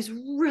 like all these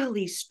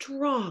really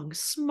strong,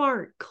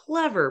 smart,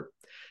 clever,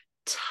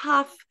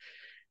 tough,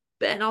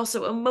 and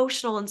also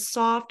emotional and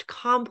soft,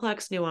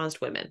 complex, nuanced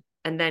women.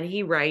 And then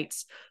he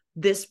writes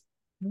this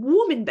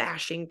woman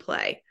bashing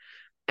play.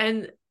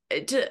 And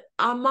to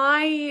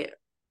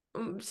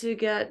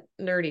get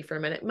nerdy for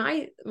a minute,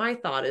 my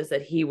thought is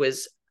that he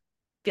was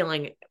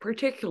feeling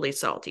particularly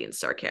salty and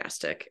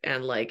sarcastic,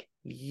 and like,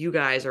 you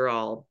guys are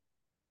all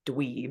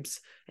dweebs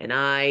and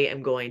I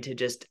am going to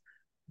just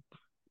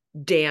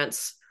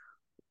dance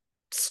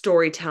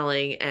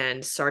storytelling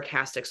and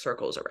sarcastic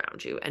circles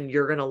around you, and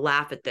you're going to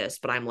laugh at this,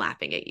 but I'm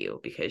laughing at you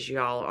because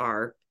y'all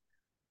are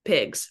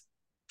pigs.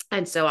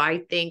 And so I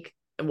think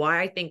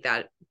why I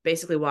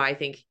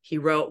think he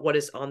wrote what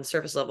is on the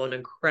surface level an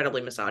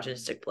incredibly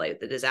misogynistic play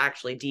that is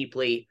actually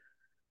deeply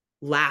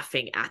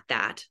laughing at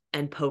that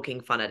and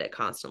poking fun at it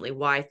constantly.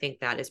 Why I think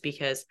that is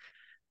because,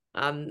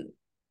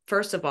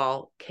 first of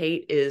all,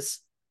 Kate is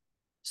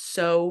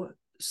so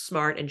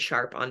smart and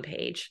sharp on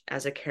page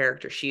as a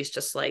character. She's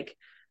just like,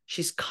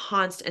 she's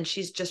constant, and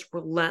she's just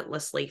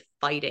relentlessly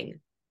fighting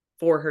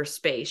for her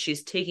space.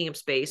 She's taking up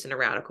space in a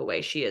radical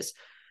way. She is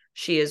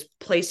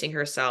placing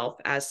herself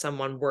as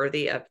someone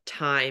worthy of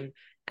time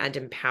and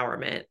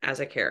empowerment as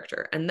a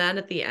character. And then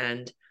at the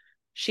end,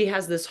 she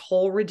has this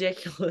whole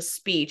ridiculous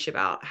speech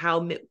about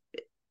how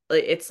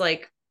it's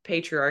like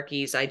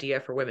patriarchy's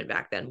idea for women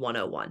back then,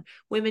 101.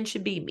 Women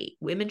should be meek.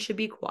 Women should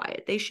be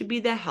quiet. They should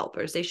be the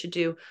helpers. They should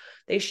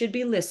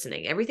be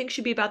listening. Everything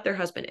should be about their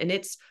husband. And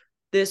it's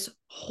this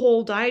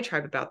whole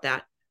diatribe about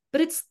that. But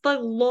it's the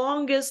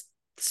longest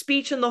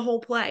speech in the whole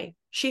play.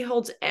 She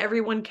holds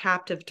everyone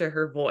captive to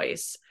her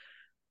voice.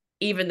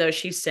 even though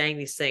she's saying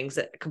these things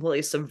that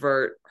completely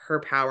subvert her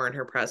power and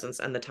her presence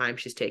and the time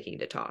she's taking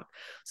to talk.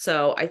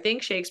 So I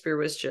think Shakespeare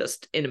was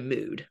just in a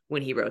mood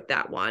when he wrote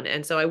that one.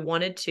 And so I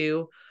wanted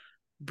to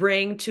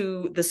bring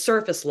to the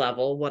surface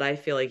level what I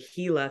feel like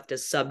he left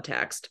as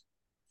subtext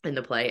in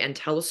the play and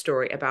tell a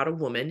story about a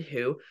woman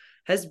who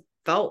has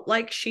felt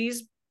like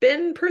she's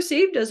been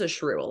perceived as a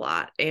shrew a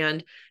lot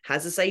and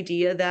has this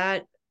idea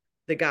that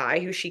the guy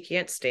who she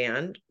can't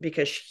stand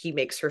because he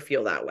makes her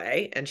feel that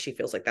way and she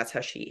feels like that's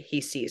how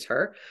he sees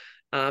her,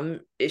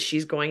 is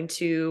she's going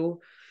to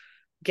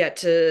get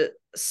to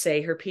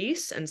say her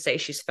piece and say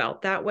she's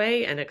felt that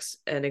way and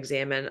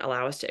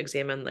allow us to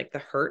examine like the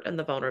hurt and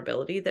the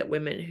vulnerability that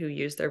women who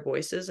use their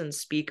voices and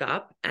speak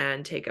up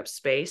and take up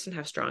space and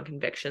have strong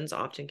convictions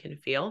often can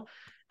feel,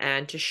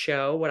 and to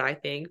show what I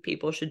think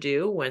people should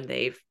do when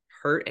they've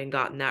hurt and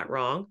gotten that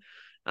wrong,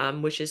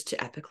 which is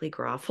to ethically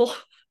grovel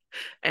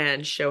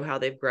and show how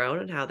they've grown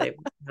and how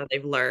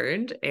they've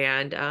learned.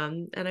 And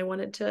I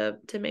wanted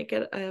to make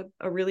it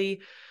a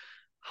really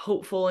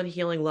hopeful and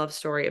healing love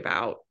story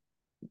about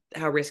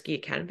how risky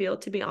it can feel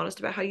to be honest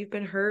about how you've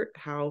been hurt,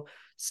 how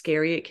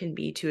scary it can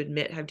be to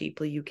admit how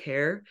deeply you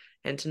care,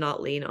 and to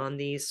not lean on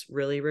these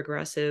really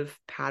regressive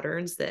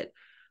patterns that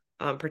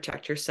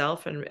protect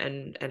yourself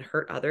and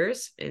hurt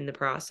others in the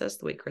process,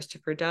 the way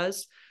Christopher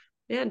does.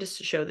 And just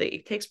to show that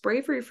it takes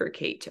bravery for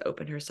Kate to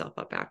open herself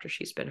up after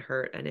she's been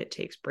hurt, and it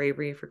takes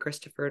bravery for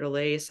Christopher to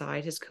lay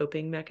aside his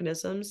coping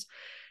mechanisms.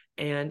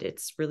 And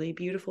it's really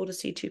beautiful to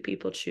see two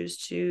people choose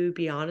to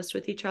be honest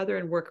with each other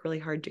and work really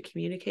hard to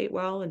communicate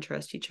well and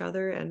trust each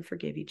other and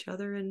forgive each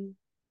other and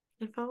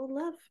fall in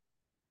love.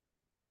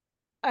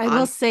 I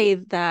will say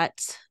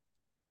that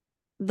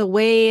the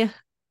way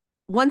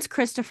once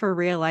Christopher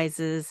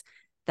realizes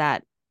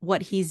that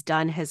what he's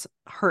done has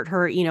hurt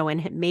her, you know,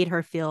 and made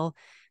her feel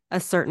a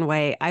certain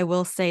way, I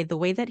will say the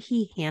way that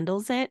he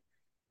handles it,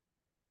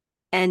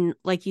 and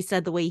like you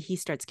said, the way he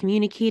starts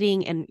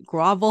communicating and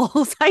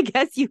grovels, I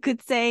guess you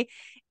could say,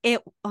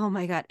 oh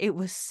my God, it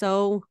was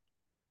so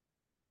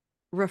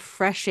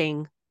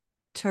refreshing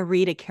to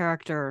read a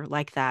character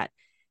like that,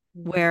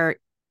 where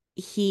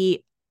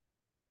he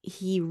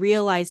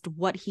realized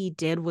what he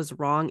did was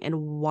wrong and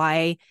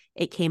why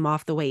it came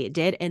off the way it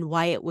did and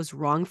why it was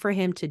wrong for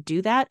him to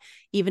do that,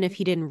 even if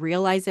he didn't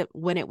realize it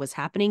when it was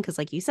happening. Because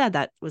like you said,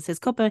 that was his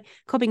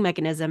coping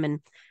mechanism and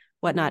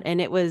whatnot.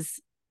 And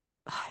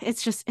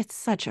it's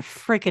such a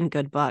freaking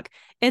good book.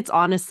 It's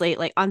honestly,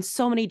 like, on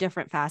so many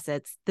different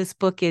facets, this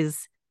book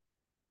it's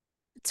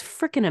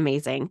freaking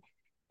amazing.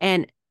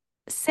 And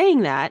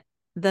saying that,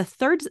 the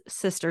third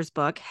sister's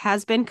book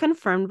has been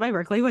confirmed by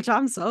Berkeley, which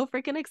I'm so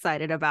freaking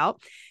excited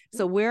about.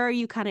 So where are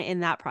you kind of in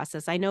that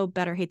process? I know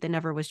Better Hate Than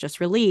Never was just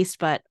released,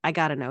 but I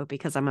gotta know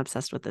because I'm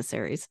obsessed with this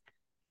series.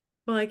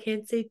 Well, I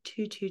can't say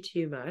too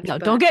much. No,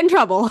 don't get in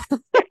trouble.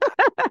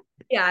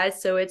 Yeah,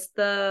 so it's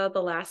the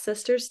last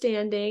sister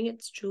standing.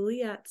 It's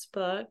Juliet's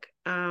book.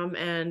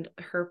 And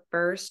the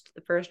first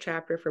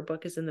chapter of her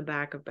book is in the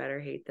back of Better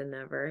Hate Than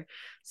Never.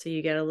 So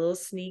you get a little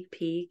sneak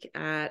peek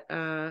at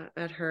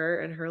her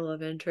and her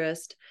love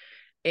interest.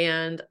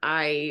 And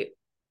I've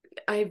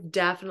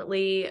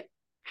definitely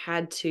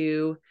had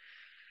to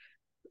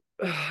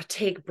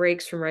take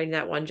breaks from writing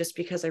that one just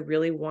because I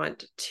really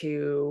want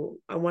to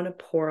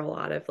pour a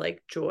lot of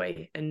like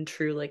joy and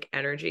true like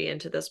energy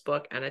into this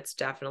book. And it's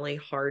definitely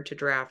hard to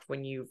draft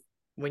when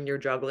you're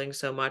juggling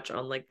so much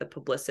on like the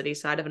publicity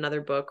side of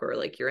another book, or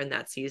like you're in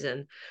that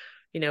season,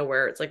 you know,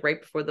 where it's like right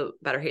before the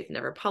Better Hate Than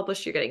Never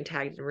published, you're getting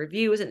tagged in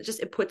reviews, and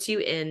it puts you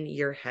in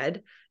your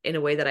head in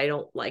a way that I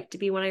don't like to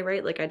be when I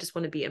write. Like, I just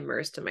want to be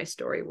immersed in my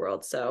story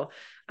world. So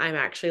I'm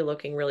actually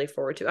looking really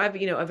forward to, I have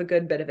a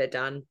good bit of it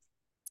done,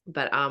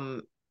 but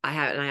I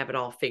have it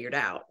all figured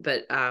out,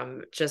 but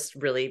just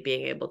really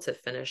being able to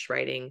finish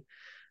writing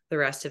the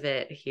rest of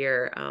it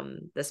here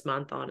this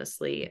month,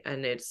 honestly.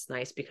 And it's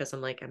nice because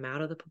I'm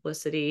out of the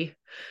publicity,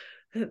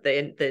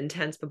 the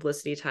intense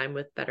publicity time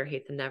with Better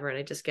Hate Than Never, and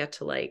I just get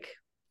to like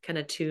kind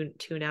of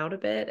tune out a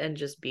bit and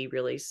just be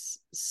really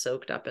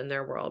soaked up in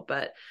their world.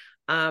 But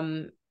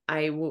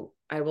I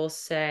will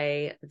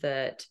say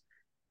that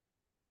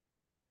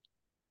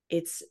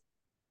it's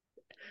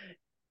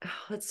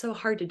so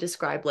hard to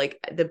describe. Like,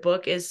 the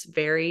book is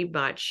very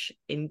much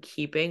in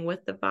keeping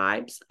with the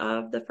vibes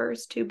of the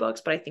first two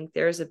books, but I think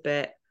there's a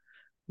bit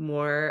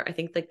more, I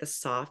think like the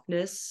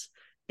softness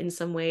in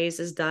some ways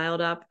is dialed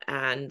up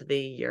and the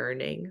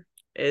yearning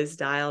is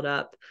dialed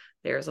up.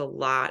 There's a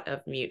lot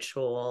of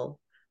mutual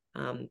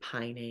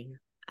pining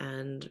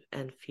and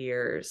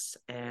fears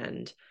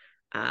and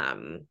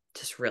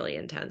just really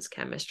intense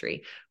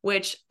chemistry,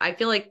 which I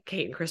feel like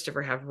Kate and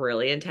Christopher have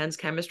really intense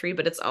chemistry,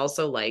 but it's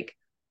also like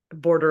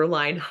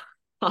borderline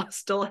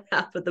hostile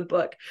half of the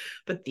book.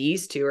 But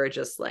these two are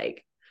just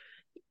like,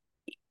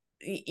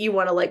 you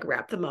want to like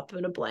wrap them up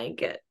in a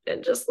blanket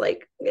and just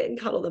like and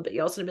cuddle them, but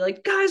you also want to be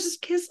like, guys,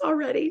 just kiss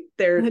already.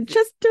 They're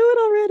just do it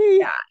already.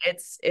 Yeah,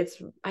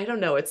 it's I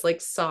don't know, it's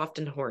like soft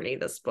and horny,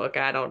 this book.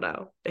 I don't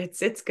know,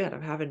 it's good.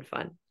 I'm having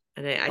fun,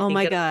 and I oh think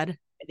my God,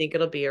 I think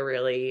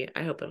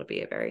I hope it'll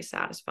be a very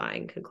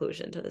satisfying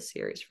conclusion to the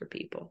series for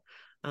people.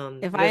 If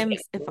I Because am, yeah,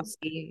 if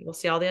we'll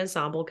see all the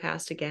ensemble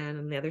cast again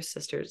and the other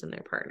sisters and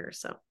their partners.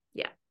 So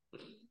yeah.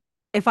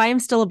 if I am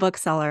still a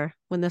bookseller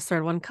when this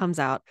third one comes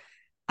out,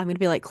 I'm going to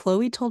be like,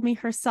 Chloe told me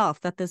herself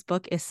that this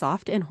book is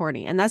soft and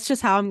horny. And that's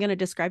just how I'm going to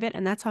describe it.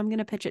 And that's how I'm going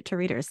to pitch it to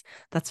readers.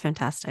 That's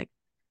fantastic.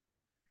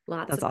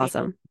 Lots That's of pain,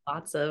 awesome.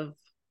 lots of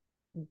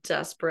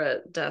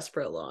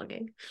desperate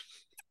longing.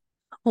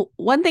 Well,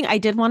 one thing I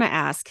did want to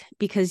ask,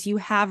 because you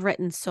have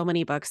written so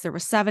many books, there were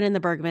 7 in the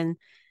Bergman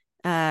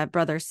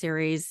Brothers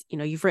series. You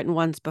know, you've written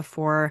ones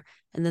before,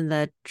 and then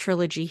the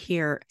trilogy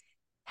here.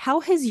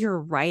 How has your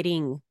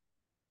writing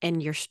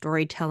and your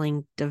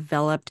storytelling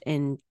developed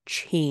and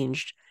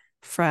changed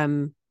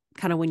from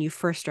kind of when you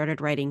first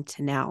started writing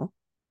to now?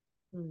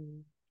 Hmm.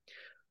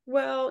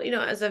 Well,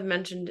 as I've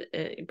mentioned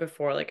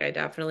before, like I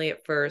definitely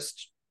at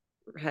first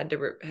had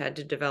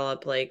to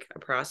develop like a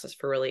process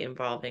for really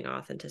involving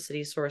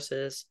authenticity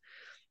sources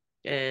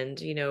and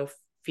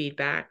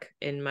feedback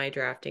in my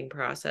drafting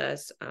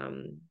process,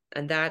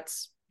 and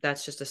that's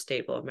just a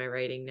staple of my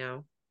writing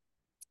now.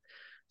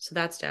 So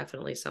that's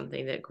definitely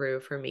something that grew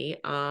for me.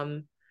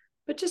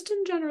 But just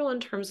in general, in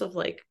terms of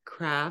like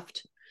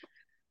craft,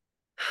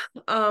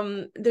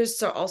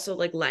 there's also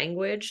like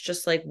language,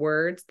 just like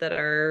words that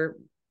are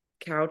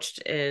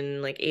couched in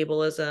like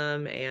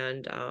ableism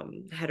and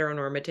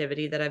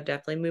heteronormativity that I've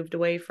definitely moved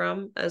away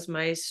from as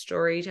my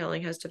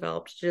storytelling has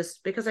developed,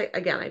 just because I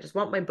just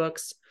want my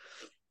books.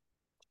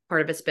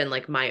 Part of it's been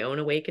like my own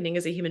awakening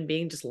as a human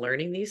being, just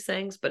learning these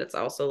things, but it's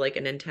also like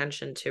an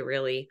intention to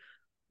really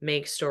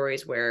make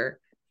stories where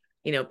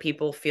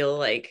people feel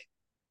like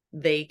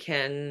they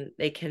can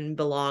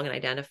belong and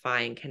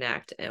identify and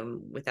connect,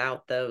 and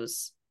without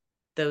those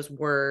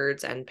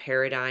words and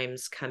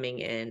paradigms coming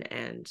in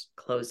and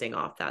closing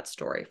off that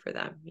story for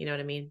them. You know what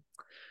I mean?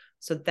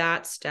 So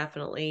that's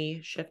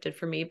definitely shifted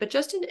for me. But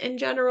just in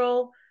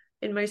general,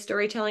 in my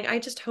storytelling, I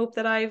just hope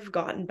that I've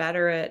gotten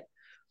better at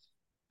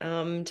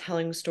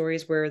telling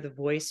stories where the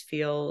voice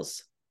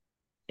feels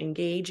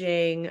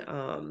engaging,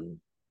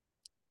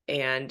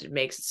 and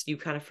makes you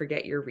kind of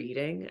forget you're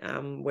reading,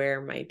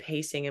 where my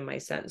pacing and my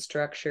sentence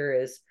structure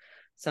is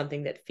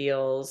something that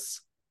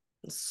feels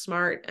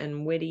smart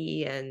and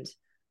witty and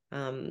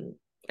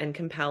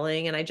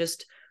compelling. And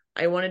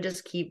I want to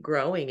just keep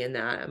growing in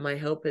that. And my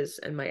hope is,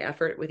 and my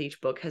effort with each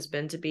book has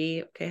been to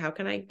be, okay, how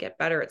can I get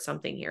better at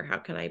something here? How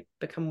can I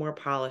become more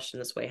polished in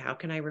this way? How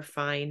can I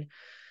refine?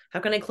 How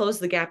can I close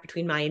the gap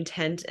between my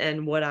intent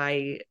and what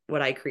I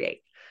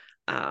create?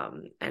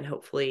 And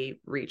hopefully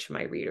reach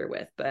my reader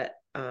with. But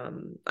I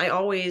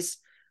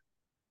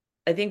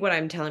think what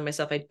I'm telling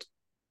myself,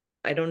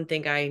 I don't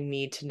think I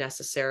need to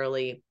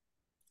necessarily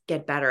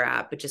get better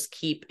at, but just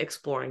keep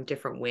exploring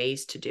different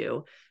ways to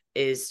do,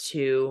 is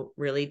to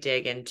really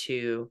dig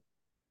into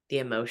the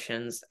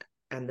emotions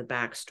and the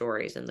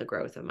backstories and the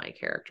growth of my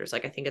characters.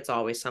 Like, I think it's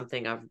always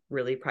something I've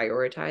really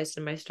prioritized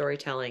in my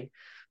storytelling,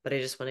 but I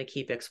just want to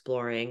keep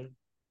exploring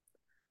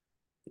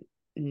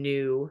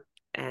new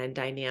and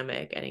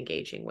dynamic and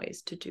engaging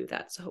ways to do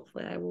that. So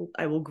hopefully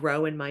I will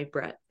grow in my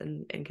breadth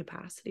and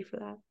capacity for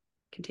that.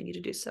 Continue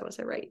to do so as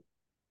I write.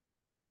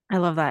 I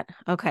love that.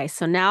 Okay,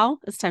 so now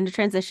it's time to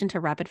transition to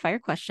rapid fire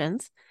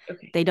questions.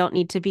 Okay.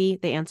 The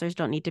answers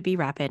don't need to be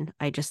rapid.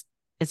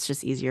 It's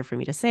just easier for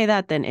me to say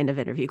that than end of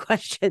interview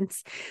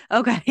questions.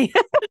 Okay.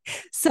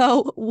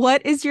 So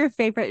what is your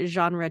favorite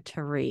genre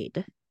to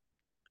read?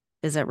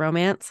 Is it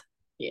romance?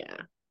 Yeah.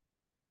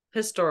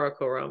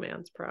 Historical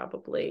romance,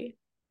 probably.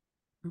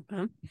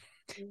 Okay.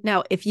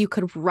 Now, if you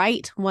could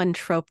write one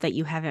trope that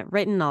you haven't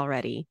written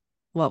already,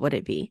 what would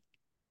it be?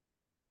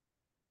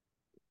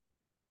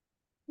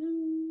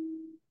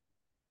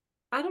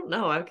 I don't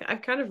know.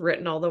 I've kind of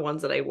written all the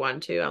ones that I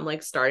want to. I'm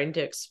like starting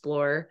to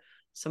explore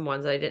some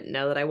ones I didn't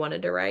know that I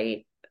wanted to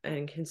write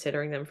and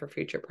considering them for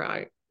future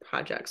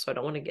projects. So I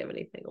don't want to give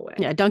anything away.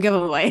 Yeah, don't give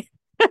them away.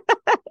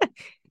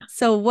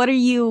 So what are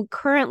you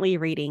currently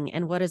reading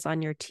and what is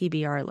on your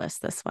TBR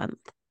list this month?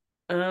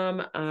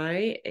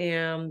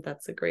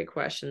 That's a great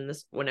question.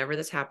 Whenever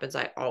this happens,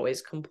 I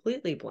always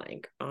completely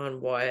blank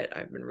on what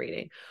I've been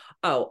reading.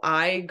 Oh,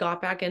 I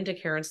got back into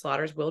Karen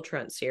Slaughter's Will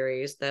Trent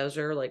series. Those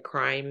are like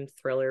crime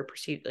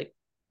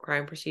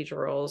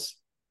procedurals,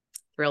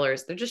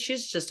 thrillers.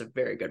 She's just a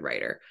very good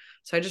writer.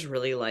 So I just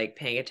really like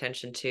paying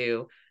attention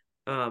to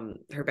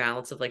her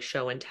balance of like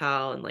show and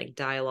tell and like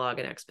dialogue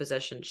and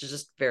exposition. She's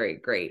just a very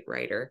great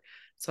writer.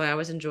 So I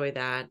always enjoy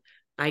that.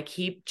 I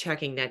keep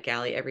checking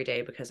NetGalley every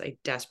day because I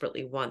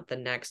desperately want the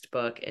next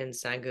book in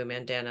Sangu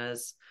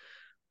Mandana's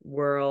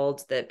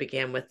world that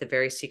began with The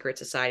Very Secret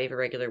Society of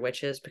Irregular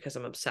Witches, because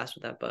I'm obsessed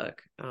with that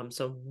book.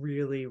 So I'm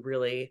really,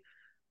 really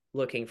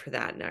looking for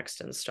that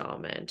next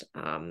installment.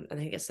 I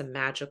think it's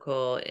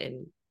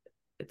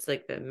it's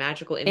like the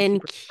magical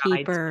innkeeper's guide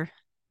Innkeeper.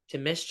 to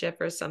mischief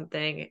or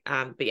something.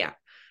 But yeah,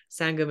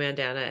 Sangu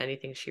Mandana,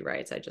 anything she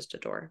writes, I just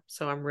adore.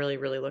 So I'm really,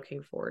 really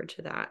looking forward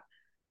to that.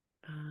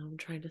 I'm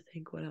trying to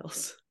think what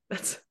else.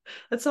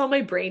 That's all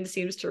my brain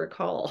seems to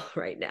recall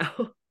right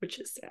now, which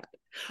is sad.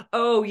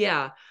 Oh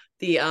yeah.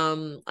 The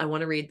I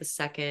want to read the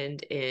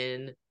second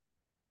in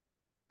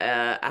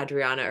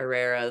Adriana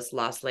Herrera's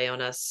Las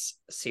Leonas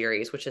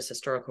series, which is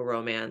historical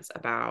romance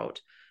about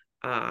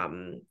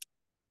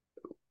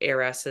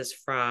heiresses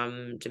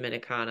from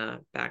Dominicana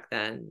back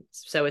then.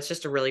 So it's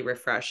just a really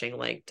refreshing,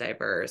 like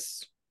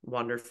diverse,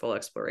 wonderful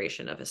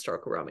exploration of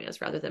historical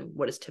romance rather than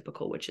what is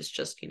typical, which is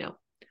just,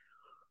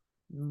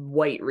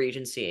 white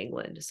Regency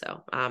England.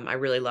 So I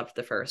really loved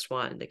the first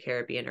one, The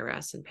Caribbean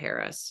Heiress in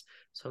Paris.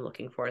 So I'm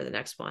looking forward to the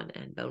next one.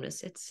 And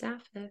bonus, it's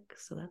sapphic.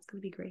 So that's going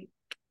to be great.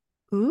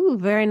 Ooh,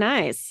 very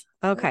nice.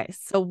 Okay.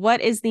 So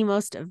what is the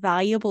most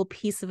valuable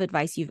piece of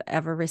advice you've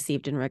ever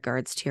received in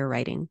regards to your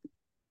writing?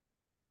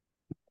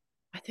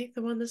 I think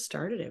the one that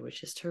started it,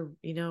 which is to,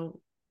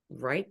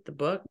 write the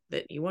book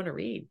that you want to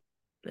read.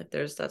 If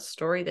there's that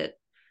story that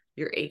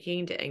you're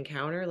aching to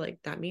encounter, like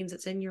that means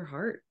it's in your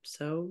heart.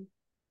 So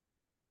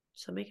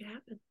make it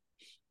happen.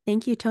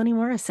 Thank you, Toni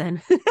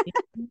Morrison.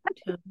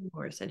 Toni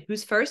Morrison,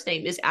 whose first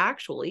name is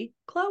actually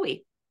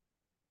Chloe.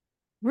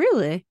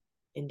 Really?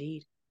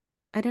 Indeed.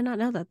 I did not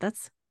know that.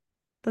 That's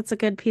a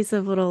good piece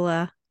of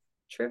little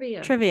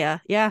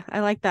trivia. Yeah, I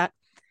like that.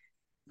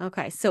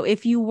 Okay, so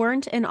if you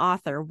weren't an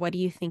author, what do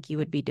you think you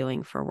would be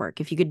doing for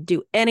work? If you could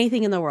do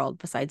anything in the world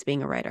besides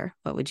being a writer,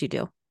 what would you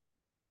do?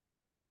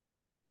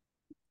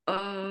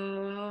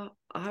 I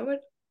would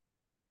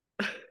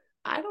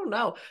I don't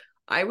know.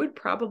 I would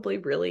probably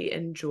really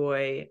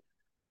enjoy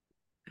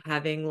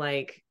having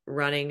like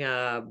running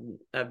a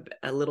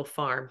little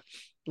farm,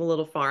 a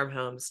little farm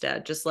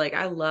homestead. Just like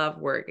I love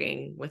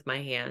working with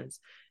my hands.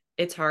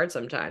 It's hard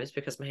sometimes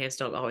because my hands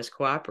don't always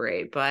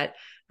cooperate, but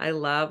I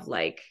love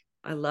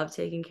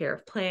taking care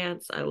of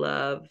plants. I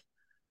love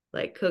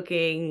like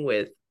cooking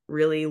with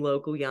really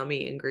local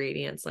yummy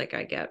ingredients. Like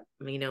I get,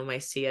 my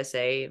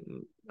CSA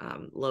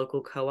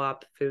local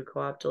food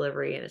co-op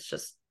delivery, and it's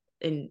just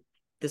in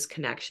this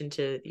connection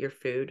to your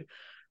food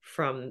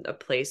from a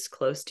place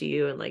close to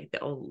you and like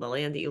the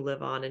land that you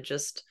live on. And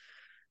just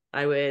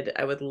I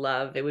would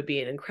love, it would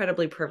be an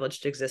incredibly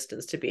privileged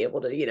existence to be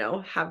able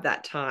to have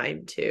that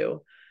time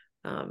to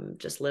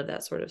just live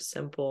that sort of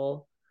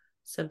simple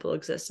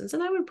existence.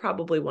 And I would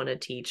probably want to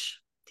teach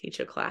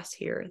a class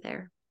here or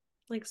there,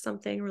 like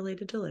something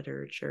related to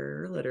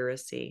literature or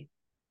literacy.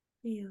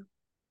 Yeah.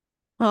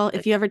 Well,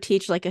 if you ever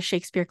teach like a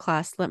Shakespeare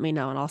class, let me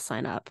know and I'll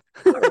sign up.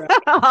 All right.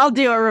 I'll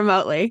do it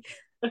remotely.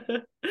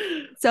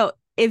 So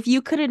if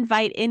you could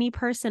invite any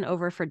person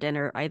over for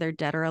dinner, either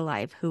dead or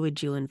alive, who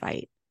would you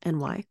invite and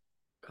why?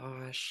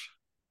 Gosh,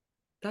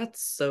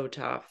 that's so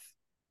tough.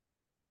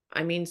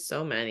 I mean,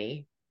 so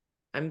many.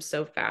 I'm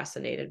so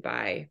fascinated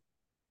by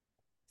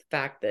the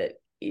fact that,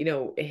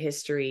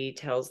 history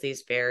tells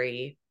these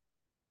very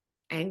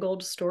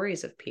angled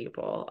stories of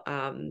people.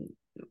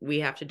 We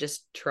have to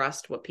just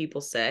trust what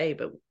people say,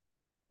 but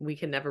we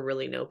can never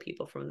really know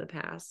people from the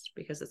past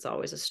because it's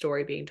always a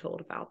story being told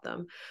about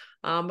them.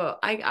 But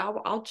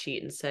I'll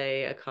cheat and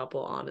say a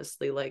couple,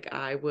 honestly. Like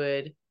I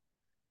would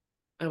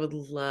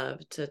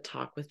love to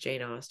talk with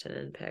Jane Austen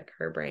and pick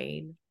her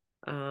brain.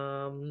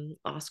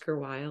 Oscar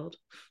Wilde.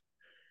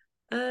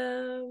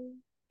 Who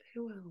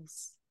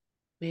else?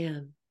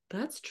 Man,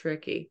 that's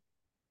tricky.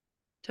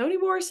 Toni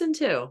Morrison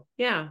too.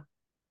 Yeah.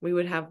 We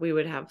would have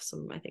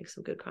some, I think,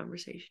 some good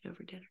conversation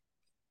over dinner.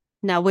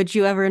 Now, would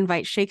you ever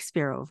invite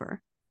Shakespeare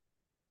over?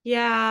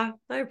 Yeah,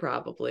 I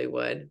probably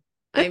would.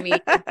 I mean,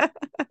 but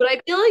I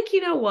feel like,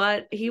 you know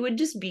what? He would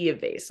just be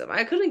evasive.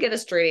 I couldn't get a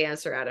straight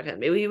answer out of him.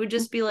 Maybe he would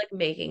just be like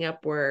making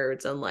up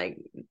words and like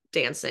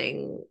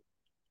dancing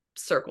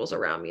circles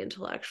around me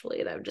intellectually,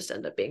 and I would just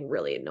end up being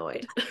really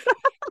annoyed.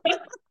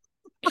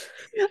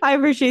 I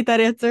appreciate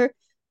that answer.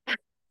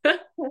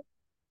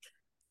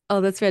 Oh,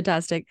 that's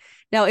fantastic.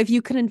 Now, if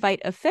you could invite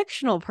a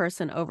fictional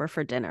person over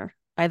for dinner,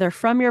 either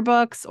from your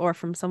books or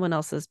from someone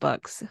else's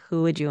books,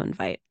 who would you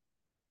invite?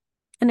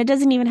 And it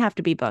doesn't even have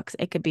to be books.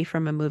 It could be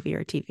from a movie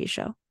or TV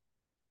show.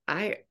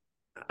 I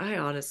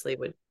honestly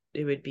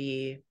it would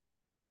be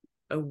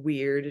a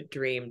weird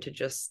dream to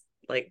just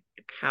like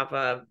have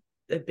a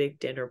big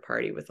dinner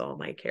party with all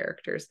my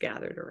characters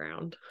gathered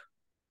around.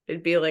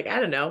 It'd be like, I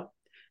don't know,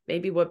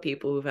 maybe what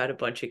people who've had a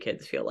bunch of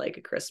kids feel like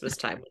at Christmas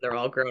time when they're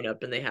all grown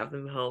up and they have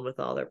them home with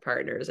all their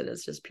partners and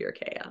it's just pure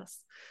chaos.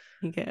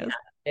 Okay.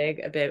 Yeah,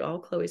 a big all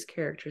Chloe's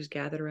characters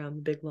gathered around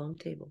the big long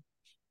table.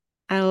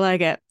 I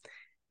like it.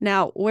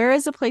 Now, where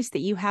is a place that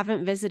you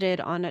haven't visited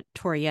on a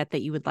tour yet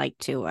that you would like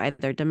to,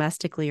 either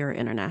domestically or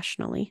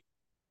internationally?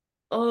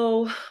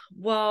 Oh,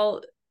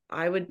 well,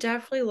 I would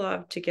definitely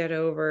love to get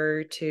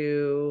over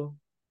to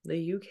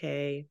the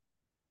UK.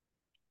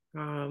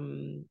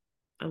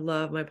 I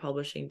love my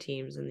publishing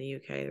teams in the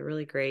UK. They're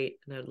really great.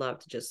 And I'd love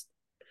to just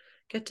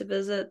get to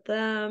visit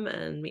them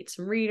and meet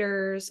some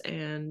readers.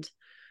 And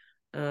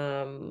yeah,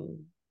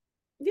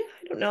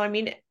 I don't know. I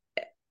mean,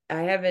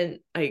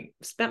 I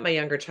spent my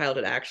younger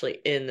childhood actually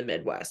in the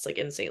Midwest, like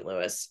in St.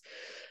 Louis,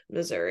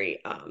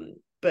 Missouri.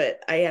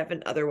 but I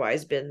haven't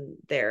otherwise been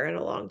there in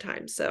a long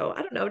time. So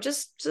I don't know,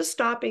 just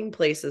stopping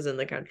places in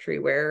the country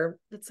where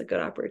it's a good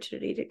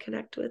opportunity to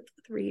connect with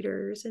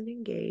readers and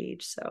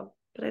engage. So,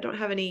 but I don't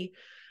have any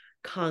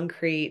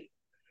concrete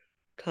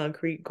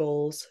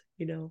goals,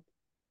 you know.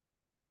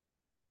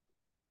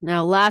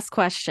 Now, last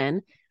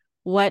question.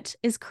 What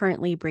is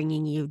currently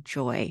bringing you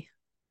joy?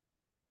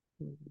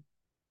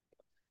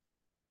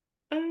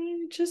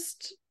 I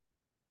just,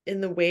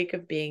 in the wake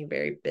of being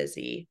very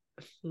busy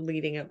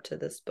leading up to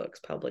this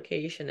book's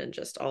publication and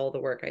just all the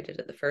work I did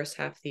at the first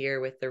half of the year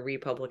with the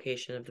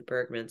republication of the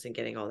Bergmans and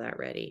getting all that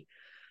ready,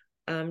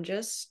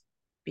 just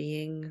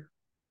being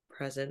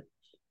present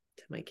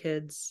to my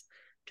kids,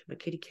 to my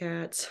kitty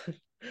cats,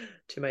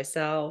 to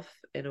myself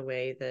in a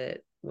way that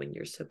when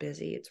you're so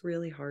busy, it's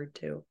really hard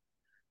to.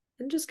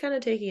 And just kind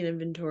of taking an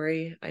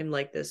inventory. I'm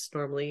like this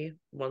normally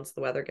once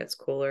the weather gets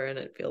cooler and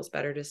it feels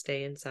better to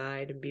stay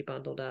inside and be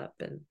bundled up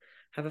and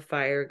have a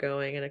fire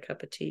going and a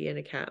cup of tea and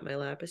a cat in my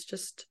lap. It's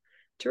just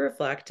to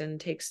reflect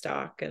and take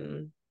stock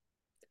and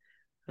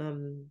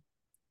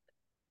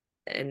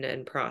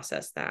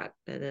process that,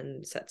 and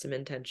then set some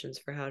intentions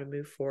for how to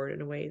move forward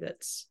in a way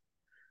that's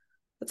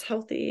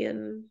healthy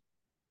and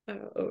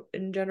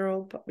in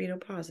general, you know,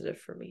 positive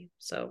for me.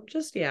 So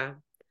just, yeah,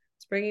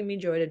 it's bringing me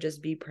joy to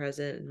just be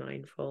present and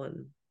mindful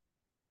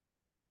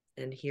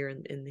and here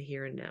in the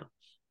here and now.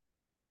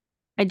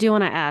 I do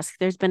want to ask,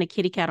 there's been a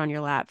kitty cat on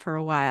your lap for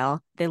a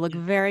while. They look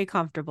very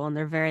comfortable and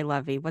they're very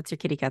lovey. What's your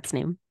kitty cat's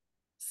name?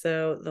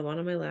 So the one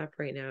on my lap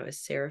right now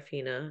is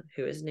Serafina,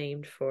 who is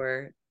named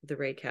for The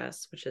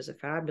Rakehess, which is a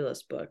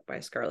fabulous book by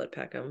Scarlett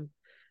Peckham.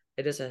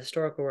 It is a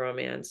historical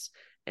romance,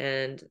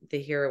 and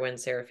the heroine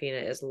Serafina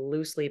is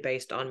loosely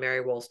based on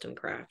Mary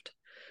Wollstonecraft.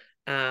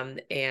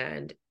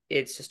 And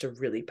it's just a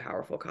really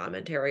powerful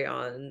commentary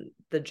on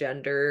the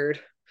gendered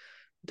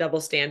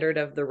double standard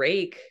of the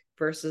rake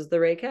versus the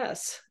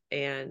rakehess.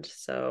 And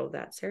so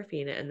that's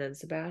Serafina. And then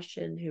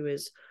Sebastian, who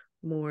is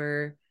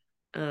more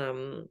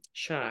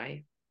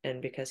shy,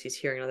 and because he's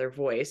hearing another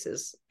voice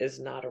is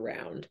not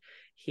around,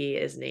 he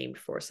is named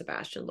for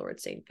Sebastian Lord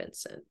St.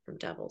 Vincent from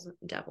Devil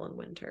in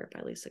Winter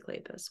by Lisa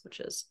Kleypas,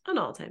 which is an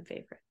all-time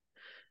favorite.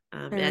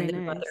 And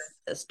their mother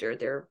and sister,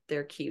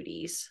 they're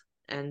cuties,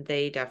 and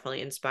they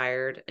definitely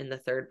inspired. In the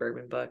third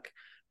Bergman book,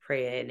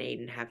 Freya and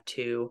Aiden have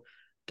two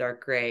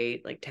dark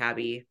gray, like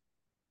tabby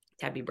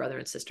brother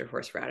and sister,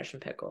 Horseradish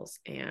and Pickles,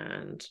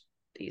 and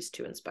these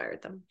two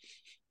inspired them.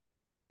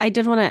 I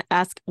did want to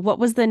ask, what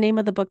was the name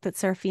of the book that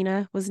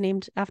Serafina was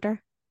named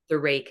after? The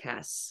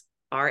Rakehess.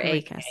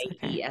 Rakess.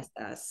 Okay.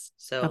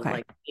 So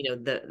like, you know,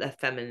 the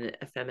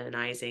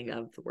feminizing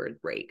of the word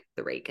rake,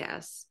 the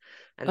Rakess.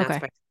 And that's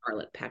by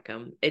Scarlett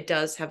Peckham. It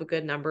does have a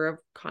good number of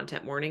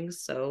content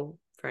warnings. So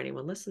for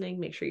anyone listening,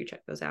 make sure you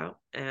check those out.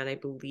 And I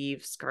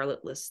believe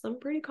Scarlett lists them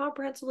pretty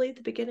comprehensively at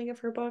the beginning of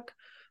her book,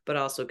 but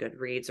also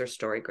Goodreads or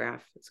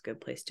Storygraph. It's a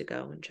good place to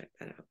go and check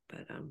that out.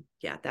 But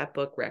yeah, that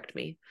book wrecked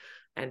me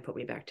and put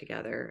me back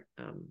together.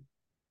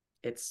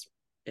 It's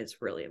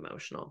really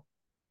emotional.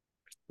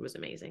 It was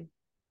amazing.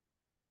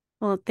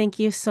 Well, thank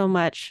you so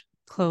much,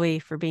 Chloe,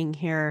 for being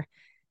here.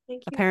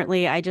 Thank you.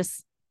 Apparently,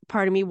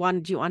 part of me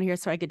wanted you on here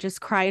so I could just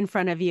cry in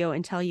front of you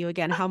and tell you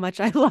again how much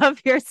I love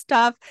your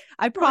stuff.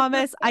 I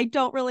promise I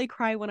don't really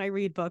cry when I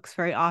read books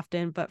very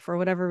often, but for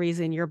whatever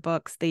reason, your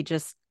books, they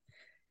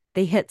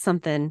hit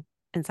something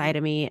inside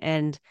of me.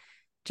 And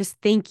just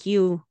thank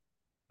you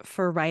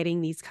for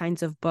writing these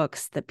kinds of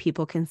books that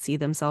people can see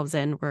themselves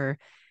in, where,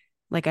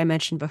 like I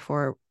mentioned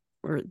before,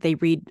 where they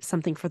read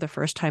something for the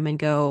first time and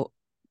go,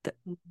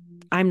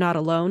 I'm not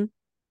alone.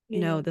 Yeah.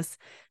 You know,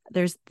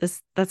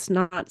 that's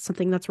not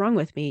something that's wrong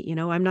with me. You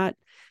know, I'm not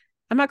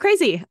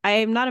crazy.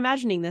 I'm not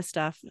imagining this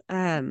stuff.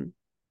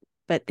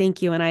 But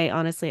thank you. And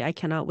I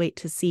cannot wait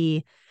to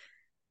see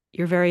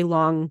your very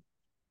long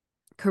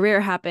career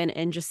happen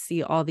and just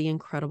see all the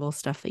incredible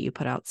stuff that you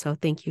put out. So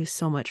thank you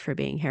so much for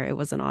being here. It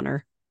was an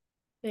honor.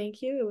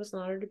 Thank you. It was an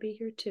honor to be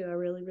here too. I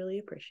really, really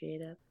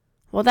appreciate it.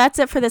 Well, that's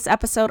it for this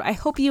episode. I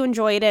hope you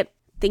enjoyed it.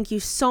 Thank you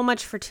so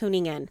much for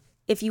tuning in.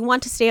 If you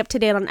want to stay up to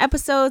date on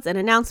episodes and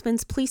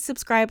announcements, please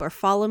subscribe or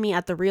follow me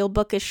at The Real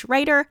Bookish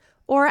Writer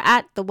or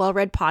at The Well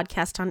Read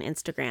Podcast on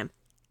Instagram.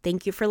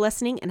 Thank you for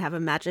listening and have a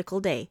magical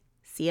day.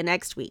 See you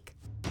next week.